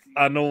Jesus!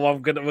 I know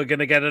we're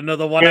gonna get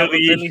another one out of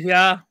Billy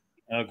here.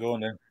 Oh, go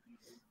on then.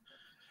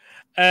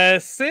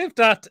 Saved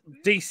at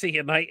DC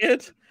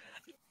United.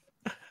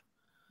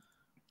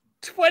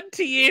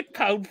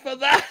 £28 for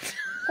that.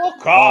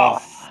 Fuck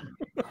off.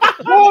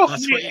 What?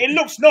 It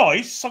looks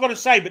nice, I've got to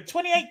say, but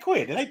 28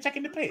 quid? Are they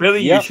taking the piss?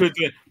 Billy, Yep. you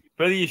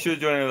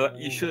should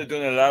have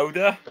done it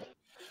louder.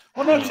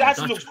 Well, no, it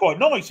actually looks quite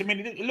nice. I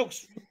mean, it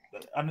looks.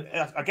 And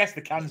I guess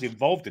the can's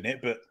involved in it,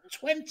 but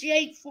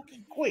 28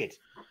 fucking quid.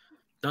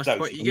 That's Those-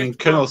 what I you mean, get.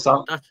 Colonel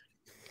Sam. That's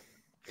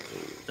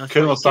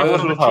Colonel what you Sam get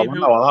would from have a had team one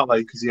now on that,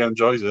 like, because he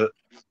enjoys it.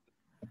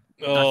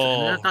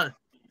 Oh, and that's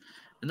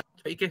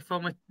what you get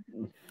from an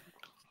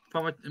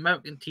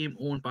American team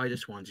owned by the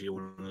Swansea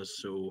owners.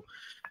 So,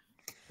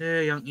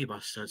 Yankee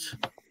bastards.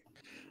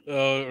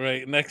 oh,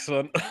 right. Next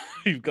one.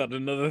 You've got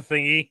another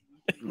thingy.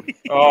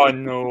 Oh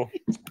no!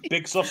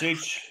 Big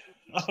sausage.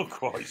 Oh,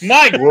 Christ.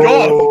 My God!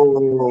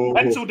 Whoa.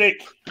 Pencil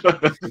dick.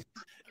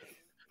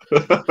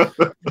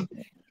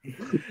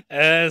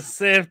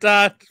 Saved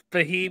at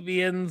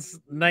Bohemians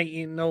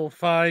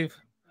 1905.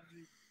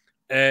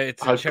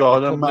 It's I've Czech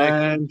got a Republic.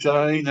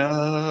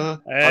 mangina.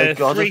 I've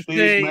got a big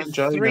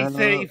mangina.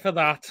 330 for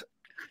that.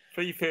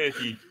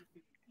 330.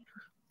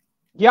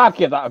 Yeah, I'd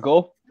give that a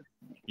go.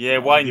 Yeah,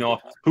 why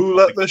not? Who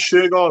let the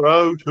sugar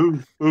out? Who?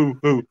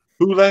 Who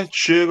let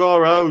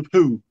sugar out?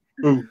 Who?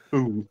 I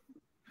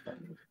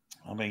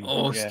mean,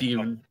 Oh, yeah,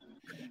 Stephen.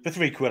 for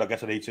 3 quid, I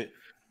guess I'd eat it.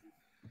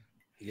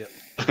 Yep.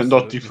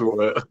 Not deep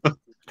for it.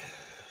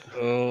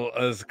 Oh,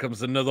 as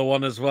comes another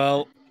one as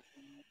well.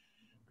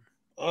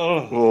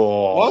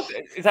 Oh. What?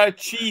 Is that a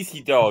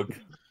cheesy dog?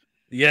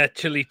 Yeah,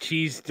 chili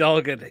cheese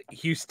dog at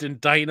Houston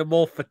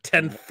Dynamo for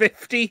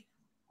 $10.50.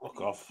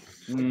 Fuck off.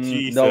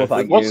 Jesus. No,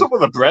 thank What's you. up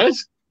with the bread?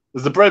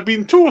 Has the bread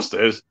been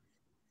toasted?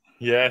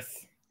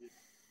 Yes.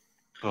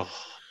 Oh.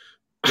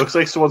 Looks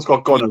like someone's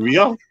got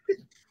gonorrhea.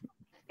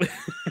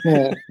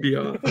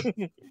 Yeah.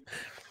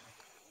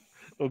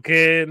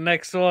 Okay,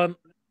 next one.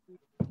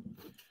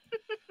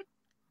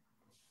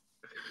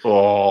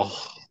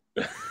 Oh.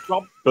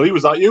 Billy,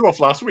 was that you off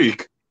last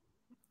week?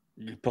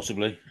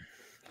 Possibly.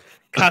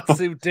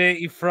 Katsu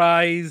dirty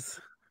fries.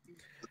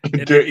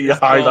 Dirty it's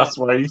high, got- that's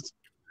right.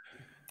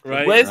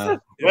 Right.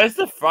 Where's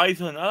the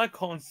fries on that? I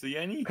can't see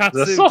any. Katsu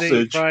The dirty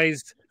sausage.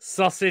 fries,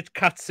 sausage,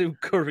 katsu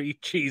curry,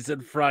 cheese,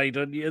 and fried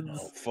onions.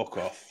 Oh, fuck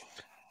off.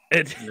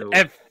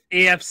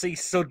 AFC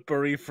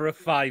Sudbury for a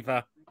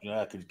 £5.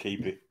 Yeah, I could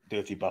keep it.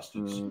 Dirty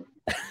bastards.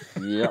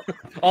 Yep.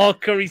 Oh,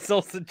 curry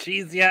sauce and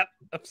cheese. Yeah,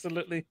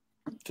 absolutely.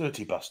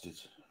 Dirty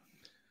bastards.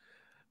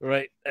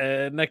 Right.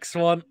 Next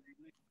one.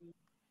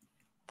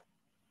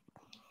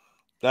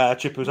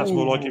 Chippers, that's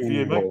more like it for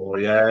you, mate. Oh,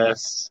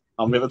 yes.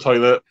 I'm in the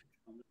toilet.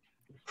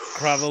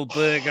 Gravel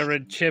burger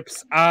and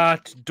chips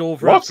at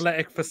Dover What?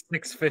 Athletic for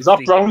 $6.50. Is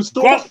that brown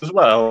sauce as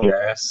well?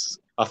 Yes.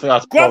 I think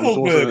that's brown Gravel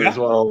sauce in burger? it as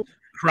well.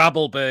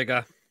 Crabble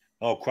burger.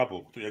 Oh,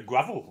 crabble.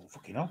 Gravel.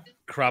 Fucking hell.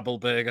 Crabble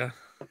burger.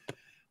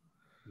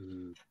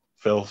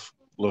 Filth.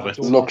 Love it.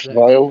 Looks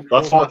vile.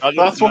 That's what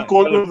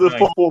going with the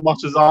football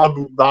matches are,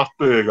 that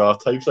burger,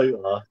 types like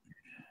that.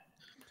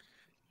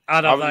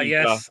 I'd have that,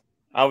 yes.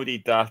 I would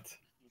eat that.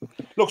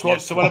 Looks like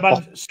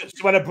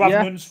Suella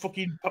Bradman's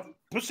fucking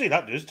pussy,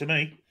 that does to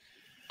me.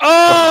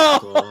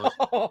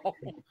 Oh!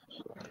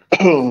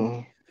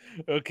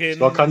 Okay,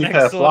 So can you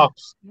pair next one.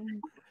 flaps?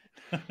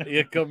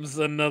 Here comes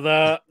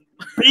another.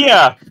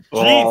 Yeah.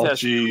 Oh,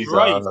 Jesus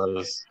Christ.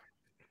 Jesus.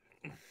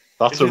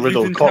 That's a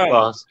riddle cock,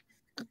 that.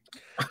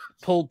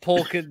 Pulled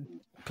pork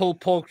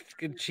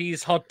and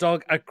cheese hot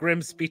dog at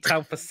Grimsby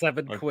Town for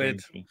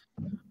 £7.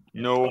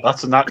 No.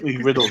 That's an acne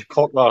riddled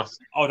cock, that.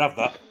 I would have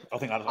that.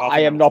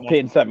 I am not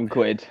paying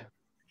 £7.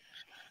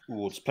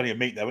 Oh, there's plenty of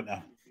meat there, isn't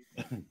there?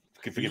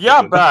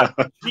 Yeah, but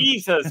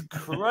Jesus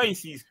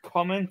Christ, he's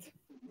comment.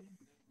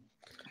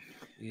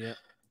 Yeah,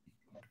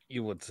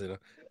 you would say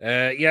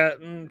that. Yeah,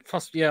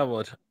 first, yeah, I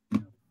would.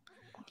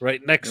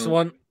 Right, next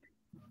one.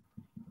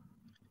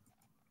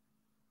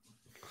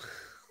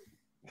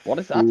 What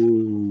is that?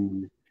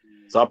 Ooh.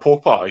 Is that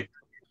pork pie?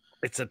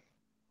 It's a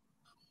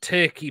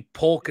turkey,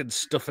 pork, and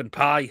stuffing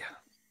pie.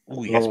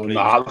 Oh, yes, please.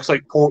 Nah, looks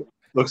like pork.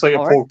 Looks like a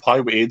pork pie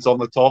with AIDS on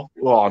the top.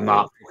 Oh,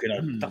 nah.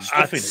 That's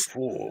stuffing.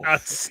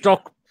 At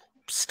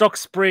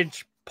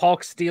Stocksbridge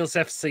Park Steels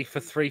FC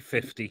for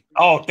 $3.50.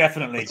 Oh,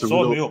 definitely.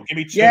 Sign me up. Give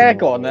me two. Yeah,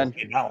 go on then.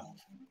 No.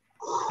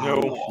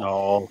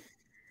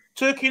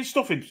 Turkey and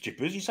stuffing,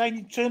 Chippers. You saying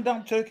you turn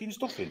down turkey and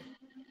stuffing?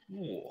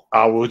 Oh.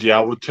 I would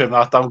turn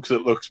that down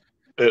because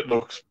it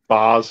looks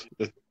bars.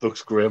 It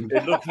looks grim.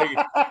 It looks like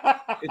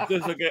it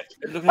looks like it's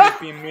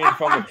being made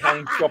from a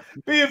can shop.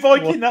 Be a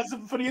Viking. That's the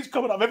funniest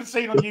comment I've ever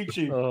seen on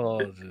YouTube.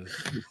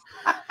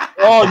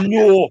 Oh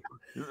no!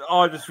 Oh,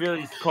 I just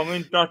realised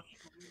comment that.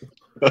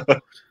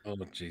 Oh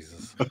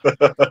Jesus!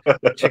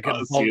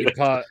 Chicken poultry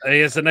pie.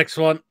 Here's the next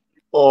one.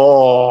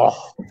 Oh,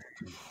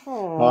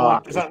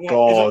 is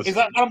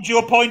that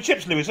your pine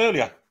chips, Lewis,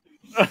 earlier?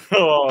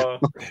 Oh.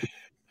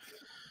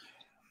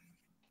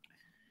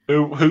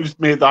 Who's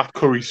made that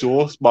curry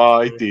sauce?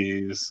 My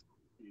days.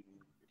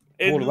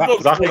 It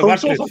looks like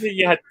something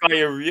you had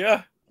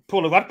diarrhea.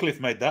 Paula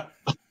Radcliffe made that.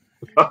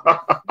 I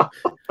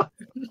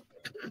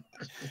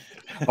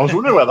was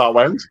wondering where that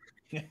went.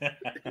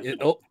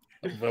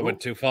 I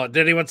went too far.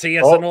 Did anyone see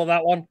yes or no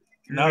that one?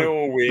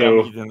 No way. I'm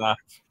eating that.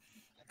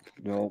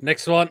 No.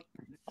 Next one.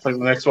 I think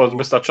the next one's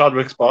Mr.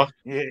 Chadwick's back.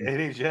 Yeah,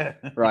 it is, yeah.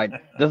 Right.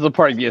 This will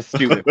probably be a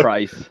stupid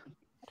price.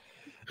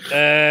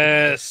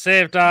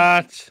 Saved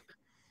at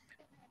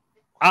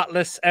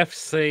Atlas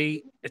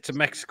FC. It's in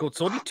Mexico.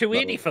 It's only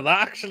 $2.80 for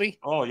that, actually.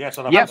 Oh, yes.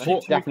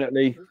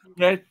 Definitely.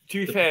 Yeah,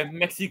 to be fair,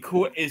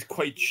 Mexico is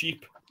quite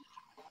cheap.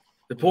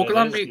 The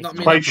Portland meat, not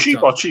quite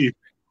cheap or cheap?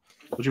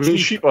 What do you mean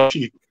cheap or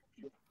cheap?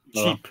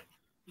 Cheap.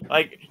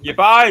 Like, you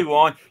buy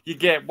one, you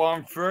get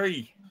one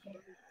free.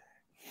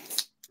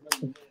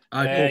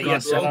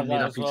 Yes, I'll have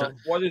that as well.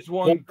 What is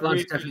one Portland's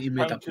great definitely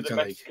made that to the pizza.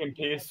 Mexican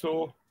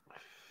peso?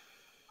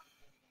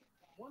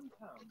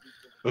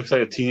 Looks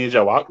like a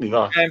teenager acne,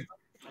 that.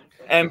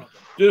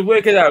 Just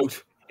work it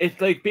out. It's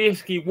like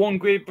basically one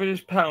Great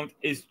British pound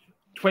is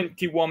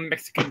 21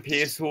 Mexican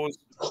pesos.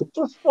 What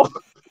the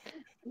fuck?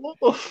 What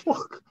the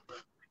fuck?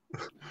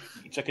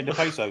 Checking the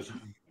pesos.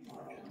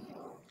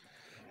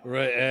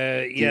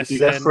 Right, yes. You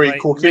get free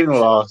cooking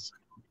or what?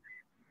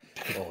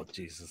 Oh,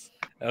 Jesus.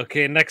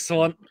 Okay, next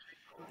one.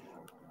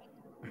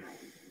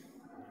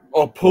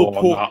 Oh, pulled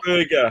pork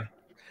burger.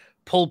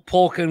 Pulled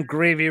pork and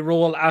gravy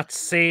roll at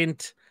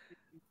St.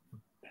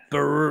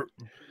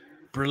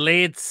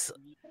 Brelades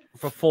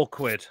for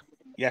 £4.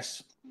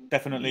 Yes,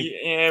 definitely.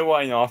 Yeah,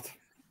 why not?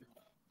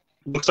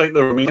 Looks like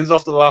the remains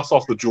of the last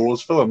off the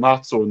Jaws film.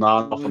 That's so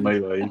not for me,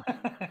 like.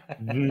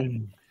 No.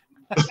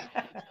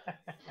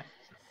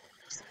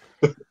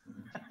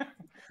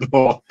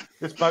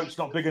 This boat's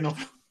not big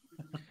enough.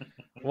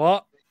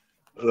 What?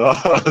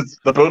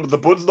 the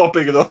bud's not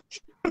big enough.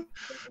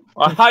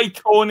 Hi,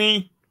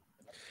 Tony.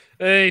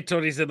 Hey,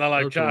 Tony's in the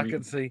live chat, I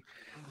can see.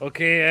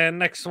 Okay,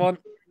 next one.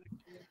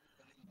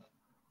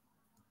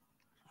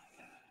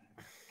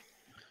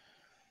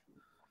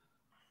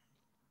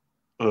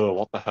 Oh,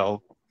 what the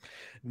hell?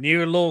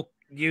 New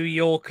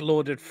York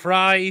loaded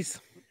fries.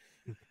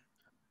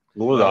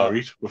 Lord,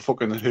 Harry, we're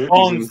fucking hurt.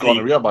 He's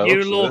gonorrhea by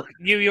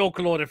New York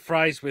loaded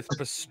fries with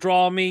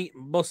pastrami,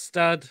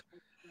 mustard,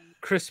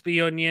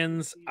 crispy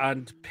onions,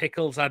 and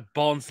pickles at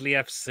Barnsley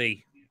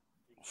FC.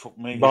 Fuck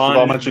me.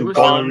 I mentioned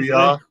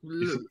gonorrhea.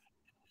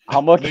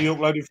 How much? New York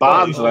loaded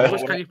Bands, fries.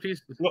 right? Can you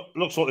please?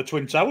 Looks like the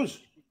Twin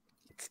Towers.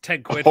 It's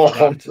 10 quid for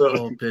that.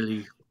 Oh,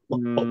 Billy.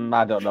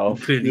 I don't know.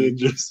 Billy.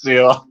 Just,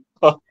 yeah.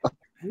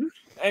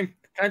 Can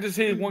I just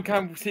say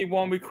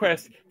one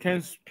request?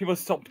 Can people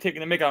stop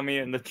taking a mick at me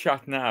in the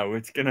chat now?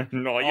 It's gonna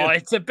annoy you. Oh,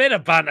 it's a bit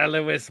of banter,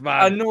 Lewis,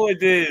 man. I know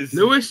it is.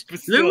 Lewis, but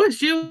still,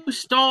 Lewis, you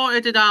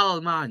started it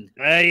all, man.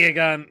 There you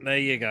go. There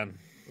you go.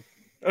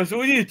 It's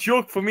only a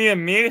joke for me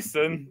and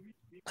Mason.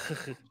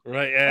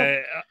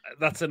 Right,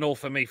 that's a no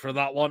for me for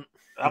that one.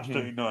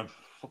 Absolutely no.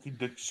 Fucking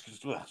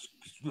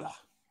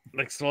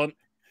Next one.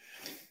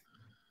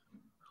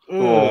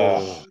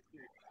 Oh.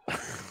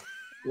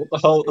 What the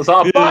hell? Is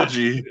that a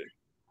bhaji?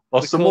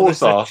 Or They call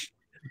this samosa?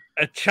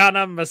 a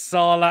chana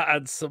masala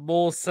and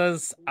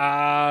samosas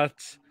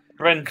at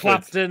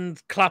Clapton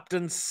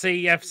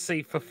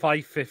CFC for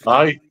 $5.50.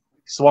 Aye.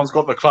 Someone's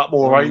got the clap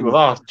all right with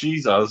that.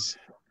 Jesus.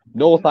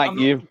 No, thank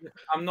you.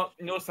 I'm not.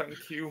 No,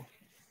 thank you.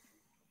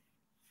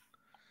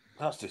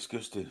 That's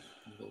disgusting.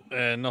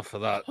 Not for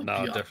that.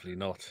 No, definitely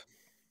not.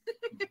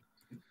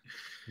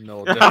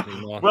 No,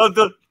 definitely not. Well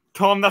done,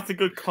 Tom. That's a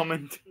good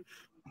comment.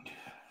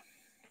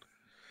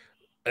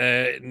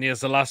 And here's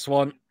the last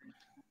one.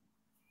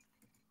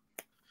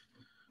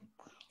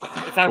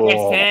 Is that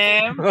West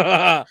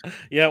Ham?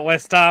 Yeah,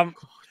 West Ham.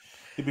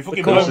 You'd be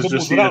fucking This is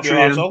just without your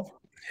arsehole.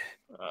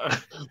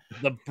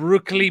 The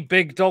Brooklyn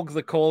Big Dog,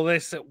 they call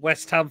this at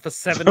West Ham for The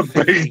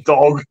 $7.50. big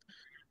dog.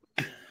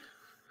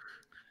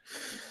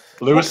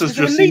 Lewis has Is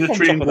there just a seen leaf the on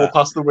train top of go that?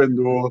 past the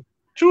window.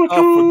 Choo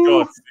Oh,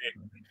 for God's sake!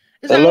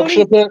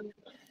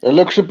 It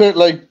looks a bit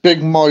like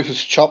Big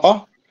Moise's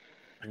chopper.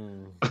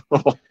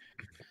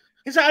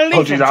 Is that a leaf?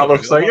 Oh, gee, that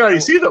looks like, yeah, you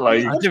see the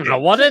like. I don't know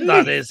what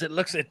that is.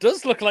 It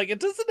does look like it,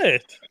 doesn't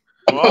it?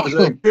 Is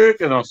it a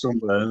gherkin or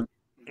something?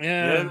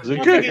 Yeah. Is it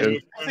a gherkin?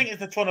 I think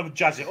they're trying to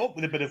jazz it up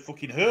with a bit of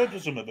fucking herbs or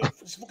something. But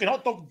it's fucking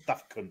hot dog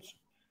daft cunts.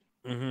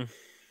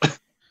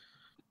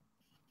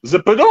 Is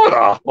it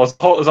banana? Is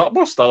that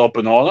mustard or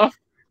banana?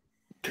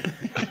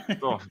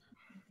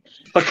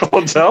 I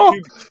can't tell.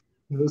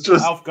 It's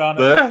just Alf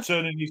Garner there.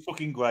 turning his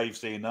fucking grave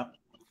seeing that.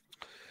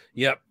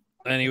 Yep.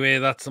 Anyway,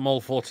 that's them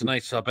all for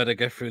tonight, so I better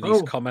get through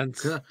these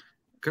comments.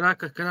 Can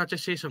I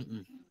just say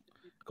something?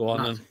 Go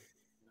on, then.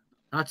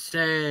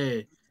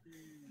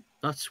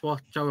 That's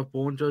what Jared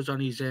Bourne does on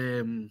his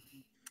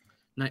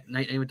night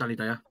aim with Danny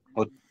Dyer.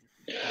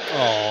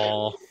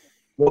 Oh.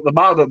 What, the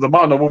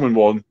man or woman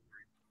one?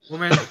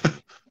 Woman.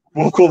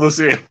 We'll call the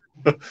same.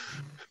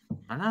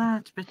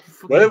 It's a bit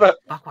fucking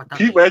backward.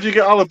 Pete, where'd you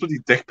get all the bloody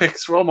dick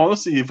pics from?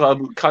 Honestly, you've had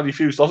candy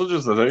few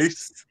sausages today.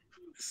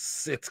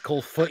 It's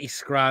called Footy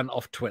Scran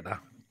off Twitter.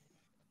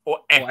 Or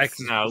X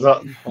now.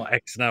 Or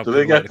X now. Do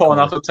they get porn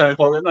after 10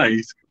 o'clock at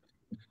night?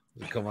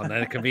 Come on,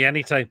 then. It can be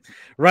any time.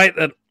 Right,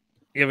 then.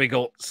 Here we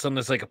go. Sun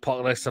is like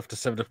apocalypse after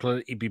 7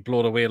 o'clock. He'd be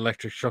blown away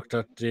electric shock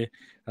that day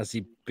as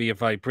he be a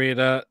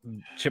vibrator.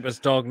 Chipper's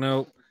dog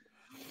now.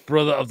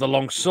 Brother of the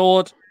long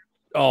sword.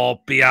 Oh,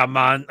 be a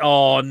man.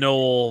 Oh,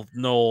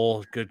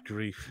 no. Good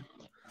grief.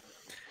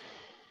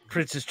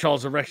 Princess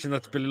Charles' erection.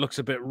 That Billy looks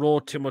a bit raw.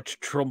 Too much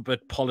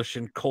trumpet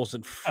polishing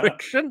causing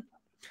friction.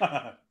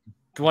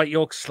 Dwight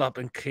York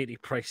slapping Katie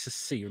Price to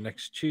see you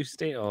next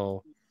Tuesday.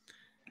 Oh,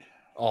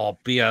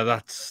 Bia,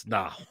 that's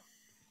no.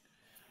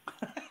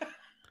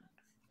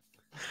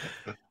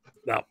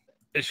 No,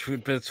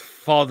 it's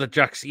Father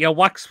Jackson. Yeah,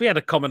 Wax, we had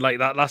a comment like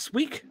that last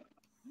week.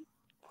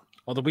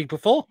 Or the week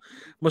before.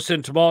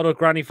 Mustard Tomato,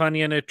 Granny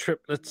Fanny and her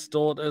triplets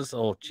daughters.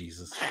 Oh,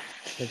 Jesus.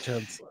 No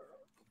chance.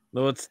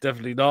 No, it's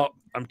definitely not.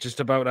 I'm just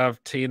about to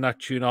have tea and that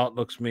tune art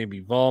looks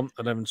maybe warm.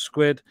 11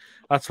 squid.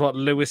 That's what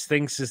Lewis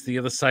thinks is the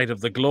other side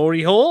of the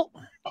glory hole.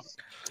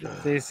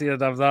 They see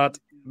it have that.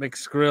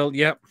 Mixed grill.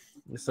 Yep.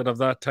 Instead of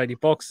that tiny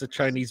box, the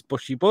Chinese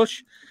bushy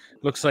bush.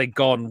 Looks like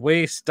gone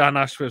waste. Dan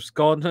Ashworth's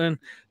gone.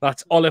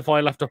 That's olive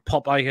oil after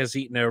Popeye has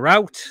eaten her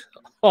out.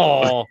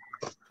 Oh.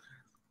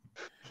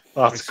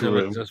 That's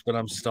grim. Just when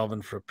I'm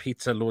starving for a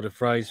pizza, load of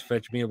fries,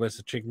 veg meal, where's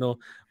the chicken?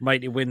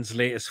 Mighty Wins'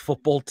 latest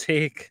football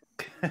take.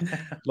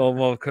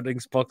 Lawnmower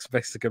cuttings box,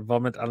 Mexican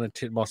vomit, Alan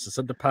Titmoss's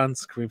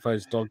underpants, cream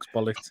fries, dog's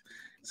bollocks,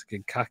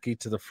 Mexican khaki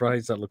to the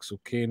fries. That looks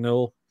okay.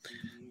 No.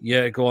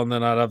 Yeah, go on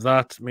then. I'll have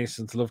that.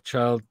 Mason's Love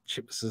Child,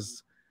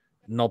 Chips's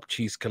knob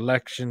cheese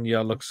collection.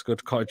 Yeah, looks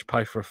good. Cottage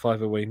pie for a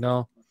 $5 away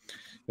now.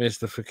 There's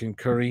the freaking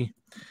curry.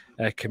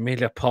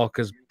 Camellia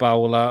Parker's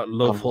Bowler,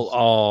 Loveful.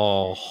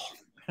 Oh.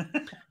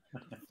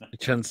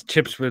 Chance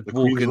chips with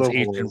Wogan's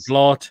Asian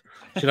blot.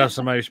 Should have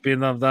some Irish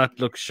bean of that.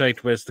 Looks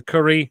shite. Where's the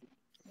curry?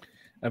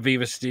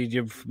 Aviva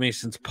Stadium for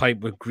Mason's pipe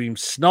with green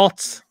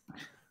snots.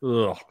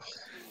 Ugh.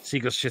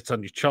 Seagull shits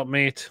on your chop,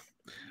 mate.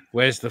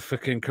 Where's the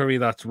freaking curry?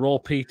 That's raw,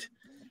 Pete.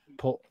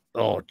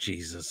 Oh,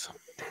 Jesus.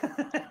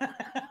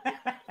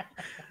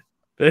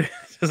 Does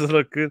it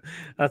look good?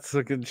 That's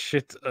looking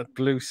shit at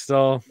Blue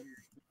Star.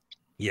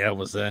 Yeah, it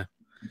was there.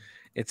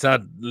 It's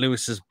had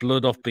Lewis's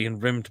blood off being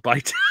rimmed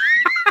by.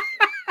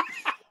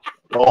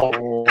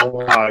 Oh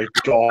my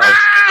God.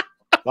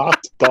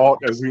 That's dark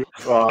as you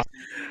are.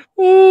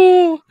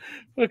 Oh,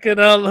 Fucking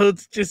hell,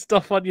 Hoods, just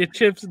stuff on your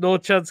chips. No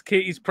chance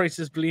Katie's price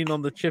is bleeding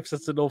on the chips.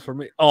 That's a no for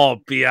me. Oh,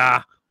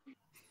 beer.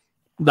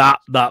 That.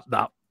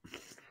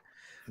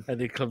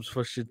 And it comes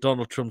for shit.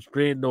 Donald Trump's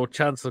brain. No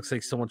chance. Looks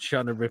like someone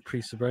shot a rip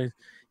priest of brain.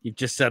 You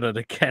just said it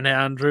again,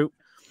 Andrew.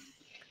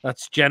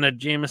 That's Jenna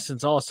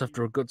Jameson's ass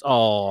after a good.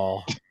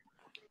 Oh,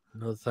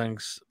 no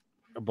thanks.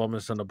 A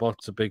bonus and a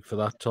box are big for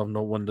that, Tom.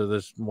 No wonder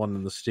there's one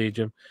in the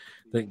stadium.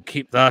 They can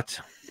keep that.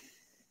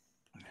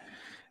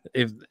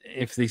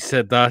 If they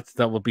said that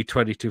would be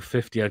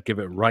 $22.50. I'd give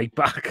it right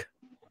back.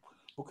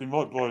 Fucking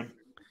right, boy.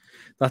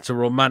 That's a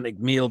romantic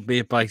meal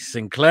made by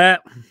Sinclair.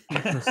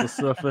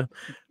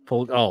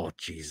 Oh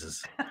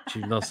Jesus!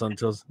 Chino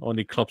Santos.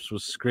 Only Klops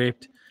was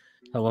scraped.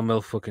 How a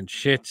mill fucking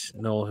shit.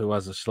 No, who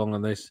has a slung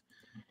on this?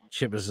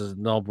 Chippers is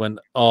knob when.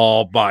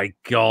 Oh my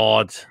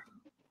God!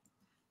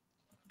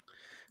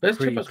 Where's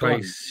Pretty Chippers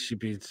price. She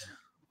beats.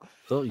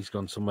 Thought he's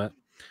gone somewhere.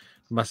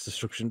 Mass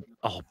destruction.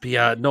 Oh,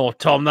 yeah. No,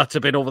 Tom, that's a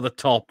bit over the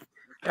top.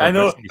 I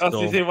know. That's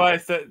why I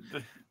said.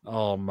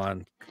 Oh,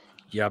 man.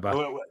 Yeah, but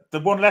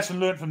the one lesson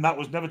learned from that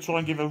was never try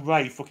and give a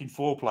Ray fucking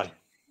foreplay.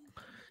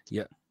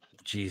 Yeah.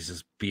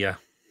 Jesus, beer.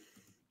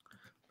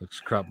 Looks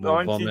crap. So,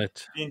 More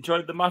vomit. You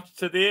enjoyed the match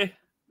today?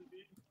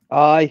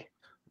 Aye.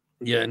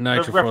 Yeah,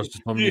 Nigel Frost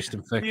is from yeast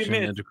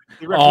infection.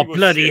 Oh,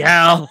 bloody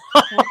hell.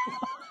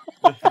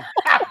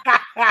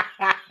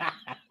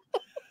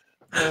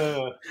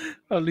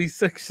 Only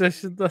 6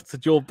 sessions. That's a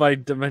Joe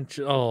Biden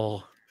dimension.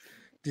 Oh,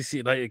 DC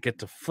United get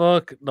to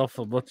fuck. Not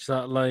for much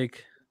that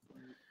like.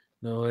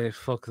 No way.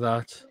 Fuck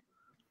that.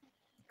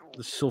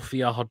 The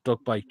Sophia hot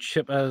dog by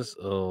Chippers.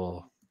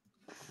 Oh,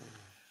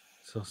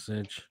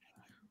 sausage.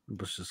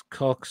 Bush's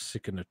cock.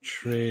 Sick in a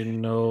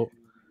train. No.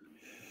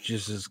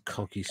 Jizz's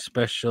cocky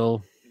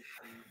special.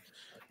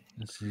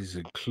 This is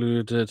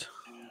included.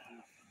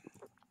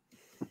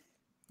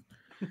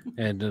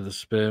 End of the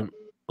sperm.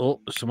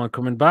 Oh, someone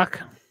coming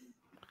back.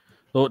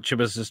 Oh,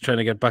 Chibbers is trying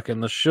to get back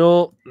in the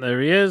show.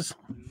 There he is.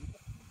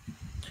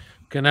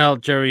 Canal,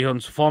 Jerry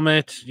Hunt's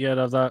vomit. Yeah,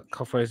 have that.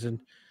 Cough rising.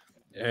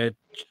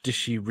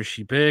 Dishy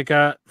Rishi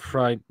Burger.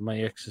 Fried my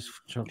ex's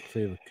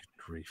favorite. Good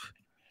grief.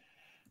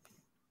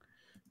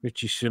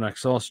 Richie Sunak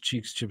sauce.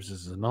 Cheeks Chibbers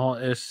is an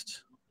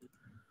artist.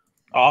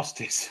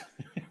 Artist.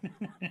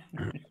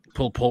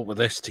 Pulled pork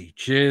with ST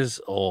Jizz.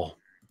 Oh,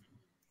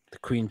 the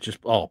Queen just.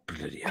 Oh,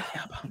 bloody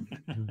hell.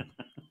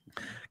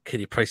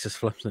 Kitty Price's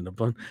flips in the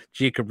bun.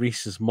 Jacob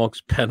Reese's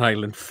Mog's Penn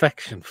Island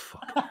Infection.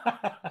 Fuck.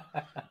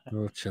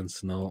 No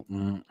chance, no.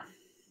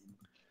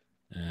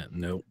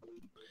 No.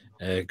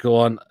 Go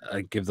on.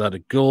 I give that a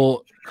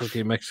go.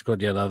 Cookie Mexico.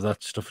 Yeah, have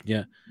that stuff.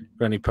 Yeah.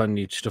 Granny Pan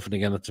needs stuffing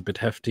again. That's a bit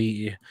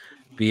hefty.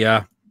 But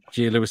yeah.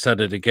 G. Lewis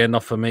had it again.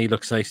 Not for me.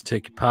 Looks nice.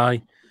 Take a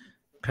pie.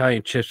 Pie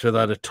and chips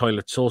without a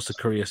toilet sauce. A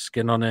curry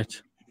skin on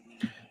it.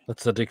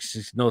 That's the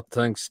Dixie's. No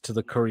thanks to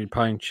the curry and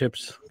pie and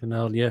chips.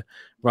 Canal, yeah.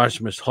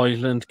 Rajmas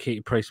Highland,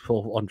 Katie Price,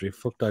 Paul Andre.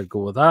 Fuck, I'd go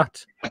with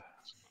that.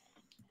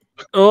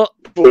 Oh,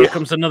 here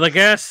comes another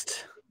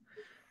guest.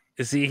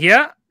 Is he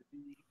here?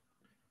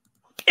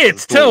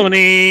 It's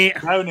Tony.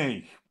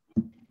 Tony.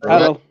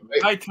 Hello.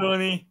 Hi,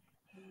 Tony.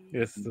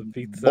 Yes, the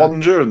pizza.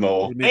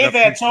 Buongiorno. Hey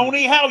there,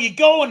 Tony. How you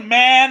going,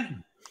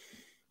 man?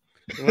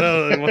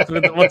 Well, what's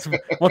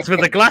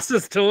with the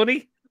glasses,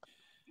 Tony?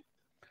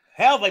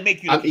 Hell, they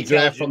make you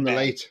anti-glare from the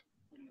light.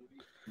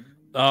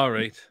 All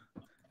right.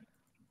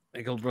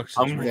 Eaglebrooks.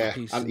 Yeah,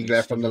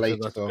 anti-glare from the light.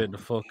 That's a bit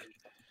of fuck.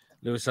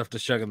 Lewis after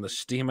shagging the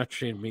steamer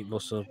train meat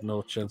must have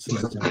no chance to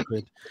let him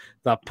quid.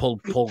 That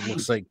pulled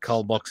looks like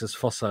Carl Box's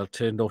fossil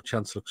turn. No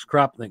chance looks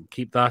crap. Then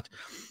keep that.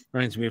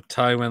 Reminds me of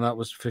Ty when that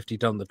was 50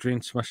 down the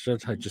drain. Smashed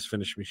it. I just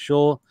finished my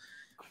show.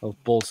 Oh,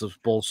 balls of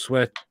ball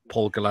sweat.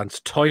 Paul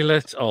Gallant's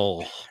toilet.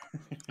 Oh.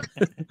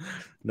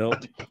 No.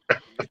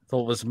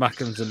 Thought it was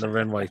Mackham's in the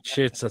Renway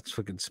chits. That's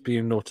fucking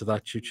spewing. No to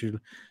that. Choo-choo.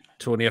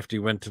 Tony after he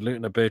went to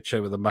Luton a Bircheye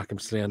with a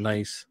Mackham Slayer.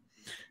 Nice.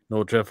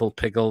 No dreadful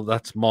pickle.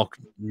 That's Mark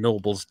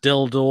Noble's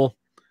dildo.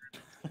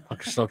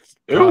 Guitar's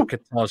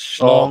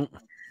schlong.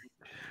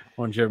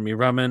 On Jeremy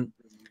Ramin.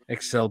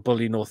 XL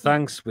Bully, no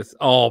thanks. With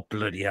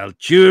bloody hell.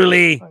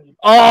 Julie.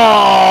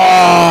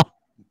 Oh!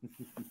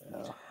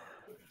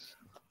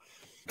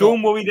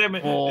 Don't worry, them.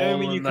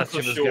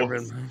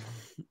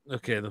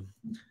 Okay, then.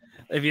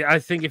 I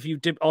think if you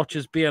dip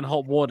Archer's beer in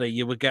hot water,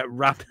 you would get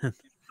rapping.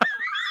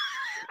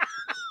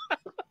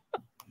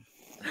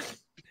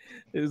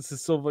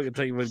 It's so fucking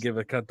time you would give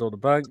a cat on the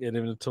bank and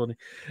even Tony.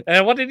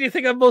 What did you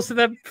think of most of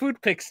them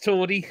food picks,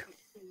 Tony?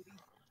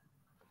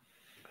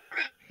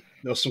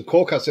 There was some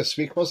corkers this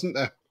week, wasn't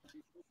there?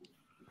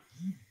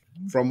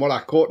 From what I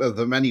caught of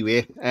them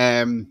anyway.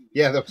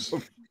 Yeah, there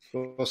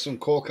was some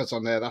corkers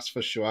on there, that's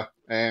for sure.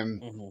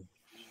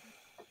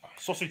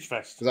 Sausage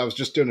fest. Because I was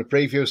just doing a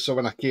preview, so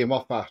when I came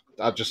off,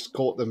 I just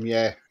caught them,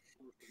 yeah.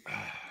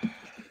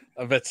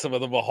 I bet some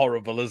of them were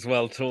horrible as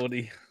well,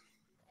 Tony.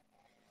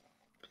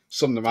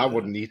 Some of them I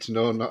wouldn't need to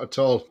know, not at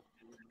all.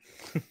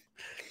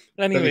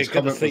 Anyway,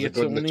 good to see you,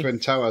 good in the Twin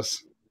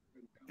Towers.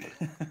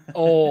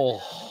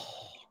 Oh.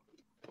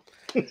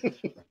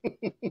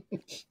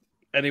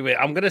 Anyway,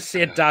 I'm gonna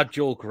say a dad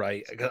joke,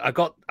 right?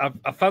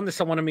 I found this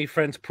on one of my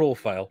friends'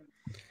 profile.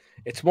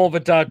 It's more of a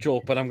dad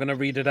joke, but I'm gonna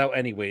read it out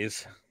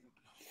anyways.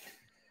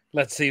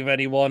 Let's see if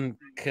anyone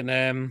can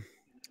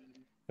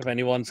if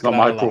anyone's It's not gonna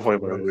my have a laugh. profile,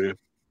 by the way.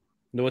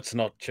 No, it's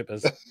not,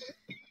 Chippers.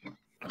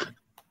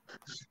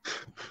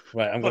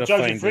 Right, I'm Well,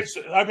 gonna find Fritz,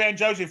 it. I mean,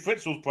 Joseph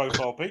Fritzl's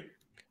profile, Pete.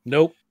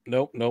 Nope.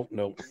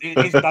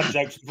 His dad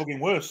jokes are fucking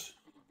worse.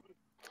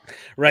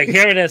 Right,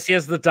 here it is.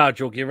 Here's the dad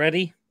joke. You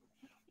ready?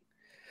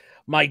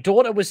 My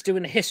daughter was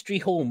doing history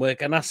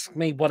homework and asked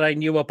me what I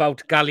knew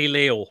about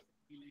Galileo.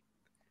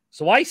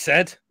 So I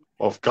said,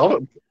 I've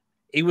got it.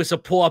 he was a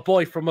poor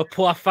boy from a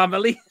poor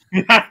family.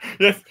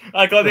 Yes,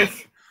 I got it.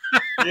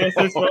 Yes,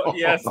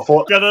 yes.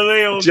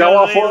 Galileo. Do you know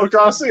what I thought I was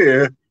going to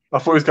say? I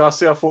thought he was going to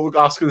say, I thought we were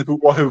asking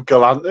who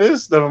Gallant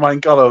is. Never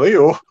mind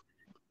Galileo.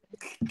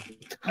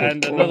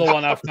 And another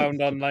one I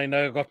found online,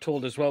 I got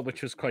told as well,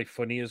 which was quite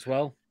funny as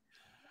well.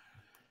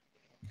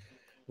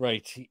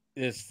 Right,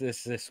 is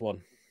this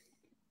one.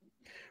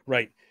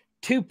 Right,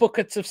 2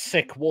 buckets of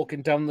sick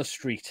walking down the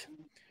street.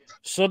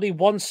 Suddenly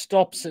one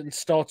stops and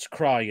starts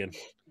crying.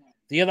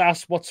 The other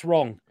asks what's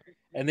wrong.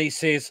 And he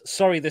says,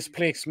 sorry, this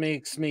place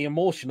makes me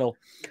emotional.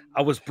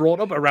 I was brought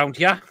up around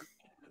here.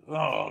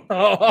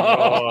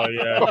 Oh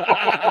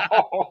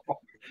yeah.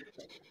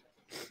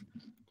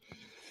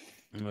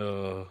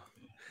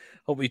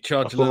 Hope we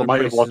charge a I thought I little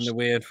might have prices in watched- the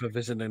way for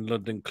visiting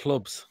London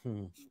clubs.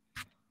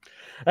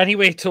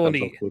 Anyway,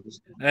 Tony,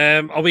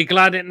 are we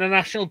glad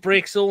international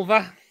break's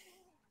over?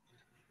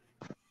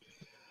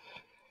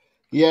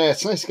 Yeah,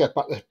 it's nice to get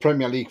back to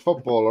Premier League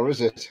football, or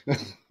is it?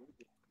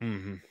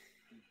 Mm-hmm.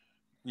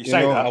 You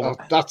say that.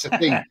 That's the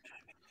thing.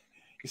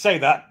 You say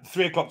that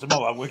 3 o'clock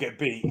tomorrow we'll get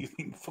beat. You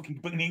think fucking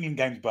bring the England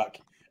games back?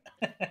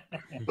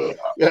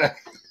 Yeah,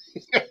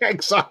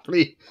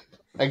 exactly.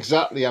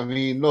 I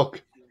mean,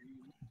 look,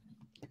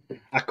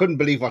 I couldn't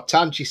believe what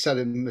Tanji said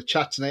in the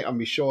chat tonight on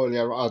my show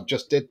earlier. I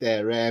just did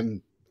there.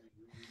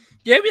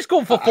 Yeah, he was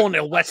going for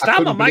 4-0 West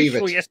Ham on my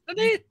show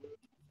yesterday.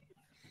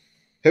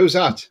 Who's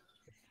that?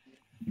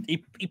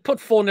 He put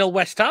 4-0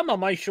 West Ham on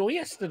my show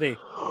yesterday.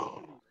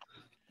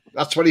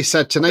 That's what he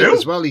said tonight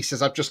as well. He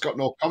says, I've just got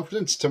no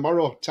confidence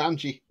tomorrow,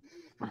 Tanji.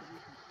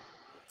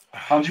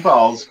 Tanji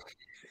Balls.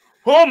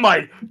 Oh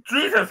my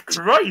Jesus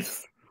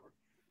Christ!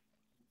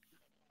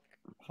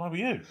 What's wrong with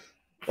you?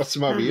 What's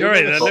the matter with you? You're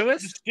right there,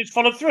 Lewis. Just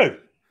followed through.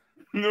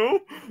 No.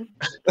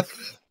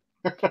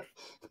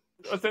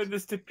 I said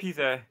this to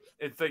Peter.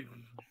 It's like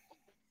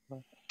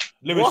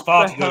Lewis what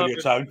farted the hell earlier,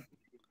 Tone.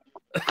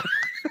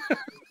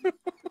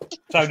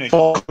 Tony. It's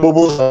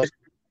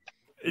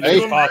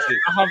Lewis on- farted.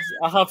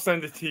 I have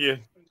sent it to you.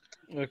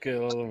 Okay,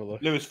 I'll have a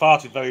look. Lewis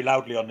farted very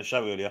loudly on the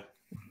show earlier.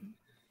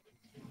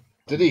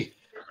 Did he?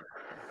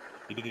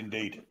 He did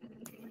indeed.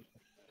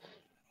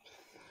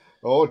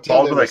 Oh, It's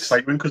all dear with Lewis.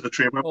 excitement because the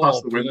train went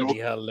past the window. Bloody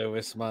hell,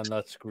 Lewis, man,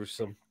 that's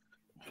gruesome.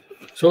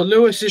 So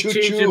Lewis is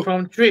Choo-choo. changing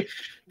from train.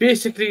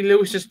 Basically,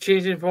 Lewis is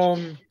changing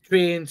from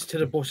trains to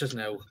the buses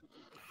now.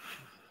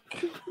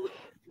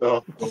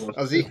 Oh,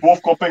 Has he?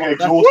 both got big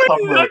exhaust Where fan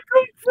did there. that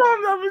come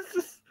from? That was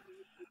just.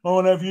 I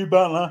want to have you,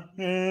 Butler.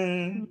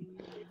 Yeah.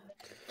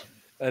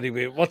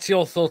 Anyway, what's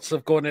your thoughts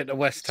of going into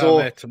West So-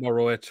 Ham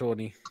tomorrow,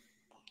 Tony?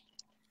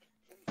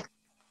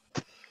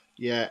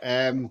 Yeah,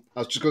 I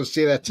was just going to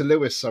say that to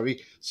Lewis, sorry.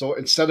 So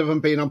instead of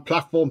him being on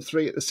platform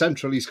 3 at the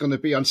Central, he's going to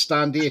be on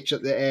stand H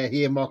at the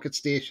Haymarket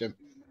station,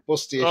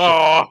 bus station.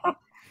 Oh,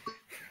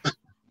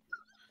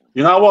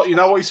 You know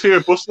what his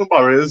favourite bus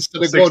number is?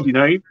 Instead of going-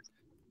 69.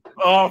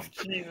 oh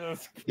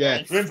Jesus!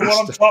 Yeah. Room for one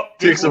on top.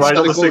 Takes a ride Instead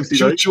on the of going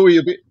 69. choo-choo,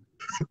 you'll be...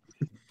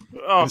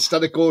 Oh,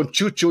 Instead of going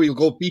choo-choo, you'll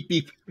go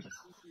beep-beep.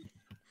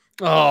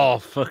 Oh,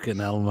 fucking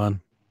hell,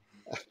 man.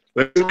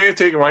 There's a way to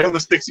take a ride on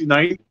the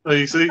 69.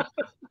 You see?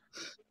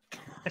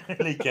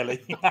 Lee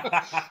Kelly.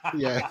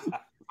 Yeah.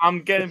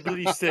 I'm getting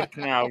bloody sick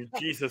now.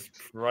 Jesus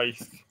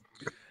Christ!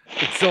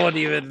 It's not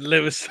even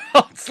Lewis.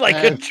 It's like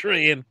a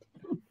train.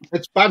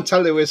 It's banter,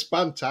 Lewis,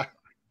 banter.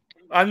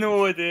 I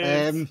know it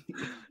is.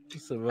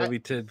 So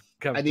Remington,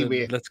 Captain,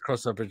 anyway, let's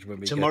cross our bridge when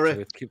we tomorrow- get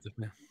to it. Keep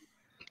the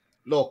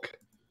Look,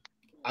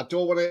 I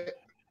don't want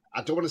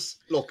to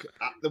look.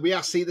 The way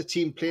I see the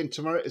team playing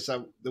tomorrow is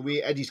the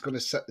way Eddie's going to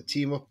set the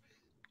team up.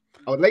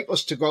 I would like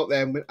us to go out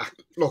there and win.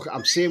 Look,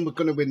 I'm saying we're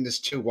going to win this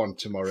 2-1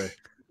 tomorrow,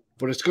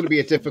 but it's going to be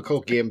a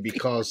difficult game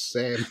because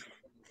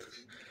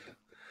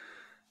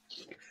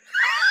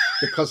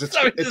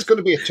it's going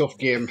to be a tough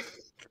game.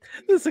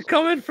 There's a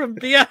comment from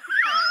Bia.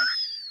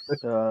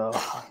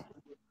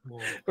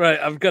 Right,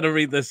 I'm going to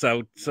read this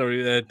out.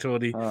 Sorry,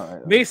 Tony.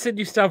 Right. Mason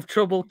used to have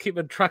trouble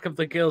keeping track of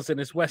the girls in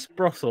his West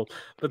brothel,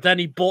 but then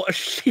he bought a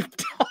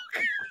sheepdog.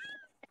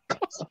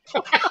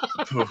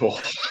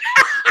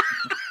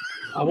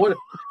 I would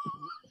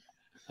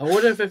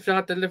if I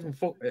had to live in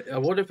fuck. I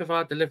would if I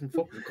had to live in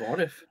fucking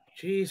Cardiff.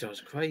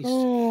 Jesus Christ,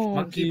 Oh,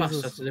 monkey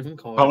Jesus. bastards live in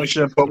Cardiff. Probably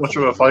shouldn't put much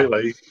of a fight,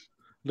 like.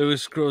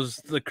 Lewis grows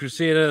the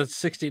Crusader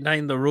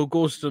 69. The road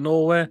goes to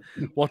nowhere.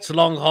 What's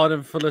long, hard,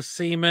 and full of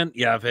semen?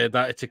 Yeah, I've heard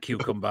that. It's a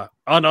cucumber.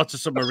 Oh, no, it's a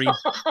submarine.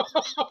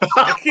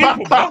 A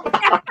cucumber?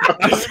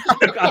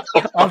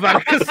 I've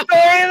had a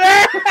story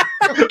there.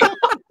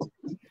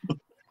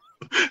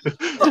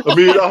 I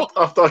mean,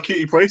 after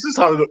Kitty Price has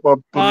had it up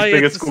my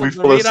big, it's going to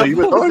be full of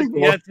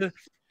semen.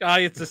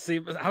 It's a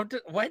semen.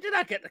 Where did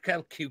I get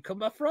the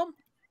cucumber from?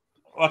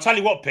 Well, I'll tell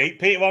you what, Pete.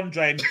 Peter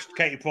Andre and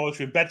Katie Price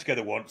were in bed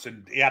together once,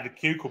 and he had a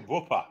cucumber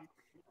up her.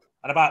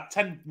 And about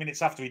 10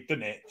 minutes after he'd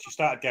done it, she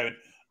started going,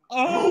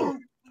 oh.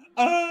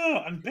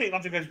 And Peter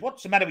Andre goes,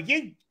 what's the matter with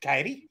you,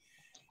 Katie?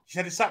 She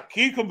said, it's that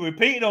cucumber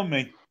repeating on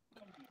me.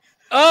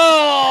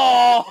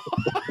 Oh!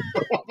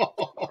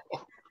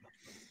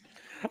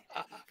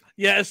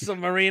 Yeah,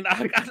 submarine.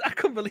 I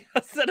couldn't believe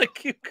I said a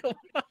cucumber.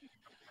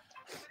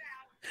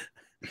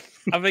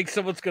 I think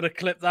someone's going to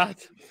clip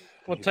that.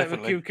 What type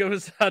of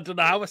cucumbers? I don't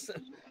know how.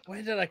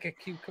 Where did I get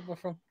cucumber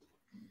from?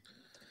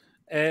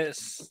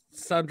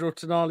 Sandro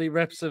Tonali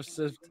reps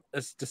has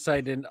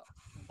decided in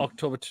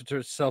October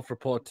to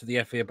self-report to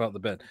the FA about the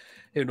ban.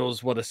 Who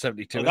knows what a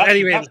 72 is?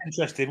 Anyway, that's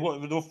interesting what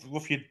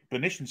Ruffy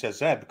Benition says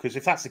there, because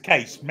if that's the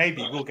case,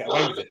 maybe we'll get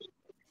away with it.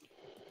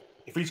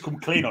 If he's come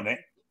clean on it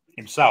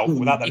himself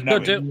without them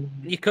knowing.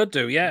 You could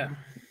do, yeah.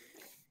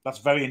 That's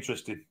very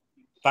interesting.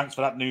 Thanks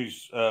for that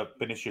news,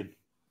 Benition.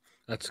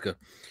 That's good.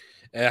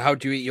 How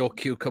do you eat your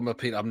cucumber,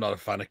 Pete? I'm not a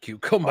fan of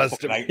cucumbers,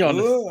 to be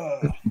honest.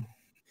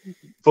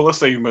 Full of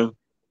semen.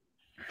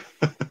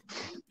 That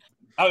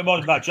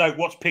reminds me of that joke.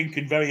 What's pink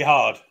and very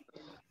hard?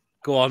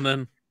 Go on,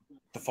 then.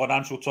 The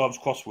Financial Times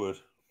crossword.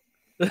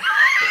 What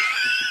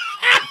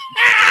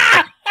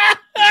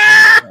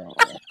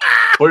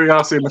are you going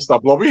to say, Mr.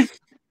 Blobby?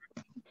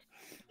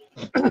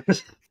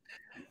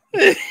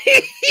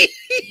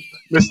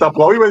 Mr.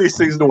 Blobby, when he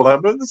sees no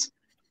lemons.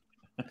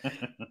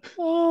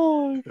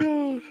 Oh,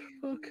 God.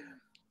 Okay.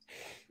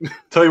 I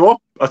tell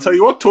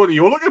you what, Tony,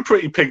 you're looking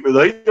pretty pink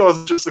today. Or is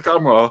it just the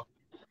camera?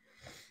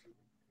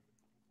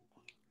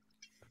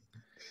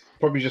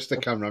 Probably just the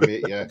camera,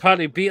 mate, yeah.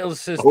 Apparently, Beatles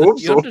says that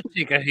the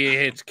Undertaker here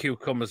hates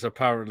cucumbers,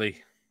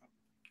 apparently.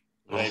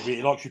 Yeah,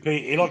 he likes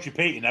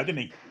repeating now, didn't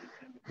he?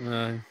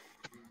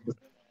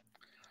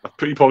 I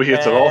pretty probably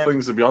hates a lot of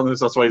things, to be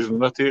honest. That's why he's an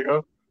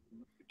Undertaker.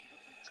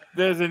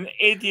 There's an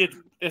idiot.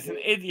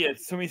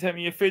 Somebody sent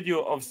me a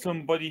video of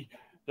somebody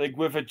like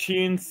with a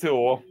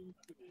chainsaw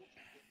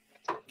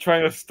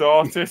trying to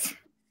start it.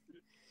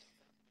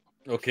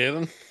 Okay,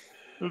 then.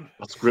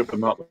 That's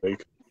gripping that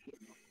big.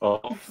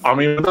 I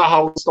mean, that's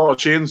how it started a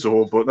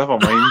chainsaw, but never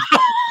mind.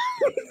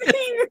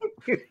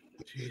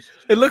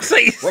 It looks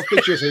like... What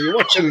pictures are you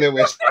watching,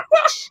 Lewis?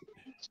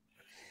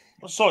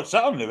 What site's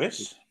that on,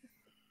 Lewis?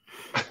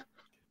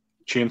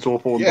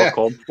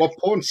 Chainsawporn.com. What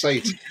porn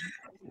site?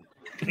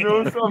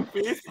 No, it's on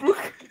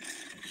Facebook.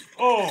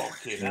 Oh,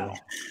 okay, now.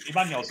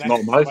 Emmanuel's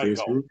not my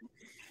Facebook.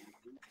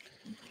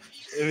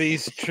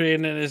 He's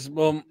training his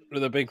mum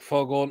with a big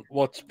fog on.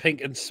 What's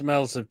pink and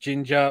smells of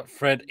ginger?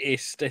 Fred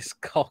is this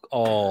cock.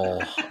 Oh.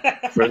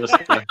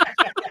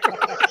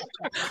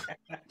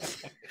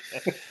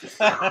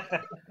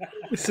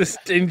 This is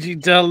Dingy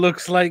Dell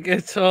looks like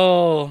it.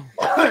 Oh.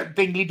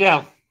 Dingy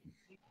Dell.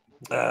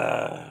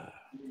 Oh,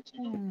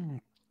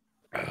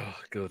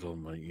 God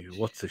almighty.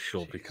 What's this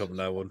show become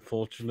now,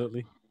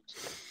 unfortunately?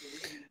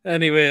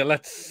 Anyway,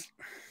 let's...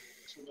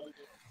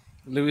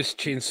 Lewis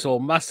Chainsaw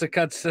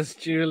Massacred, says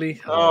Julie.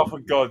 Oh, for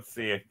God's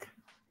sake.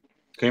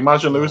 Can you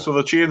imagine Lewis with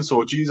a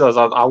chainsaw? Jesus,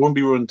 I wouldn't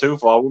be running too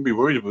far. I wouldn't be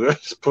worried about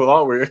it. Put it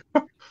that way.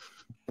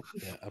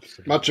 Yeah,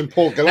 absolutely. Imagine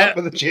Paul Gillette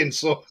with a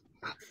chainsaw.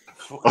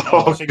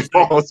 Oh,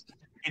 God.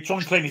 He's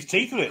trying to clean his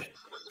teeth with it.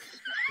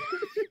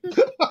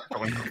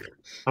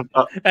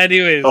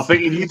 Anyways. I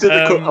think he needed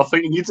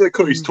to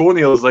cut his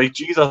toenails. Like,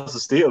 Jesus, that's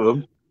the state of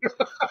them.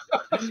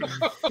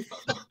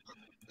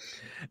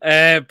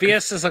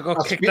 BS says I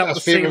got kicked out of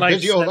the Sea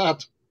Life Centre.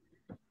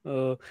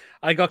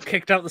 I got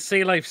kicked out the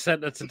Sea Life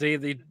Centre today.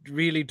 They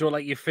really don't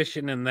like you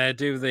fishing in there,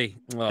 do they?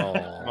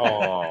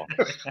 Oh.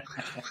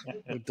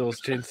 Those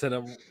chains said,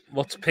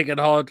 what's pink and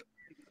hard?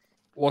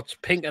 What's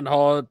pink and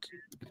hard?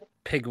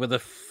 Pig with a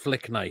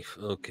flick knife.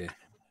 Okay.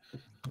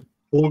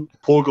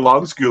 Paul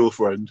Galant's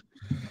girlfriend.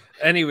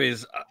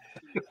 Anyways,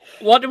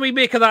 what do we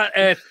make of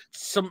that?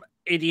 Some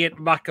idiot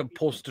Macam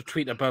posted a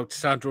tweet about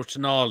Sandro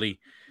Tonali.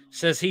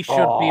 Says he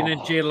should be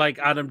in jail like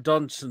Adam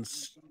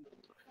Dunson's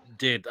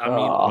did. I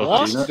mean,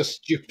 what? The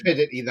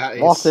stupidity that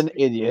is. What an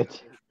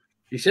idiot.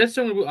 He said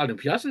something about Adam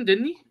Pearson,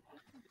 didn't he?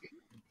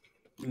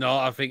 No,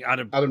 I think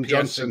Adam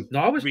Johnson.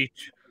 No, I was...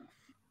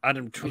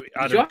 Adam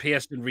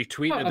Pearson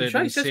retweeted I'm it. sure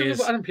he and said something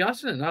about Adam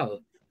Pearson and all.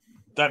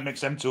 Don't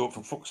mix them two up,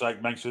 for fuck's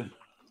sake, Mason.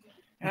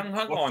 Hang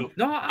on.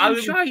 No, I'm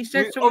sure he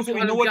said something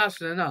about Adam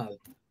Pearson and all.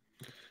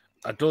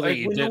 I don't think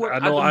he did. I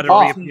know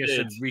Adam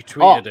Pearson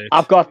retweeted it.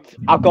 I've got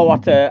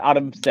what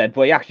Adam said,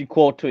 but he actually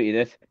quote tweeted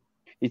it.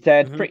 He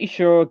said, pretty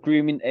sure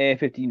grooming a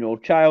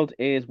 15-year-old child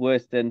is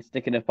worse than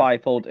sticking a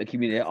five-fold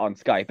accumulator on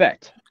Sky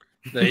Bet.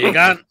 There you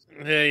go.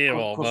 There you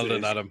are. Well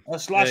done, Adam.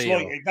 That's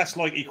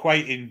like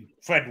equating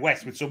Fred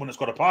West with someone that's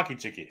got a parking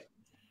ticket.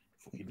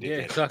 Yeah,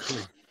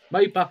 exactly.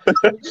 Mate, but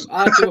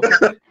I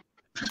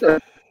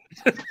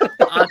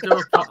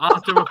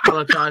do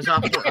apologise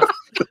after.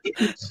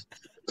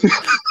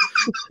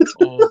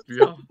 Oh,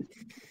 yeah.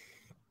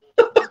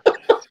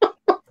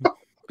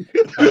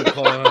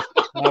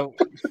 Oh,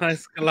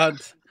 nice lad.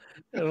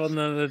 On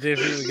the day if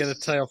he would get a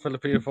tie off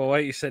Filipino for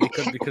white, he said he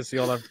couldn't because they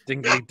all have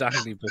dingly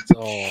dangly bits.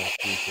 Oh,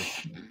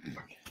 Jesus.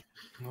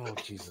 Oh,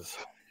 Jesus.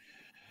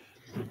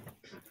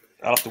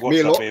 I'll have to watch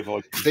that beer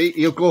voice. See,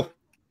 he'll go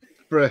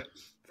for a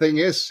thing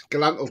is,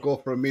 Gallant will go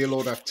for a meal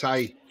order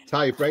Thai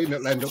brain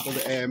that'll end up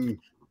with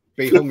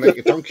be hung like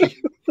a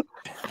donkey.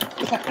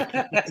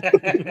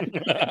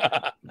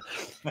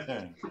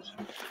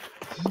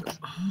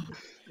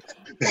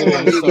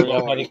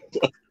 Sorry,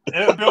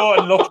 it'll be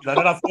all unlucky. I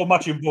don't have 4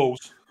 matching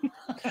balls.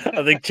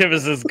 I think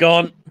Chivers is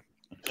gone.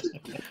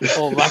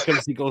 Oh,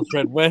 Rackhams, he goes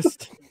Red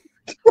West.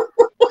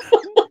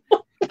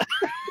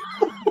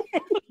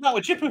 Not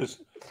with Chippers.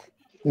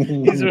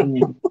 He's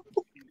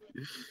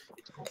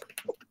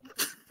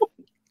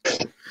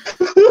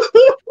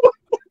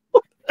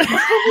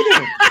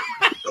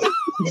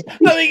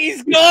I think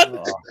he's gone.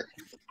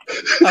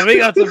 I think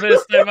that's the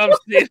first time I've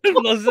seen him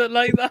lose it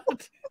like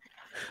that.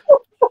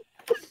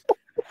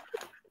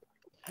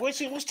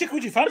 What's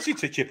tickled your fancy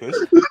to Chippers?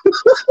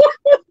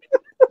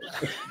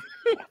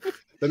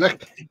 The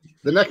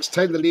next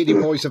time the Lady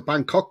Boys of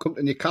Bangkok come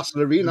to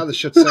Newcastle Arena, they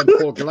should send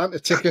Paul Gallant a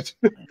ticket.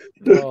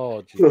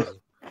 Oh, Jesus.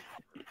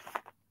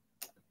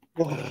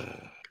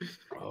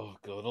 Oh,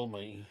 God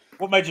almighty.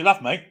 What made you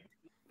laugh, mate?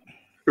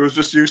 It was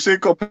just you saying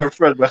comparing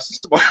Fred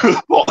West to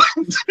Michael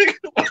Bond.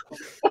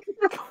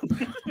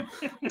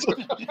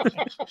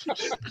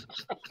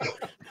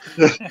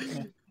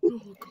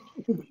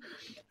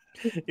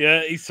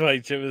 Yeah, he's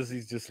fine, Chivers.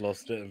 He's just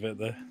lost it a bit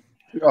there.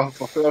 Yeah, I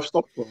think I've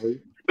stopped for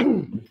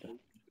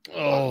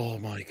Oh,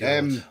 my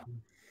God.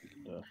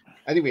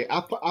 Anyway,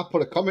 I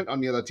put a comment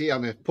on the other day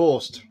on a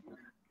post.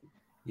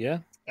 Yeah?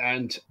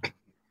 And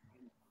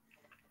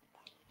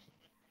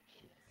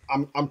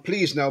I'm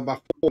pleased now my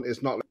phone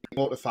is not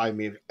notifying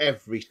me of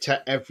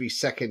every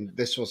second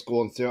this was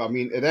going through. I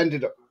mean, it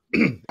ended up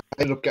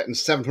getting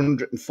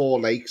 704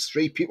 likes.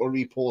 3 people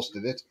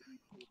reposted it.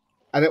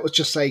 And it was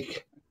just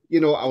like, you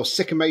know, I was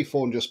sick of my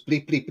phone just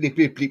bleep, bleep, bleep,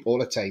 bleep, bleep all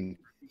the time.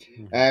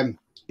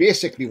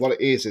 Basically what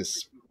it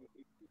is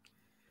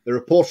the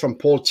report from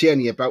Paul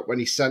Tierney about when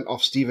he sent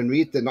off Stephen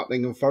Reid, the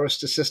Nottingham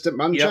Forest assistant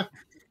manager. Yep.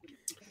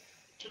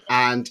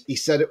 And he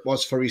said it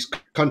was for his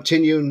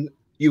continuing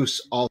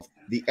use of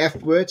the F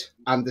word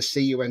and the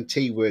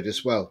CUNT word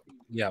as well.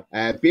 Yeah.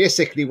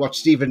 Basically what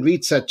Stephen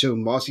Reid said to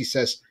him was, he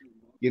says,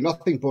 you're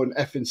nothing but an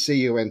F and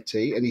CUNT.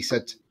 And he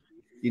said,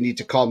 you need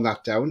to calm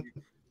that down.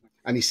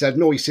 And he said,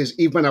 no, he says,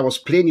 even when I was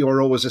playing, you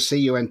were always a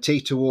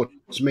CUNT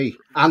towards me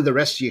and the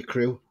rest of your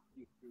crew.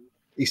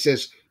 He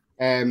says,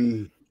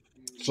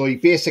 so he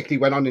basically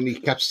went on and he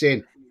kept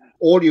saying,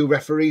 all you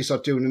referees are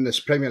doing in this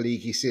Premier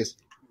League, he says,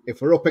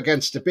 if we're up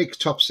against a big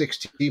top 6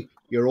 team,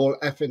 you're all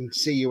effing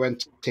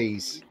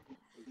CUNTs.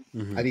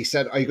 Mm-hmm. And he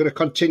said, are you going to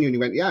continue? And he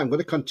went, yeah, I'm going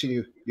to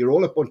continue. You're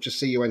all a bunch of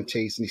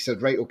CUNTs. And he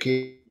said, right,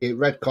 okay,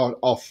 red card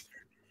off.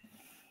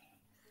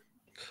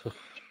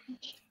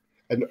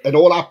 And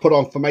all I put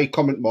on for my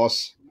comment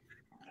was,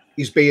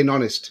 he's being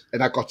honest.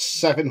 And I got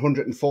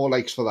 704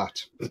 likes for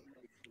that.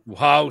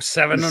 Wow,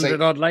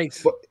 700 odd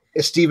likes. But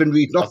is Stephen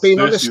Reid not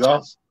being honest?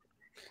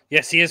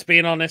 Yes, he is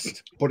being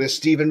honest. But is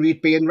Stephen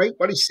Reid being right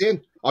what he's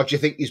saying? Or do you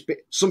think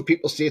some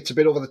people say it's a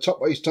bit over the top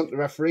what he's done to the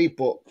referee,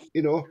 but,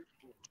 you know,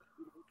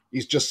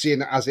 he's just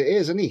saying it as it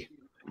is, isn't he?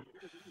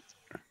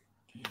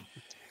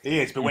 He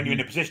is, but when you're in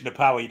a position of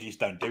power, you just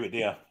don't do it, do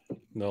you?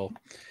 No.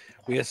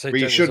 Well,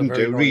 you shouldn't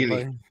do,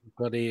 really.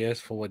 But he is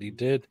for what he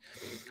did.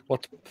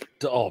 What?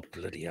 Oh,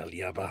 bloody hell,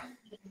 Yabba.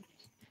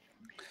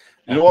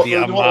 You know what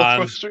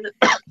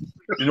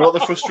the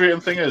frustrating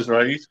thing is,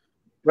 right?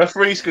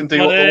 Referees can do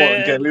what they want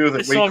and get away with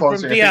it. We can't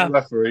say anything to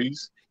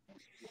referees.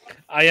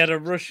 I had a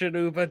Russian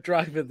Uber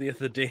driver the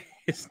other day.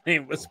 His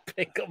name was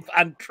Pick Up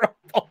and Drop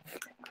Off.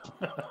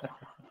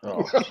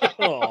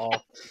 Oh,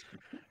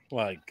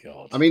 my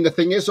God. I mean, the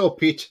thing is,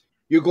 Pete,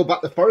 you go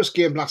back the Forest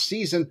game last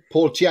season,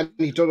 Paul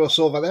Tierney done us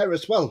over there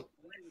as well.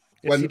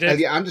 Yes, when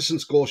Elliot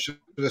Anderson's goal should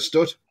have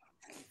stood.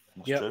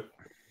 Yeah.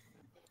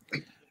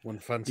 One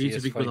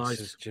fanciest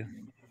fights.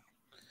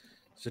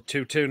 It's a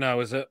 2-2 now,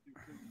 is it?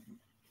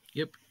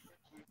 Yep.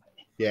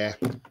 Yeah.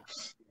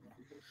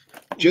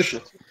 Just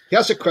he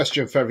has a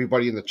question for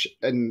everybody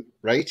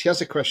right. He has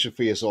a question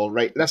for you all.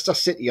 Right, Leicester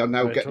City are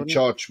now getting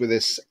charged with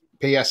this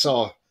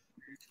PSR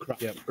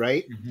crap,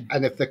 right? Mm-hmm.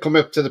 And if they come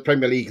up to the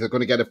Premier League, they're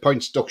going to get a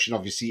points deduction,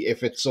 obviously,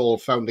 if it's all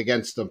found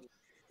against them.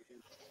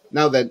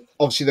 Now then,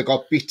 obviously they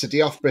got beat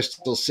today off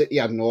Bristol City.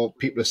 I know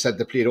people have said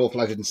they played awful.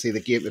 I didn't see the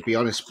game, to be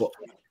honest, but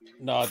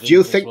do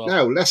you think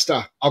now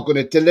Leicester are going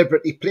to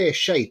deliberately play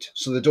shite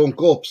so they don't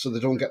go up, so they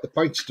don't get the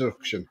points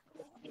deduction?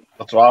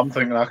 That's what I'm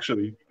thinking,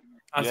 actually.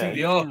 I think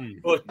they are,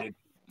 but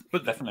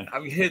definitely.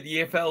 Have you heard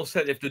the EFL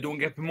said if they don't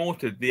get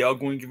promoted, they are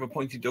going to give a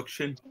point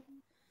deduction?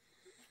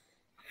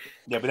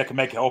 Yeah, but they can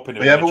make it up in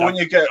but when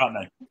you get,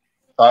 to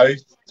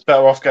It's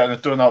better off getting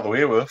it done out of the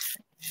way with.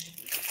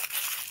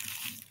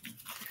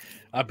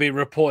 I've been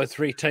reported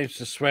 3 times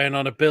for swearing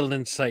on a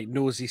building site.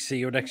 Nosy, see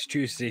you next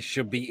Tuesday.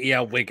 Should be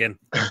here, Wigan.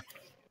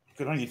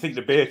 Good on you. Think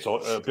the building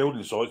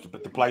site,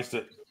 the place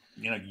that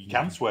you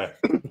can swear.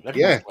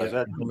 Yeah.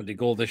 Comedy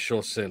goal this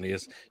show certainly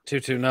is.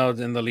 2-2 now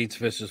in the Leeds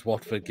versus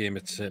Watford game.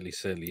 It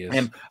certainly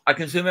is. I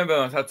can still remember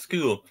I was at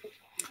school.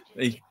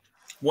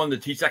 One of the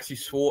teachers actually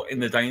swore in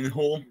the dining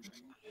hall.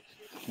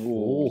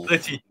 Oh.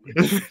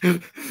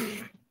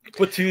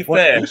 But to be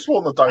fair, Who swore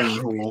in the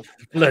dining hall?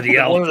 Bloody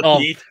hell,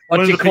 Tom. What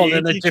do you call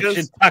an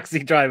Egyptian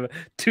taxi driver?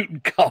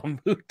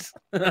 Tutankhamun.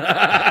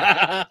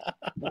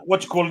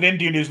 What do you call an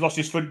Indian who's lost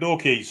his front door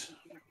keys?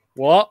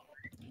 What?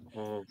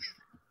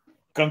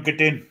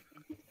 Gungadin.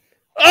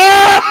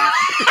 Ah!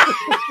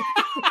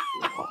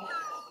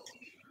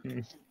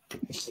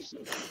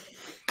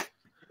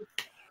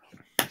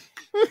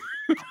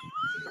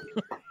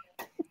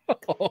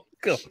 Oh,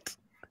 God.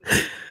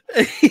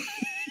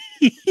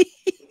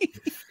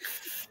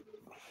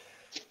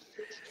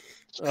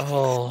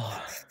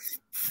 Oh.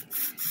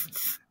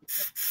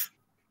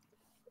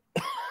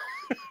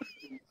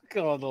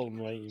 God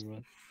almighty,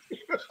 man.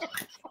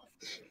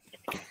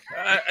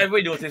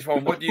 Everybody knows this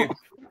one. What do you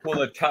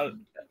call a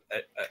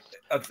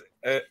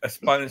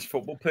Spanish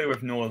football player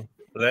with no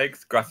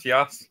legs?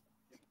 Gracias.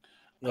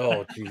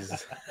 Oh,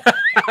 Jesus.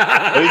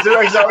 You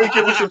didn't exactly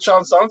give us a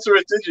chance to answer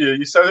it, did you?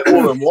 You said it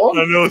all in one.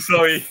 Oh, no,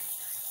 sorry.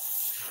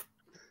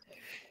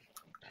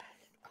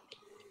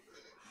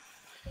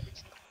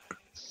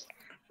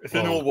 It's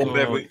an old one,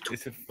 but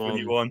it's a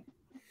funny one.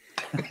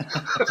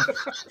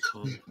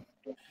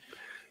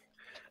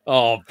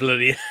 Oh,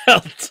 bloody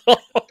hell, Tom.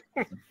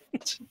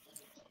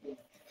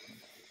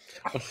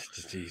 Oh,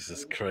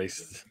 Jesus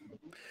Christ.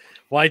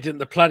 Why didn't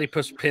the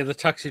platypus pay the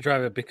taxi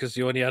driver? Because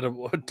you only had a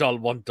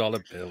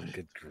 $1 bill.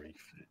 Good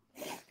grief.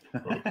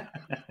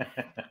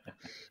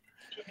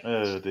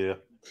 Oh, dear.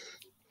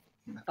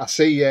 I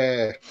see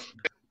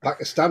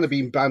Pakistan are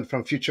being banned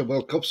from future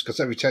World Cups because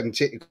every time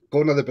they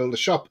go another build a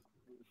shop.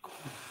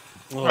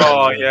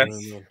 Oh, yes.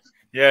 No.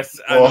 Yes.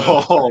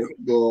 Oh,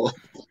 no.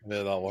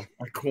 Yeah, that one.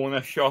 A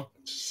corner shop.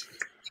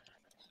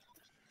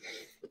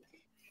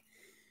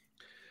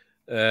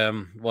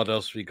 What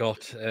else we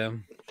got?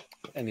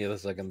 Any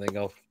others I can think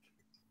of?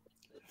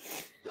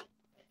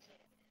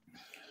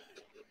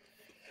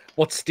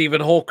 What's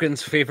Stephen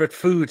Hawking's favourite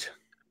food?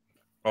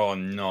 Oh,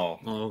 no.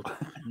 Oh,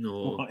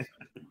 no.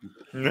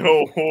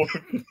 No.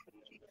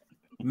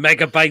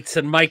 Megabytes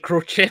and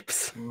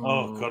microchips.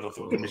 Oh, God, I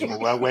thought it was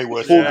way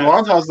worse. Paul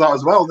Grant has that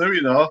as well, do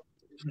you know?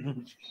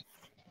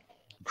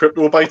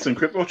 Crypto bytes and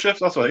crypto chips,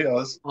 that's what he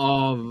has.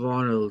 Oh,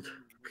 Ronald,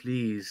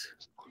 please.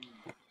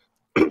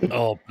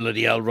 Oh,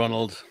 bloody hell,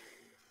 Ronald.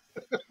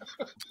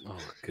 Oh,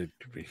 good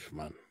grief,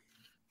 man.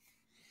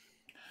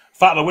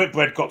 Fatma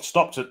Whitbread got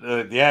stopped at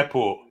the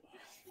airport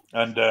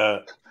and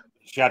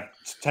she had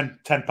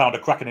 £10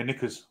 of crack in her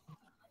knickers.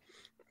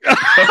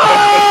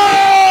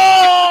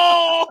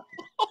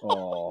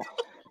 Oh.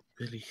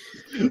 Really?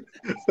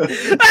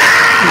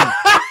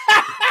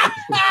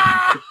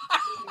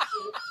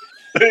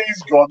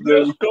 He's gone,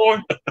 dude.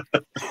 Gone.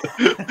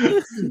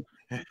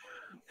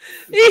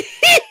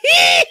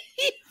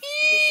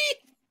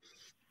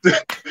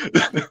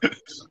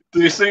 Do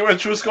you see when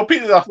she was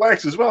competing in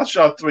athletics as well? She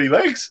had 3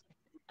 legs.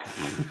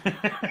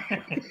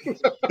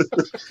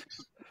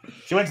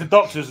 She went to the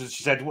doctors and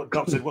she said,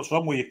 "Doctor said, what's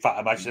wrong with you,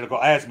 Fatima?" She said, "I've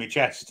got hairs in my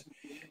chest."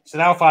 She said,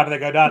 "How far do they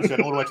go down?" She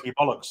went, "All the way to your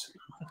bollocks."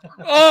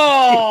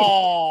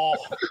 Oh!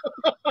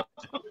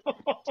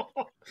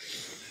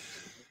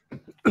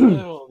 Where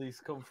do all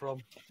these come from?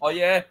 Oh,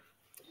 yeah.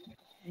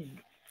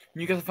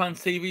 Newcastle fan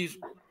TVs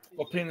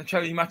were playing the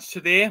charity match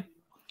today.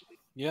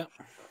 Yeah.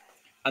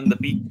 And the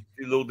beat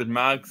the loaded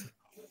mags.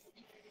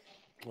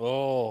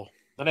 Oh.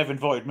 They never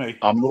invited me.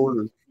 I'm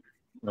loaded.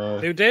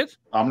 Who did?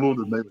 I'm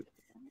loaded, maybe.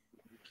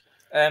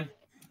 And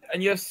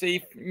you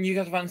see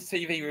Newcastle fans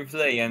TV with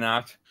Lee and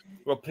that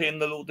were playing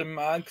the loaded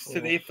mags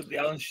today for the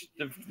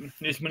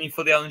there's money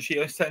for the Alan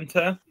Shearer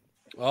Centre.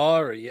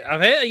 Oh, yeah. I've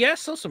heard, yeah, I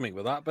saw something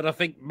with that, but I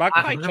think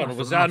Magpie Channel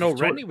was there. I know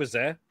Rennie was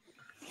there.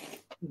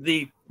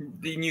 The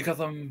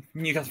Newcastle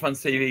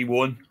fans TV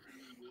won.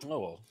 Oh,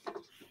 well.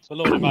 The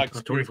Loaded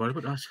Mags.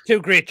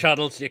 Two great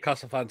channels,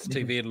 Newcastle Fans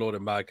TV and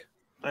Loaded Mag.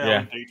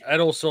 Yeah.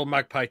 And also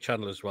Magpie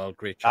Channel as well.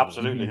 Great channel.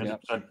 Absolutely,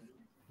 100%.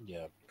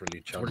 Yeah,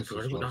 brilliant channels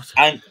as well.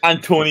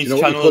 And Tony's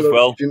channel as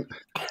well.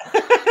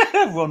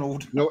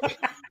 Ronald.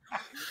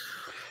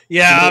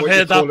 Yeah, I've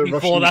heard that before.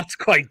 Russian... That's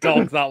quite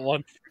dog, that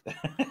one.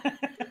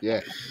 Yeah.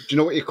 Do you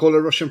know what you call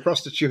a Russian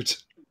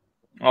prostitute?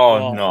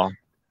 Oh, no.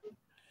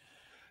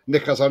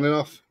 Knickers on and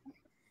off.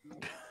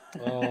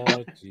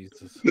 Oh,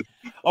 Jesus.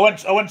 I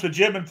went to a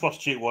German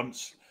prostitute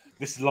once.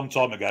 This is a long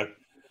time ago.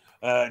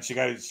 And she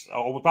goes,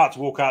 "Oh, we're about to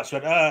walk out." She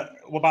went,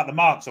 "What about the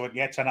marks?" I went,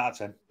 "Yeah, 10 out of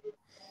 10.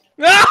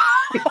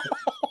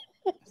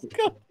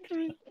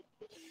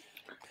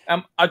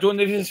 I don't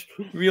know if this is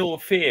real or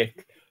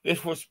fake.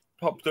 This was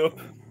popped up.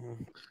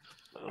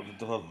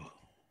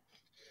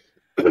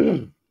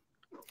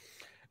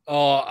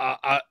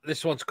 Oh,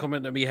 this one's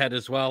coming to me head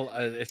as well.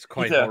 It's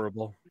quite Peter.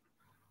 horrible.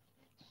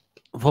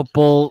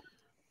 Football.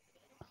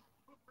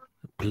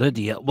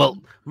 Bloody hell. Well,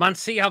 Man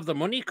City have the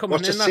money coming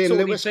What's in. it That's saying, all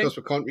Lewis? Because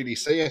we can't really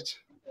see it.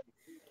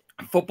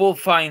 Football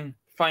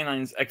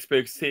finance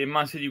experts say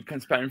Man City can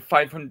spend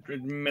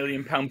 £500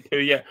 million per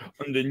year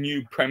under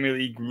new Premier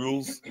League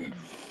rules.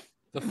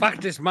 The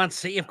fact is, Man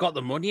City have got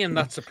the money, and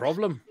that's the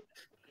problem.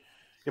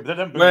 Yeah, but they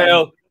don't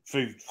bring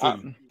through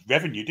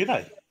revenue, do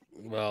they?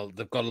 Well,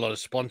 they've got a lot of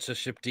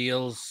sponsorship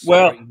deals.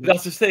 Well,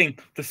 that's the thing.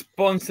 The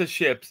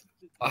sponsorships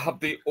have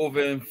they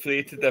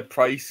overinflated their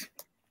price.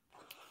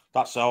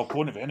 That's the whole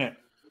point of it, isn't it?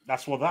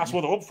 That's what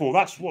they're up for.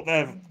 That's what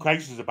their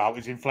craze is about,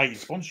 is inflated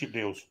sponsorship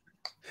deals.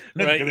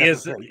 Right,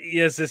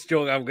 here's this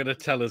joke I'm going to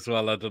tell as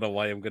well. I don't know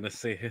why I'm going to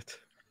say it.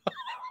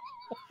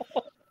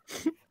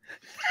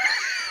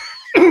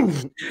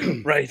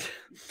 Right.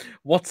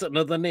 What's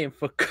another name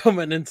for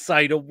coming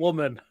inside a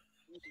woman?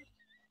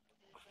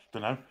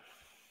 Don't know.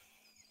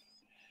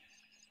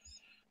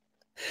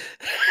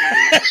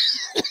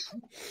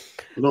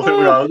 I don't think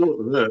we are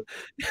doing it.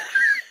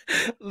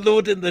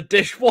 Loading the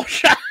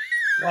dishwasher.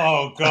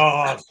 Oh,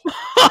 God.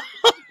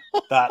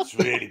 That's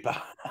really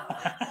bad.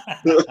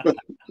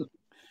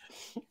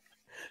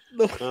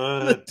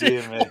 Oh,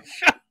 dear me.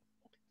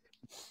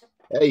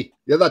 Hey,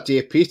 the other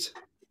day, Pete.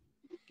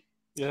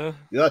 Yeah.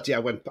 The other day, I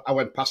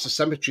went past the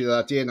cemetery the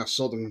other day and I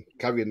saw them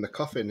carrying the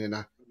coffin, and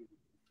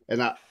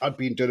I'd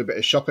been doing a bit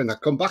of shopping. I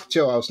come back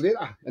 2 hours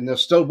later and they're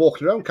still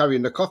walking around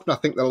carrying the coffin. I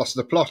think they lost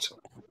the plot.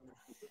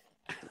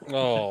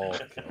 Oh,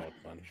 God,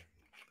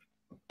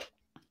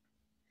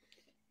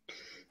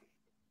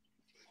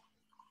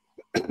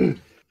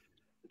 man.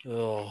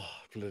 Oh,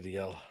 bloody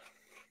hell.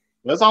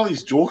 Where's all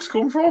these jokes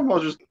come from? I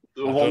just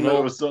don't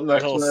know. Was done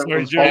next to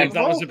Sorry, James,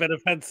 that was a bit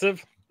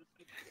offensive.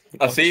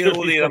 I see you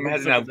all I'm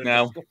heading out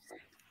now.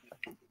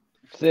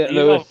 See it,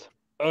 Lewis.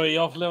 Oh, you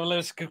off,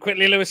 Lewis?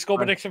 Quickly, Lewis, score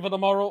prediction for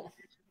tomorrow.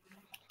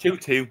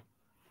 2-2.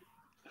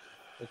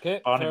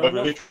 Okay.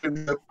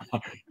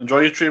 Enjoy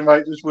your train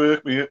ride this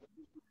work, mate.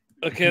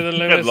 Okay, then,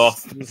 Lewis.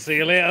 Lost. See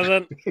you later,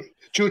 then.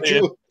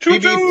 Choo-choo.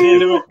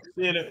 Choo-choo.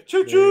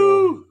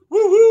 Choo-choo.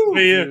 Woo-hoo.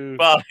 See you.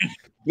 Bye.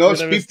 No,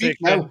 it's beep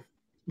now.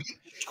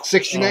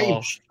 69.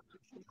 Oh.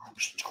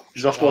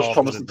 He's off to watch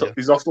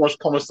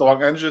Thomas the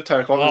Long Engine at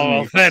 10 o'clock.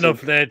 Oh, fair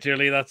enough there,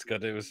 Julie. That's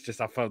good. It was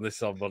just I found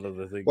this on one of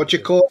the things. What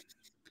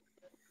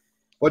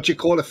you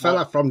call a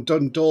fella from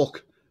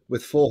Dundalk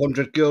with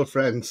 400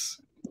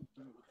 girlfriends?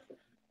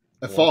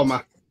 A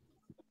farmer.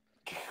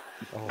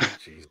 Oh,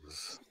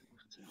 Jesus.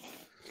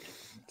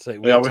 I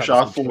wish I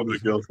had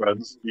 400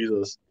 girlfriends.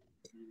 Jesus.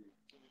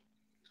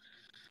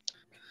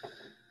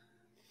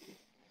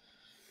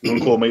 Don't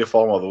call me a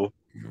farmer, though.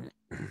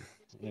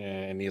 Yeah,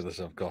 any others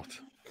I've got.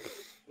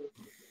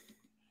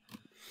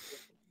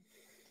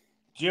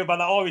 Do you know about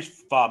that Irish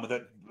farmer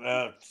that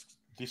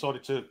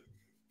decided to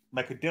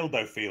make a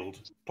dildo field,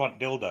 plant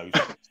dildos,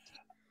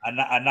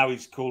 and now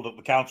he's called up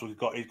the council.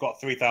 He's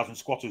got 3,000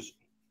 squatters.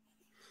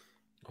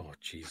 Oh,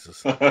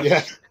 Jesus.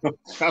 Yeah.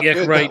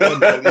 Yeah, right.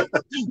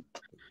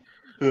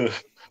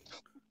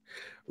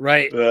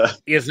 Right.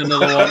 Here's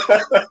another one.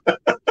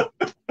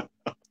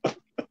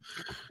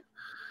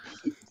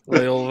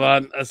 The old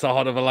man, that's a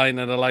hot of a line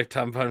and a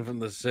lifetime fan from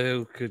the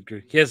zoo.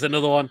 Here's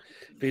another one.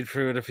 Been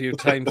through it a few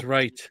times.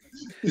 Right.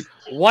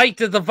 Why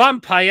did the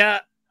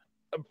vampire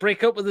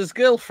break up with his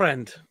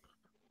girlfriend?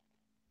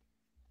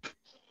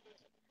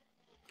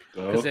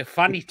 Because their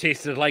fanny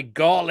tasted like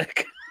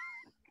garlic.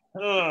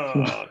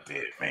 Oh,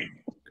 dear me.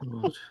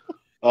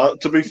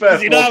 To be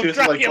fair, you know,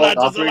 Dracula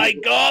doesn't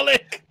like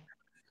garlic.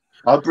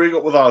 I'd bring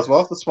up with that as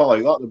well if they smell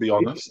like that, to be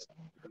honest.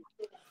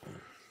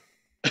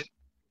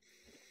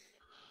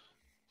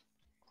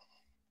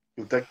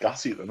 You're dead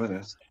gassy at the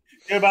minute.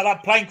 You know about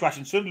that plane crash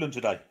in Sunderland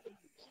today?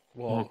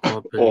 What?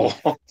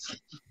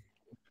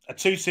 A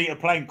two-seater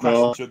plane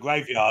crashed into a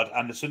graveyard,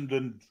 and the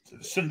Sunderland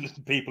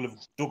people have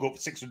dug up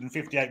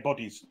 658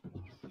 bodies.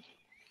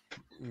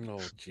 No,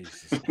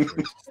 Jesus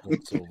Christ.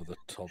 That's over the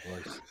top,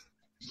 right?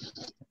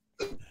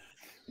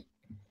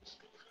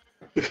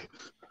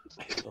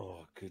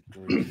 Oh, good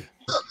grief.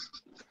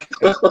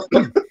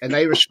 An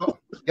Irish...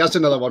 Here's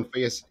another one for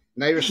you.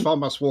 An Irish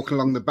farmer's walking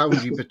along the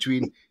boundary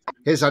between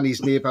his and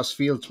his neighbour's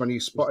fields when he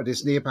spotted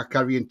his neighbour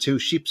carrying 2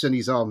 sheep in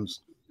his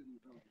arms.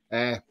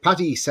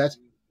 Paddy, he said,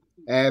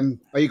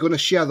 are you going to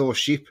share those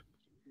sheep?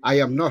 I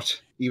am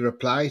not, he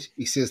replied.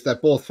 He says, they're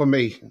both for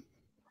me.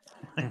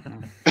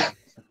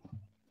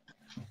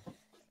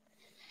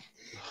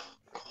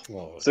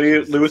 See,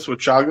 Lewis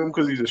would shag him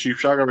because he's a sheep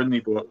shagger, isn't he?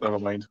 But never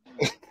mind.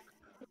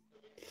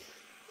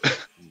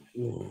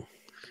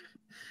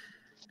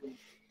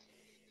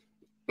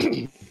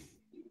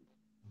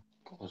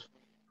 God.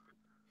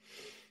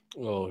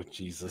 Oh,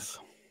 Jesus.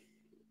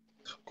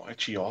 Got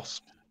itchy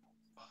arse.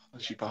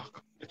 Itchy back.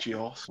 Itchy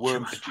arse.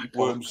 Worms. I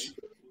don't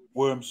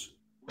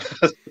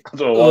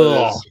know what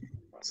it is.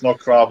 It's not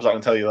crabs, I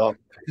can tell you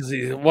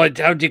that.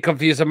 How do you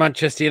confuse a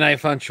Manchester United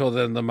fan? Show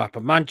them the map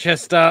of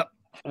Manchester.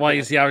 Why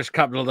is the Irish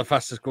capital the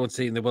fastest growing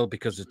city in the world?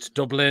 Because it's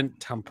Dublin,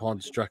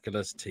 tampons,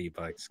 Draculas, tea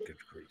bags. Good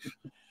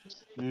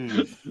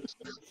grief.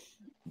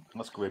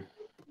 That's grim.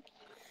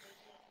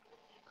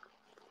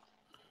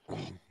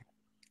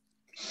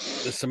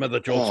 There's some other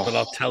jokes, but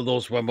I'll tell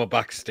those when we're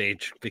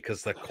backstage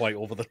because they're quite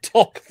over the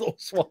top.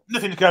 Those ones.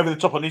 Nothing to go over the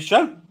top on this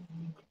show.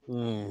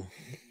 Well,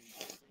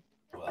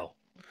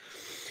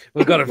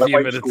 we've got a few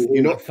minutes.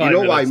 You know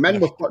why men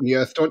were put in the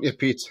earth, don't you,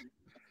 Pete?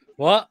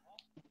 What?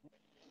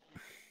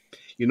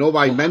 You know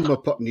why men were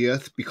put in the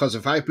earth? Because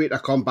of vibrator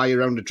can't buy a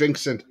round of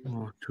drinks in.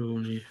 Oh,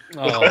 Tony.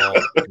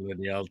 Oh,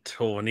 bloody hell,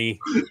 Tony.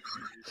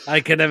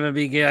 I can never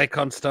be gay. I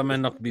can't stand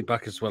men not to be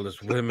back as well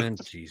as women.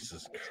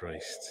 Jesus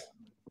Christ.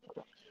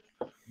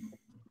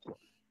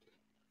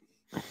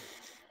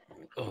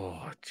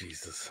 Oh,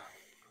 Jesus.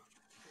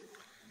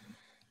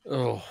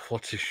 Oh,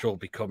 what's his show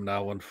become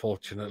now,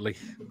 unfortunately?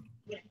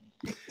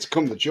 It's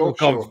come the joke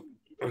show.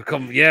 We'll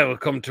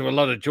come to a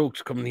lot of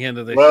jokes coming the end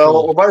of this well,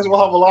 show. we might as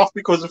well have a laugh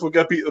because if we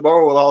get beat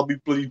tomorrow, well, I'll be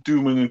bloody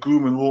dooming and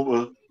glooming,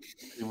 won't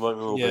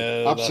we?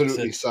 Yeah,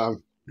 absolutely,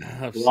 Sam.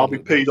 Absolutely. I'll be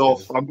paid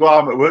off. I'm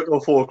glad I'm at work till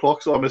 4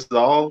 o'clock, so I missed it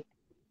all.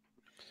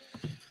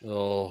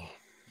 Oh,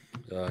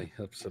 aye,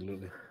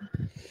 absolutely.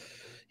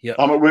 Yeah,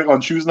 I'm at work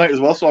on Tuesday night as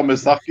well, so I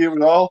missed that game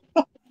and all.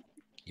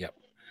 Yep.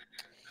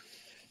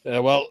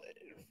 Well,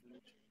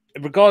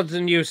 in regards to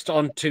news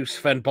on to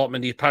Sven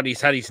Botman, he's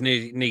had his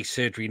knee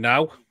surgery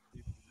now.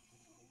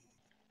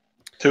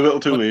 Too little,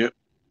 too late.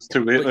 It's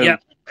too late. Yeah,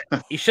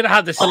 he should have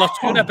had this a lot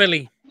sooner,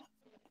 Billy.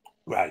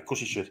 Right, of course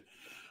he should.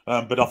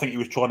 But I think he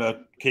was trying to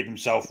keep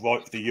himself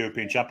right for the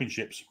European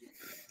Championships,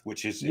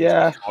 which is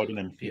hiding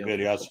him. He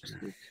really has.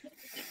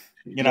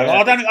 You know,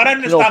 I don't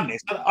understand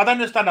this. I don't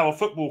understand how a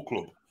football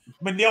club.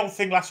 I mean, the old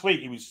thing last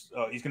week, he's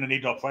going to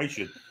need an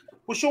operation.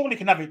 Well, surely he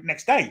can have it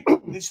next day.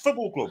 It's a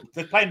football club.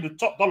 They're paying the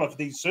top dollar for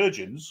these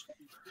surgeons.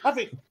 Have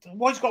it.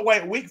 Why has he got to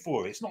wait a week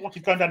for it? It's not like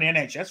he's going down the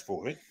NHS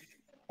for it.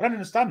 I don't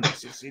understand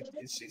this.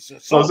 It's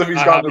so as if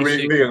he's got the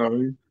ring, you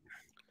know.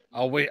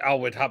 I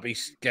would happy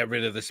get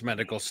rid of this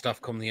medical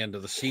stuff come the end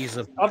of the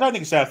season. I don't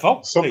think it's their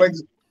fault.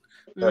 Something's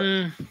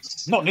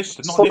not this.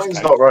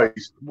 Something's not right.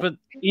 But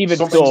even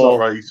something's so, not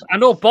right. I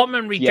know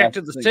Botman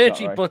rejected the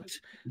surgery, right. but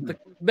the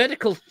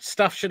medical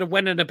staff should have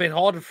went in a bit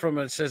harder from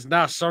it and says,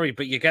 "Nah, sorry,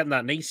 but you're getting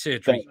that knee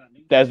surgery."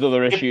 There's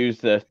other issues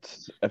that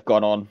have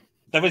gone on.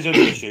 There is other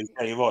issues.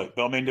 Yeah, you're right.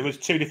 But I mean, there was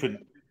two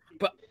different.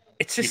 But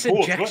it's just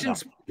reports,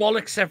 injections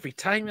bollocks every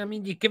time. I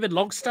mean, you're giving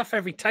Longstaff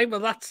every time.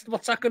 Well,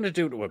 what's that going to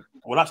do to him?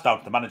 Well, that's down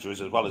to the manager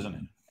as well, isn't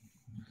it?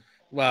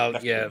 Well,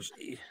 Definitely.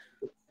 yeah.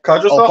 Can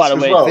I just by ask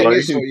the way, as well,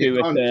 right?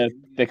 2-2 at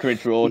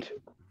Vicarage Road.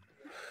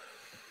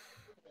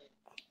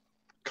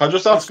 Can I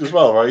just ask as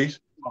well, right?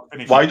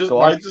 Why does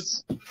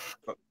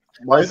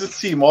it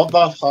seem odd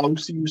that Howe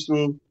seems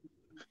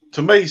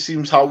to me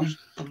seems Howe's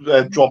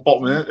dropped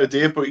Botman in a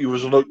day, but he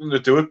was looking to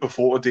do it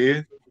before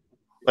today.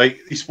 Like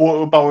he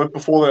spoke about it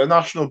before the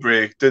international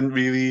break, didn't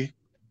really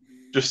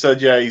just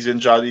said he's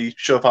injured, he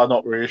should have had an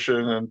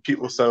operation, and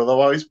people said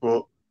otherwise.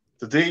 But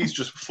today he's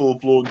just full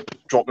blown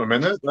dropping him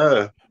in it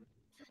there.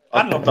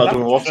 I don't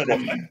know what's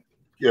going on.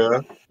 Yeah.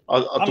 I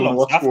don't know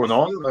what's going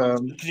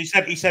on.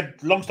 Because he said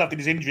Longstaff did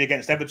his injury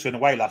against Everton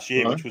away last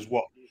year, which was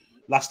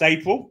last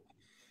April.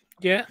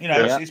 Yeah, you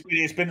know,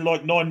 it's been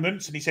like 9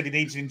 months, and he said he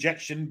needs an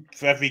injection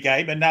for every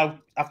game, and now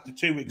after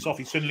 2 weeks off,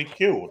 he's suddenly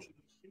cured.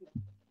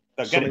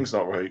 Something's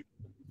not right.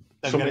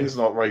 Something's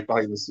not right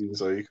behind the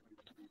scenes, like.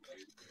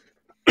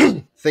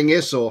 Thing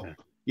is,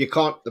 you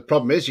can't. The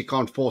problem is you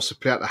can't force a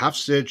player to have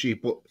surgery,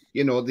 but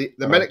you know the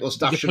medical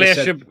staff should have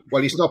said,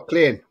 "Well, he's not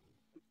playing."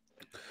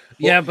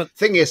 But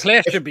thing is,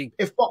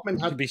 if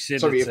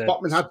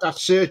Botman had that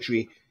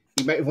surgery,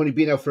 he might have only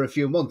been out for a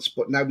few months,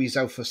 but now he's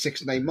out for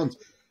 6-9 months.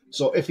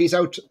 So if he's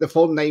out the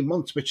full 9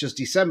 months, which is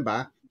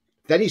December,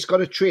 then he's got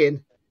to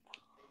train.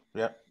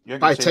 Yeah.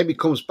 By the time he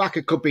comes back,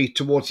 it could be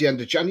towards the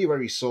end of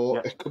January. So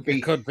it could be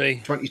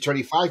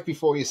 2025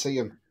 before you see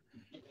him.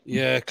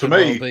 Yeah, to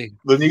me,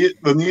 they need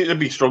to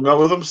be stronger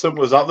with him.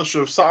 Simple as that. They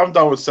should have sat him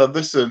down and said,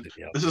 "Listen,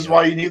 this is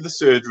why you need the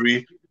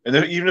surgery." And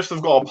even if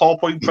they've got a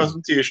PowerPoint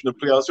presentation of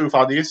players who've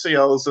had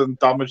ACLs and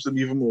damaged them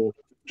even more,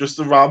 just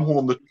to ram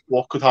home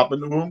what could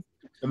happen to him.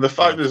 And the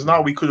fact is now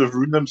we could have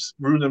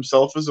ruined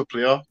himself as a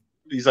player.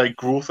 He's like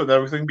growth and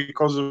everything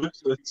because of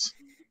it.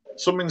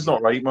 Something's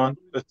not right, man.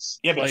 But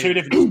two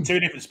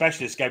different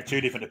specialists gave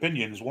two different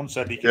opinions. One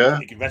said he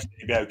can rest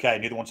and be okay,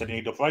 and the other one said he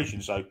needed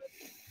operation. So,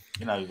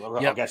 you know,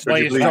 I guess why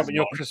you're dropping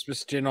your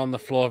Christmas gin on the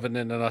floor of an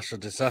international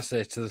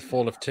disaster to the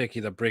fall of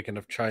Turkey, the breaking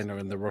of China,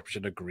 and the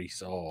eruption of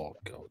Greece. Oh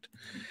God.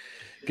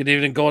 Good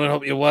evening, Gordon.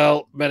 Hope you're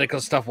well. Medical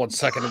staff want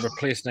second and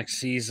replace next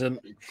season.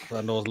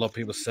 I know a lot of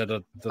people said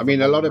it. I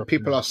mean, a lot of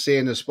people are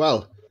saying as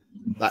well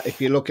that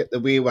if you look at the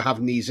way we're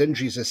having these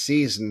injuries this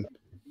season,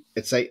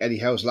 it's like Eddie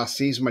Howe's last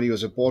season when he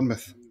was at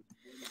Bournemouth.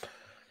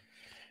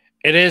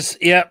 It is,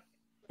 yeah.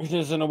 It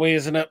is in a way,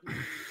 isn't it?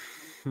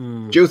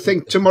 Do you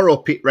think tomorrow,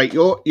 Pete, right,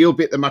 you'll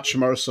be at the match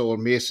tomorrow, so will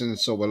Mason and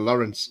so will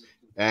Lawrence.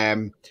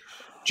 Do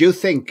you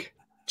think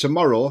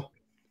tomorrow,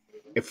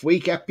 if we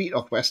get beat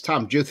off West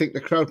Ham, do you think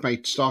the crowd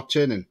might start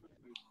turning?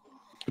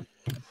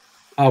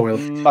 I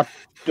will. I don't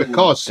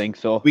Because think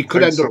so. we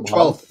could I end think up some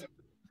have. 12th.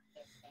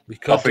 We I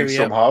could think do,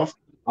 some yeah. have.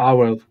 I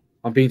will.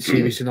 I'm being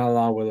serious and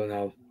I will and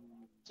I'll.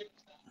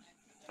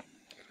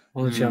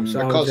 Honestly,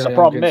 Because the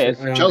problem is,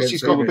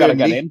 Chelsea's got we've got to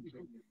get Burnley. in.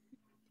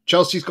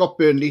 Chelsea's got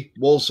Burnley.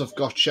 Wolves have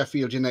got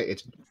Sheffield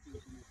United.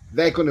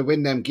 They're going to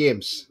win them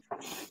games.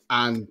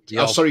 And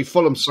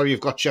Fulham. Sorry,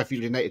 you've got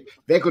Sheffield United.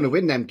 They're going to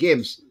win them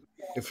games.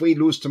 If we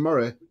lose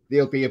tomorrow,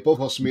 they'll be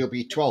above us and we'll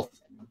be 12th.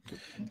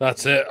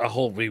 That's it. I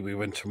hope we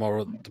win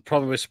tomorrow. The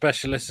problem with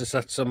specialists is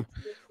that some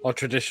are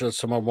traditional,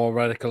 some are more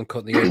radical and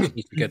cutting the edge.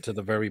 Need to get to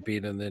the very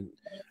beat and then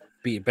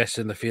be best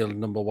in the field,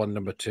 number 1,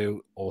 number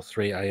 2, or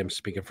 3. I am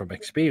speaking from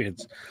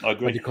experience. I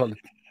agree. What do you call it?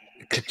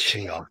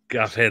 Ka-ching.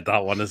 I've heard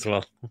that one as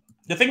well.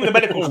 The thing with the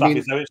medical stuff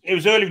is, though, it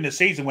was early in the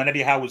season when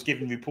Eddie Howe was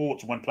giving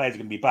reports on when players are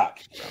going to be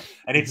back.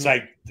 And he'd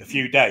say a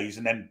few days,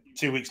 and then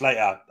 2 weeks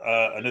later,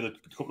 another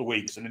couple of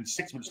weeks, and then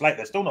 6 months later,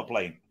 they're still not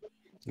playing.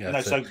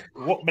 Yeah, so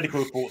what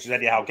medical reports is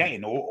Eddie Howe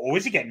getting? Or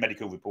is he getting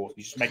medical reports?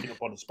 He's just making it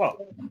up on the spot.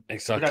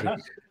 Exactly.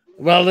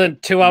 Well, then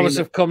 2 hours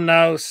have come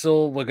now,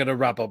 so we're going to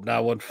wrap up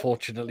now,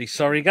 unfortunately.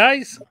 Sorry,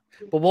 guys.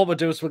 But what we'll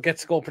do is we'll get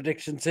score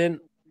predictions in.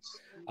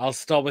 I'll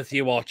start with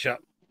you, Archer.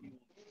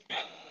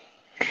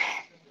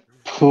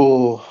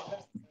 Oh,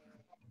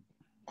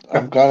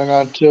 I'm going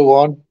on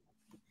 2-1.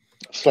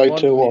 Slight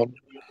 2-1.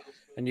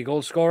 And your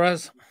goal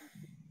scorers?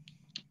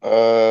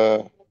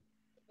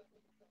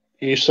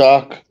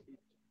 Isak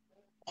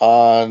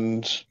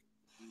and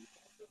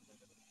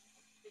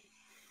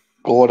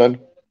Gordon.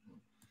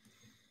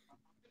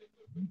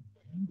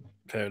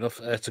 Fair enough.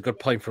 That's a good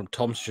point from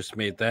Tom's just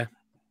made there.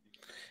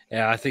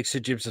 Yeah, I think Sir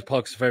James's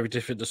Park is very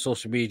different to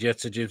social media.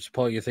 Sir James's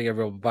Park, you think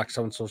everyone backs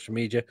on social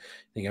media.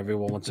 You think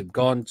everyone wants him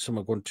gone. Some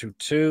are going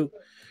 2-2.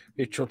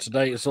 Great show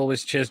tonight, as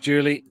always. Cheers,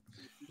 Julie.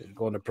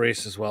 Going to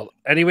brace as well.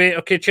 Anyway,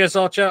 okay, cheers,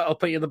 Archer. I'll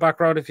put you in the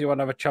background if you want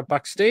to have a chat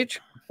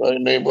backstage. My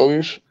name,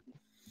 boys.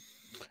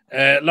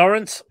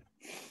 Lawrence?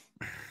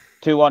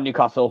 2-1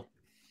 Newcastle.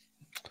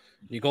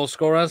 Your goal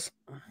scorers?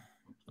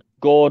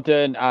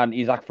 Gordon and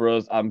Isak for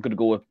us. I'm going to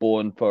go with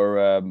Bourne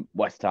for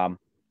West Ham.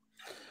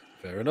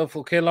 Fair enough.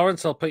 Okay,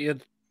 Lawrence, I'll put you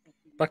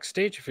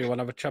backstage if you want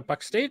to have a chat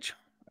backstage.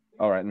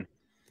 All right, then.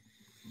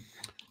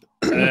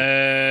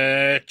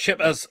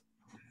 Chippers.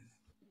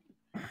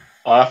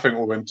 I think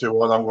we'll win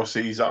 2-1. I'm going to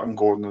see Isak and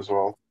Gordon as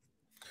well.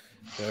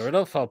 Fair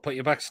enough. I'll put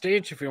you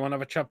backstage if you want to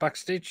have a chat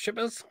backstage,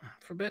 Chippers,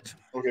 for a bit.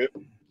 Okay.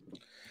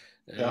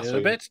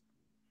 A bit.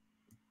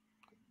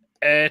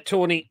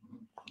 Tony.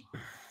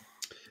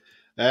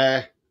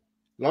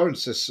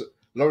 Lawrence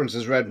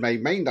has read my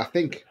mind, I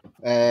think.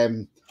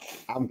 I'm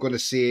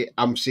saying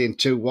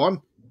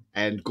 2-1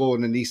 and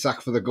Gordon and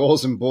Isak for the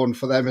goals and Bourne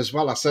for them as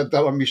well. I said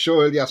that on my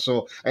show earlier,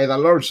 so either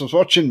Lawrence was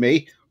watching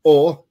me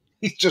or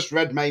he's just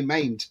read my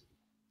mind.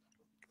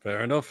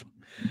 Fair enough.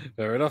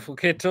 Fair enough.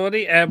 Okay,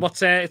 Tony.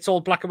 What's It's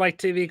All Black and White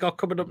TV got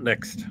coming up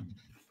next?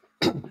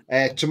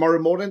 Tomorrow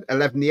morning,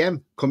 11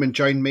 a.m. Come and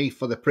join me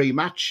for the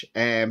pre-match.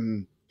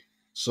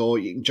 So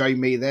you can join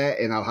me there,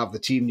 and I'll have the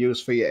team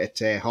news for you at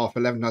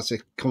 11:30 as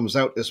it comes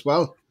out as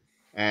well,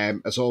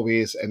 as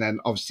always. And then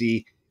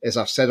obviously, as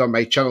I've said on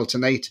my channel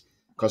tonight,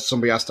 because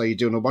somebody asked, are you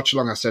doing a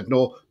watch-along? I said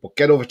no, but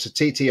get over to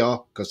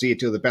TTR because they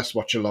do the best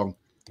watch-along,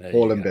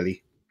 Paul and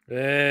Billy.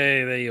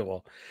 Hey, there you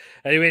are.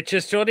 Anyway,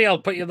 cheers, Tony. I'll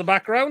put you in the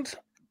background.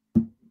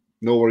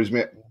 No worries,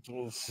 mate.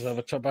 We'll have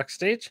a chat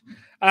backstage.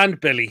 And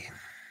Billy.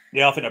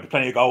 Yeah, I think there'll be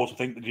plenty of goals. I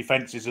think the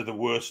defences are the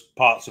worst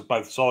parts of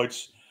both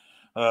sides.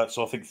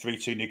 So I think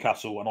 3-2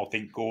 Newcastle, and I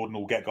think Gordon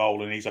will get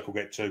goal and Isak will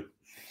get 2.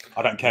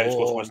 I don't care. It's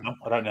what's West Ham.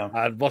 I don't know.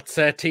 And what's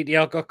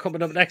TTR got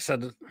coming up next?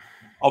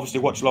 Obviously,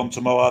 watch along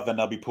tomorrow. Then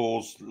there'll be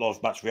Paul's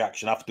live match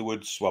reaction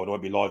afterwards. Well, it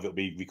won't be live; it'll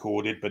be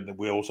recorded. But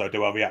we also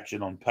do our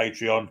reaction on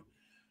Patreon.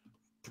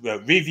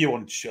 Review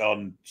on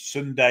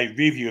Sunday.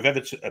 Review of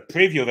Everton. A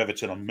preview of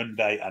Everton on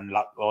Monday, and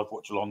live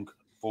watch along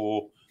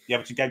for the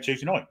Everton game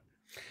Tuesday night.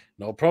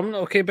 No problem.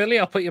 Okay, Billy,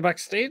 I'll put you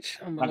backstage.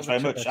 Thanks very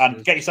much.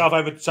 And get yourself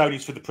over to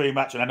Tony's for the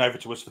pre-match and then over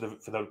to us for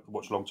the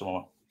watch-along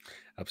tomorrow.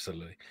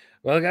 Absolutely.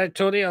 Well, guys,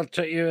 Tony, I'll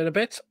chat you in a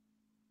bit.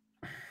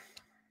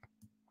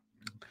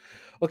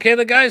 Okay,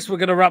 then, guys, we're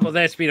going to wrap up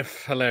there. It's been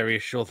a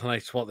hilarious show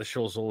tonight. It's what the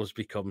show's always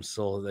become.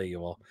 So there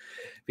you are.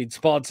 Been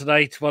spotted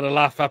tonight. What a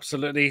laugh,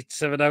 absolutely.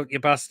 7 out, you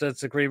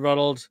bastards. Agree,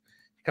 Ronald.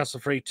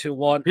 Castle free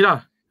 2-1.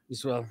 Yeah.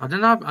 As well. I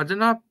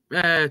didn't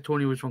have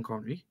Tony was from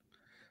Coventry.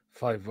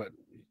 5 what?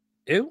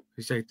 Who?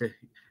 He said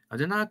I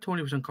didn't know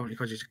Tony was on Coventry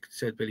because he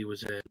said Billy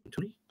was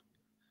Tony.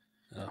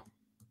 Oh.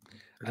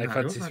 I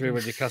fancy 3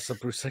 with Newcastle,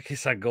 Bruce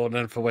Isak going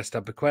in for West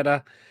Ham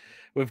Bequeta.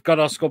 We've got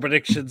our score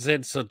predictions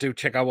in, so do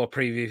check out our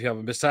preview if you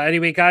haven't missed that.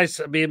 Anyway,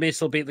 guys, me and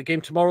Mace will be at the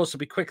game tomorrow, so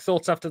be quick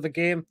thoughts after the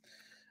game.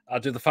 I'll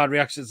do the fan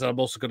reactions, and I'm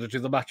also going to do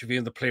the match review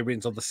and the play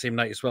readings on the same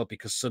night as well,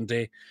 because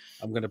Sunday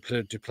I'm going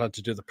to plan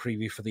to do the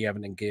preview for the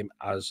Everton game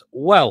as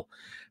well.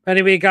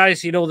 Anyway,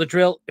 guys, you know the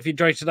drill. If you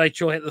enjoyed tonight's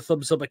show, hit the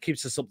thumbs up. It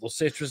keeps us up those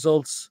search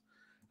results.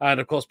 And,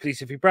 of course,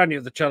 please, if you're brand new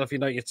to the channel, if you're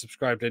not yet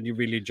subscribed and you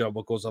really enjoy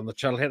what goes on the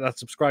channel, hit that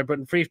subscribe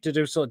button. Free to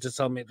do so. Just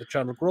help make the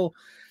channel grow.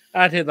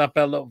 and hit that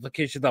bell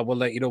notification. That will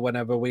let you know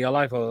whenever we are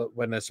live or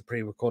when there's a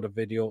pre-recorded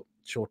video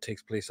show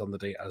takes place on the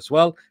day as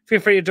well. Feel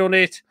free to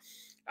donate.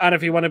 And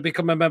if you want to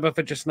become a member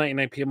for just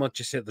 99p a month,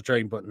 just hit the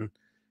join button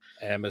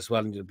as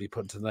well, and you'll be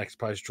put into the next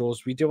prize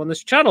draws we do on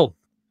this channel.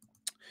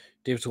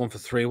 Dave's going for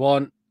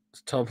 3-1.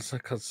 Thomas, I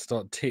can't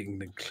start taking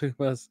the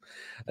clues.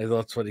 I thought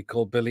that's what he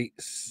called Billy.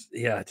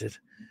 Yeah, I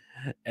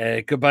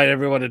did. Goodbye,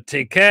 everyone, and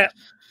take care.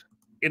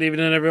 Good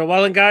evening, everyone.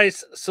 Well, and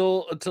guys,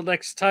 so until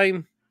next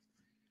time,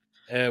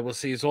 we'll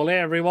see you all later,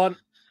 everyone,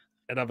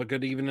 and have a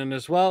good evening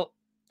as well.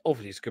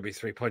 Hopefully, it's going to be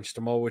 3 points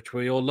tomorrow, which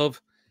we all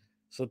love.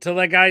 So until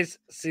then, guys,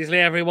 see you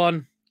later,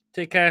 everyone.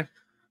 Take care.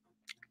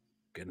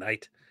 Good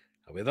night.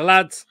 And we're the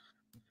lads.